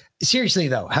way. Seriously,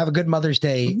 though, have a good Mother's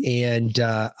Day. And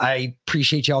I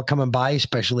appreciate y'all coming by,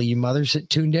 especially you mothers that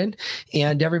tuned in.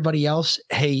 And everybody else,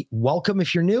 hey, welcome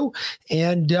if you're new.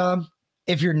 And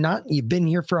if you're not, you've been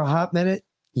here for a hot minute,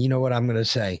 you know what I'm going to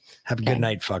say. Have a good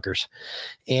night, fuckers.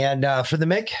 And for the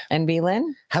Mick. And B.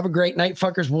 Lynn. Have a great night,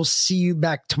 fuckers. We'll see you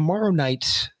back tomorrow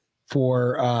night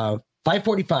for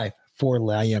 5:45 for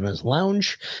Liana's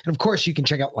Lounge. And, of course, you can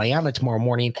check out Liana tomorrow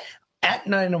morning at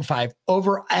 9:05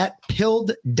 over at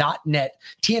pilled.net.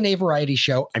 TNA Variety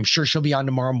Show. I'm sure she'll be on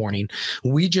tomorrow morning.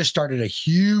 We just started a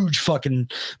huge fucking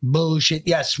bullshit.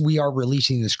 Yes, we are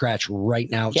releasing the scratch right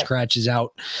now. Yep. Scratch is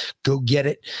out. Go get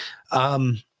it.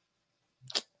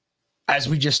 As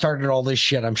we just started all this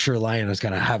shit, I'm sure Lion is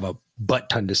going to have a butt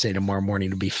ton to say tomorrow morning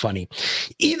to be funny.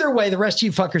 Either way, the rest of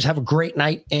you fuckers have a great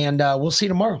night, and we'll see you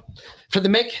tomorrow. For the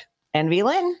Mick and V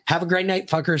Lynn, have a great night,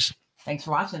 fuckers. Thanks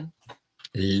for watching.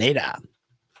 Later.